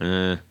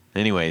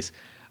 Anyways,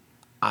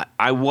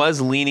 I was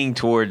leaning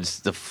towards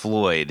the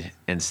Floyd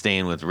and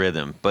staying with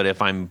rhythm, but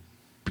if I'm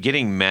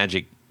getting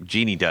Magic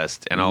Genie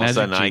Dust and all of a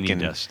sudden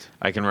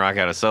I can rock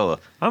out a solo,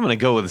 I'm going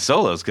to go with the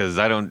solos because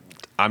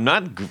I'm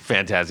not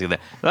fantastic at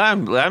that.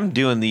 I'm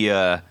doing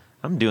the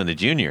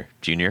junior.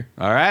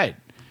 All right.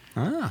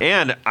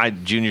 And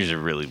juniors are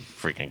really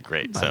freaking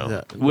great.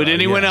 So Would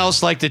anyone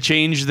else like to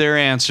change their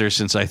answer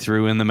since I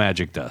threw in the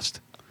magic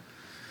dust?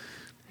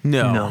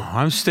 No,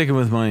 I'm sticking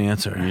with my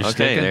answer. You're okay,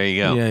 sticking? there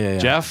you go. Yeah.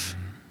 Jeff?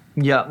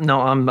 Yeah,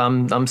 no,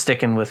 I'm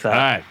sticking with that. All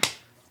right.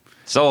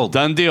 Sold.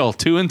 Done deal.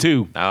 2 and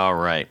 2. All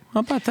right. How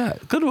about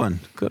that? Good one.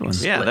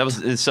 Yeah, that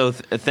was so.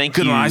 Thank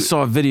Good you. one. I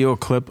saw a video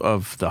clip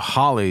of the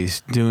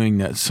Hollies doing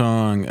that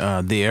song,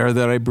 "The Air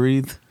That I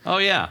Breathe," Oh,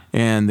 yeah.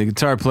 and the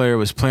guitar player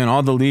was playing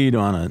all the lead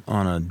on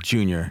a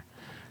junior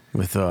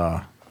with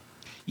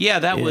Yeah,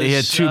 that was... he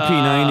had two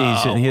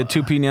P90s and he had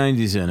two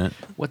P90s in it.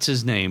 What's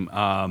his name?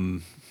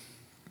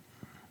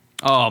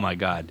 Oh, my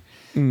God.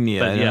 Yeah,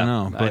 But I yeah, don't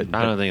know, but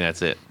I don't think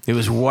that's it. it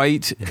was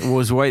white. It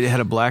was white. It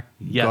had a black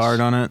Yes. guard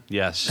on it.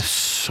 Yes.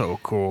 So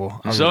cool.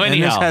 So and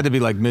anyhow. this had to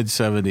be like mid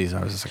 70s.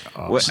 I was just like,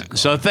 oh, What-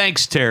 So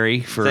thanks, Terry,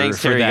 for Thanks,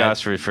 for Terry that.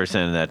 Goss, for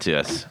sending that to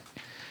us.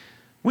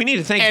 We need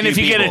to thank And few if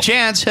you get a people.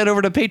 chance, head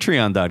over to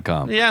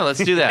patreon.com. Yeah, let's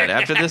do that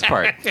after this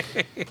part.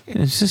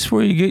 is this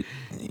where you get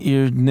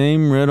your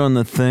name read on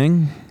the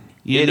thing?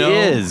 You It know,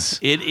 is.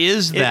 It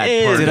is that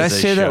is. part Did of I the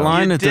say that show.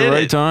 line You at the did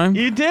right it. time?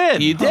 You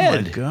did. You Oh my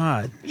did.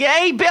 God.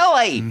 Yay,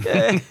 Billy.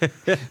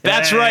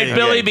 That's right,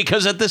 Billy, Okay.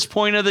 because at this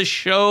point of the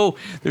show,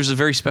 there's a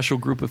very special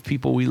group of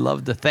people we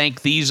love to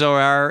thank. These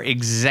are our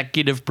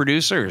executive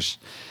producers.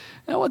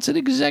 Now, what's an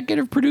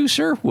executive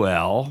producer?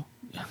 Well,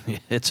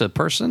 it's a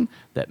person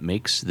that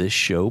makes this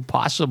show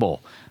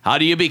possible. How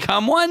do you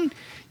become one?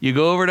 You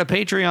go over to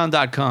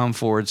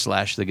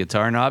patreon.com/The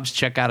Guitar Knobs.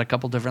 Check out a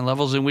couple different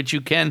levels in which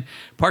you can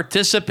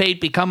participate,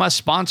 become a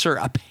sponsor,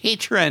 a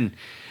patron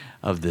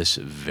of this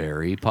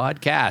very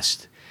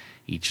podcast.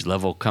 Each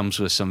level comes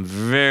with some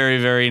very,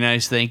 very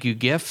nice thank you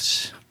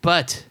gifts.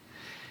 But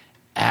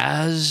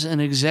as an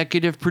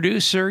executive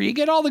producer, you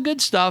get all the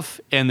good stuff.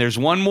 And there's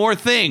one more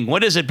thing.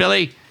 What is it,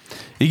 Billy?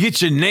 You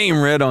get your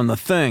name read on the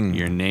thing.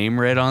 Your name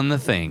read on the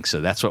thing. So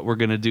that's what we're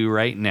going to do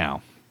right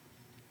now.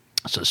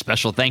 So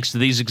special thanks to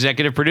these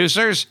executive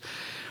producers.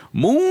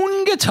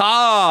 Moon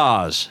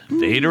Guitars,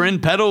 Vader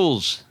and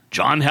Pedals,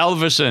 John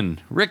Halverson,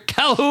 Rick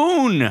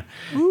Calhoun,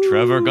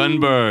 Trevor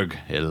Gunberg,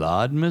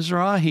 Elad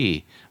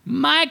Mizrahi,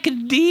 Mike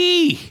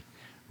D,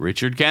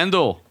 Richard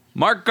Kendall,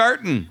 Mark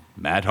Garton,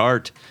 Matt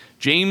Hart,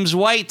 James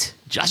White,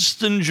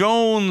 Justin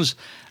Jones,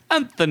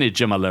 Anthony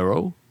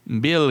Gemalero,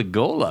 Bill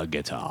Gola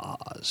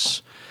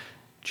Guitars,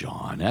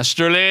 John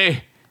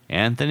Esterly,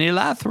 Anthony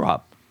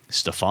Lathrop,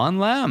 Stefan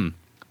Lamb,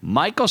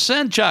 Michael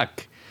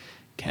Senchuk,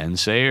 Ken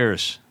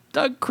Sayers,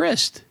 Doug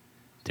Christ,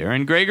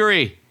 Darren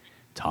Gregory,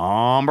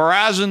 Tom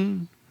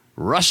Barazin,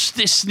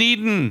 Rusty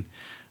Sneeden,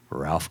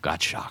 Ralph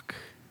Gottschalk,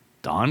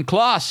 Don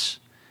Kloss,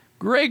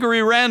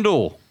 Gregory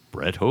Randall,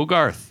 Brett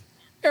Hogarth,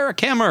 Eric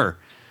Hemmer,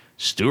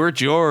 Stuart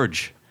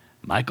George,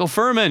 Michael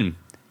Furman,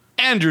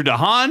 Andrew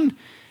DeHaan,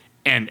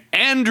 and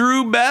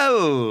Andrew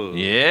Bell.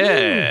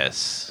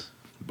 Yes.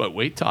 But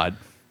wait, Todd,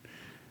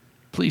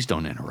 please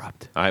don't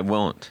interrupt. I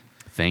won't.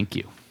 Thank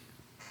you.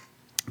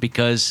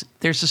 Because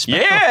there's a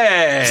special...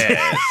 Yes.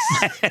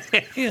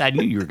 I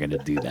knew you were going to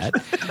do that.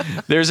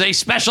 There's a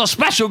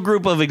special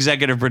group of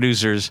executive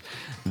producers.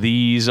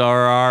 These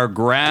are our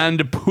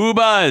grand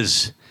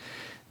poobahs.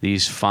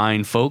 These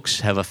fine folks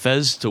have a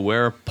fez to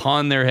wear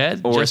upon their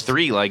head. Or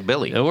three like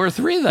Billy. Or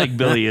three like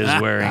Billy is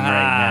wearing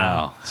right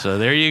now. So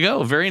there you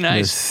go. Very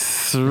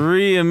nice.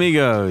 Three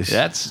amigos.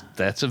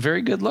 That's a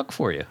very good look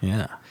for you.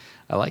 Yeah.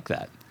 I like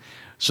that.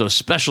 So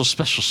special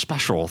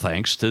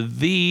thanks to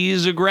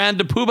these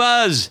Grande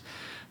Poobahs: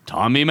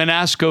 Tommy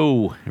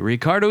Manasco,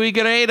 Ricardo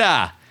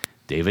Iguereda,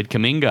 David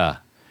Kaminga,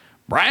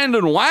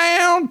 Brandon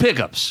Wild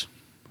Pickups,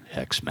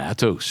 Hex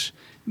Matos,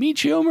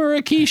 Michio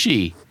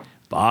Murakishi,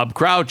 Bob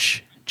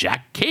Crouch,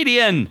 Jack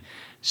Cadian,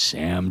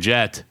 Sam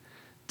Jett,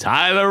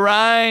 Tyler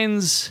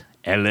Rhines,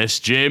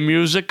 LSJ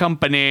Music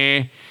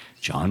Company,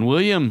 John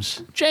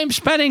Williams, James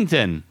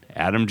Pennington,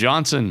 Adam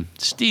Johnson,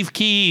 Steve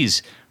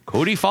Keys,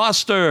 Cody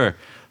Foster,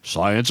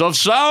 Science of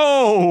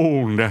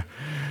Sound,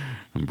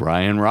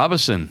 Brian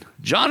Robison,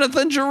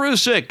 Jonathan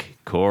Jerusik,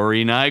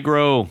 Corey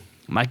Nigro,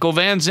 Michael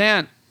Van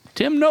Zant,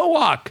 Tim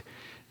Nowak,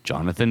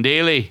 Jonathan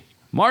Daly,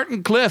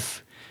 Martin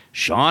Cliff,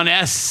 Sean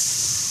S.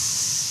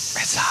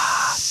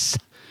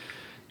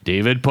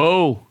 David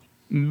Poe,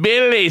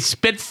 Billy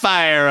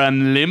Spitfire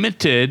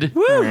Unlimited,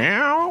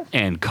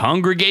 and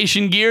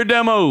Congregation Gear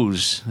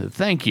Demos.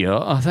 Thank you,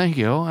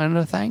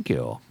 and thank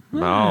you.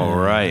 All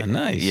right.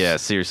 Nice. Yeah,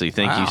 seriously,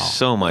 thank you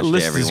so much The to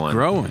list everyone. is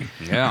growing.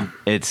 Yeah.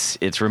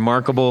 It's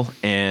remarkable,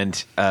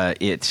 and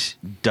it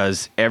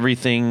does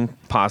everything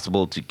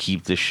possible to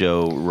keep the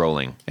show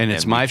rolling. And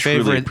it's we my truly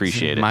favorite.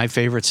 Appreciate it. My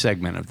favorite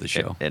segment of the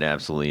show. It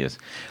absolutely is.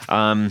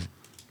 Now,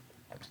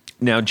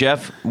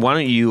 Jeff, why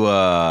don't you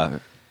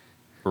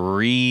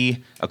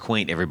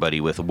reacquaint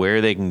everybody with where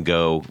they can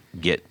go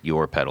get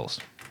your pedals?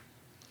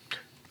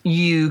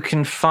 You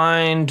can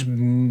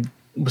find.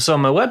 So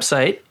my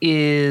website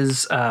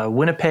is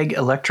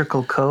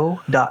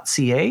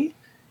winnipegelectricalco.ca.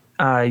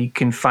 You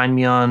can find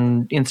me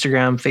on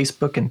Instagram,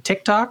 Facebook, and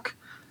TikTok.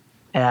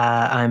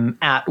 I'm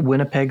at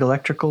Winnipeg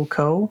Electrical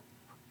Co.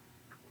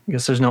 I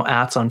guess there's no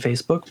ats on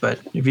Facebook, but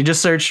if you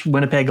just search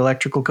Winnipeg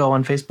Electrical Co.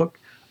 on Facebook,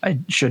 I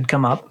should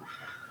come up.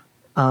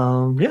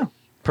 Yeah.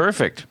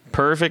 Perfect.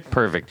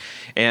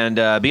 And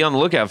be on the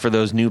lookout for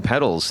those new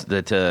pedals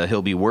that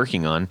he'll be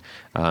working on.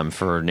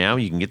 For now,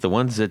 you can get the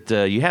ones that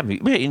you have.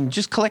 And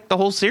just collect the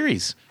whole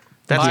series.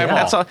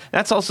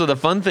 That's also the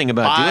fun thing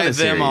about doing a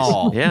series. them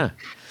all. Yeah.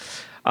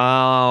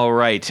 All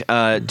right.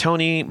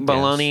 Tony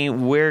Baloney,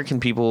 where can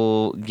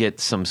people get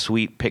some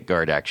sweet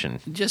pickguard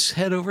action? Just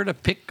head over to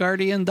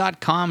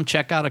pickguardian.com.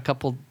 Check out a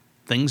couple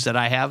things that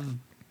I have.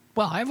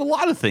 Well, I have a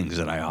lot of things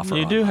that I offer.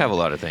 You do have a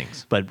lot of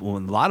things. But a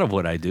lot of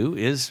what I do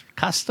is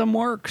custom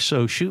work.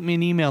 So shoot me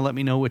an email. Let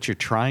me know what you're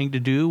trying to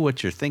do,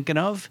 what you're thinking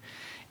of,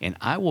 and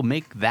I will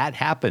make that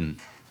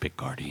happen.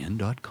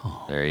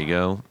 Pickguardian.com. There you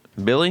go.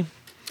 Billy?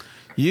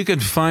 You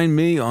can find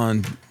me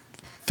on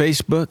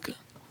Facebook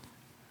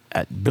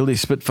at Billy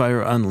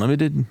Spitfire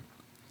Unlimited.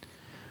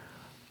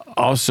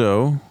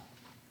 Also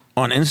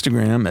on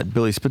Instagram at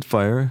Billy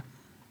Spitfire.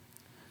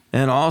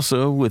 And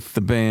also with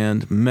the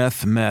band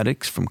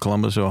Mathematics from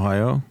Columbus,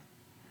 Ohio,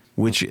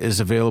 which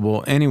is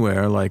available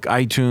anywhere like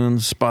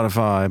iTunes,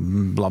 Spotify,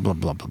 blah, blah,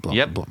 blah, blah, blah,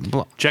 Yep. blah,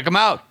 blah. Check them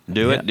out.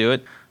 Do it.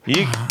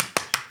 You.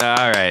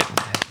 All right.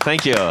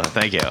 Thank you.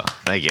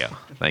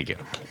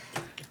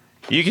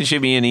 You can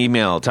shoot me an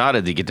email,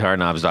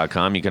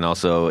 todd@theguitarknobs.com. You can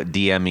also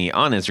DM me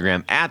on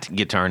Instagram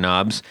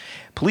 @guitarknobs.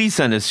 Please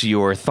send us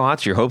your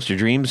thoughts, your hopes, your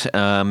dreams,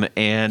 and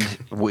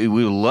we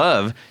would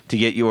love to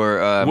get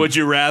your Would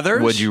you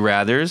rathers? Would you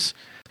rathers?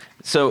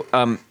 So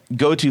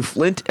go to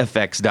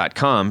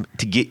flinteffects.com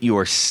to get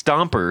your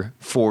stomper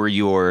for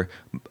your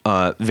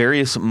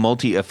various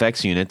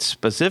multi-effects units.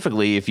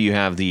 Specifically, if you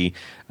have the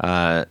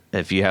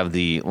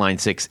Line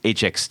 6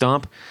 HX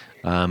Stomp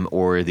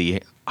or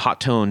the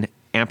Hot Tone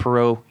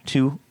Ampero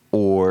 2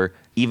 or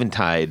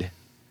Eventide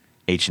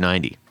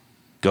H90.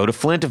 Go to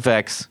Flint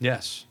Effects.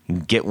 Yes.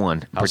 And get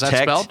one. How's that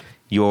Protect spelled?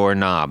 your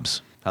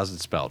knobs. How's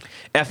it spelled?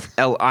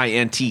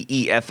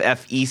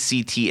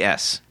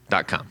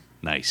 FLINTEFFECTS.com.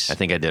 Nice. I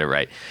think I did it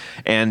right.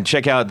 And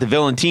check out the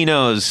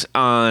Valentinos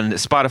on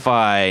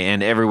Spotify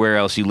and everywhere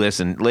else you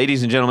listen.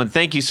 Ladies and gentlemen,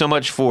 thank you so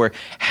much for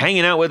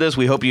hanging out with us.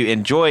 We hope you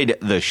enjoyed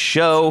the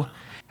show.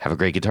 Have a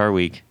great guitar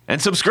week.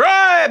 And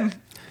subscribe!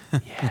 You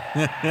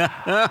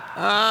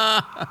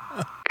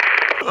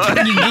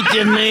get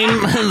your name,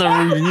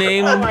 the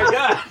name. Oh my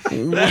God.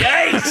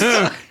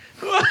 Yikes!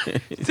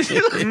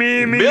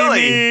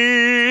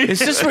 Billy! Is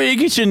this where you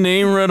get your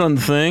name read on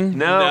the thing?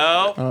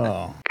 No.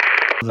 Oh.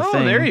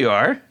 Oh, there you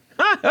are.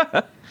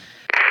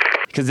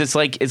 Because it's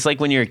like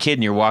when you're a kid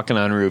and you're walking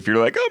on a roof. You're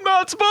like, I'm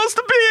not supposed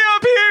to be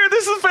up here.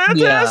 This is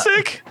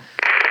fantastic. Yeah.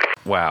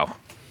 Wow.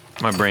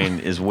 My brain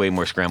is way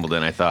more scrambled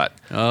than I thought.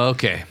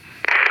 Okay.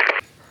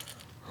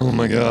 Oh,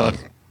 my God.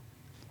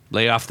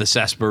 Lay off the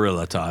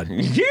sarsaparilla, Todd.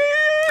 Yeah,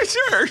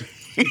 sure.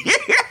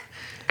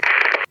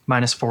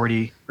 Minus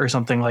 40 or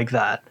something like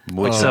that.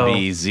 Which would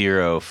be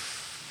 0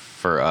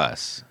 for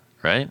us,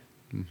 right?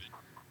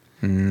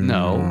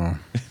 No.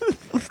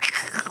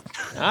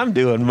 I'm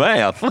doing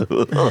math.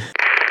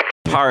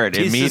 Part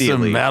Pieces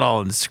immediately. of metal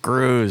and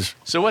screws.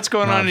 So what's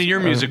going on in your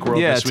music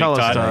world yeah, this week, tell us,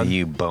 Todd? Todd.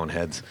 You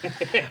boneheads.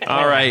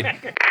 All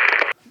right.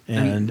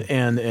 And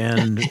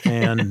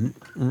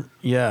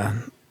yeah,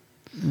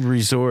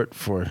 resort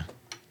for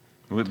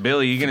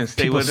Billy, you gonna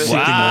stay with us?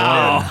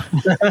 Wow.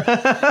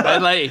 I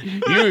like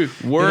you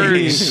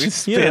words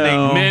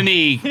spinning.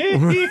 Many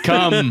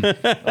come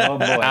Oh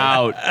boy.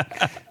 out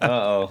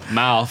Uh-oh.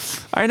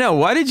 mouth. I know.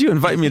 Why did you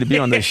invite me to be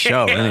on this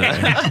show anyway?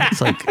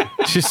 It's like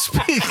just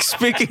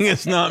speaking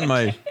is not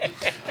my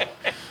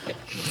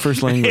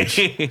first language.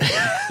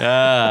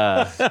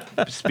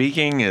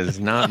 Speaking is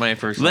not my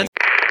first language.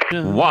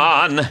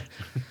 One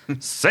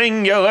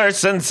singular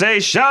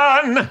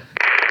sensation.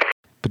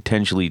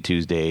 Potentially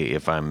Tuesday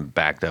if I'm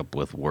backed up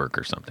with work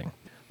or something.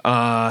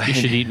 You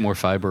should eat more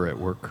fiber at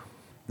work.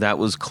 That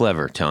was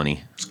clever,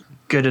 Tony.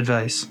 Good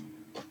advice.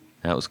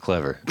 That was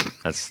clever.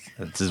 That's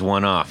his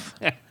one off.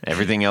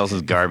 Everything else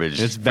is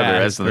garbage. It's for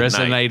bad. The rest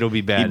of the night will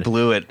be bad. He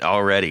blew it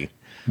already.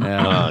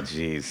 Yeah. Oh,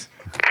 jeez.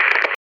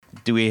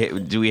 Do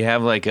we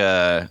have like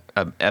a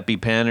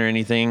EpiPen or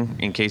anything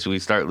in case we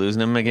start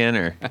losing him again?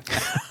 Or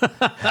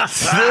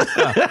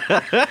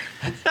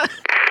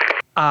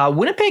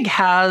Winnipeg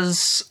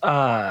has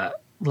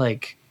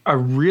like a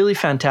really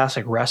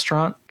fantastic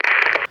restaurant.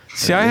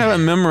 See, I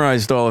haven't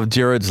memorized all of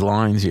Jared's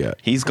lines yet.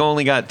 he's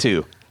only got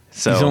 2.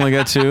 So He's only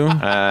got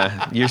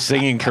 2. your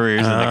singing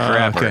career's in the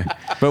crapper. Okay,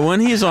 but when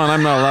he's on,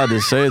 I'm not allowed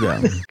to say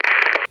them.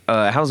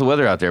 How's the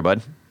weather out there,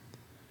 bud?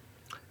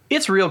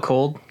 It's real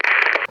cold.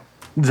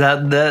 Is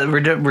that we're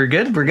good? We're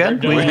good? We got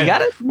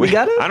it? We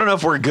got it? I don't know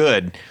if we're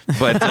good,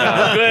 but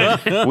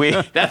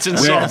That's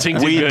insulting.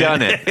 to we good.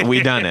 done it.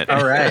 We done it.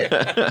 All right.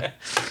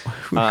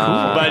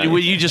 But will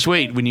you just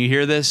wait? When you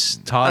hear this,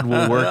 Todd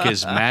will work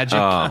his magic.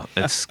 Oh,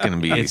 it's gonna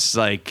be. It's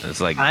like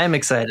It's like I am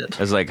excited.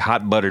 it's like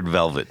hot buttered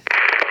velvet.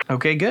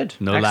 Okay, good.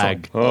 no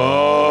Excellent. lag.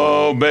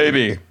 Oh,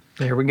 baby.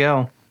 There we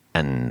go.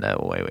 And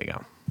away we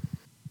go.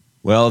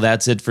 Well,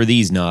 that's it for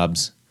these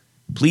knobs.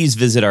 Please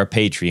visit our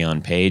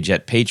Patreon page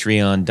at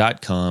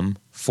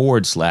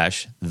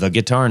patreon.com/The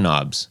Guitar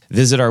Knobs.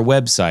 Visit our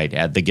website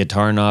at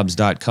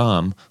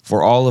theguitarknobs.com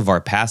for all of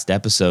our past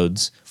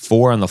episodes,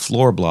 4 on the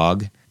Floor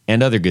blog,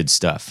 and other good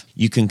stuff.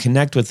 You can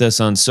connect with us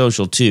on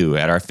social too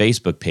at our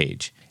Facebook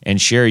page and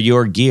share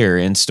your gear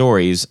and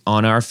stories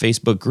on our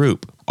Facebook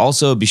group.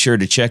 Also, be sure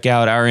to check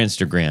out our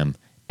Instagram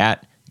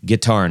at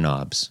Guitar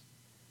Knobs.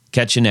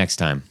 Catch you next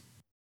time.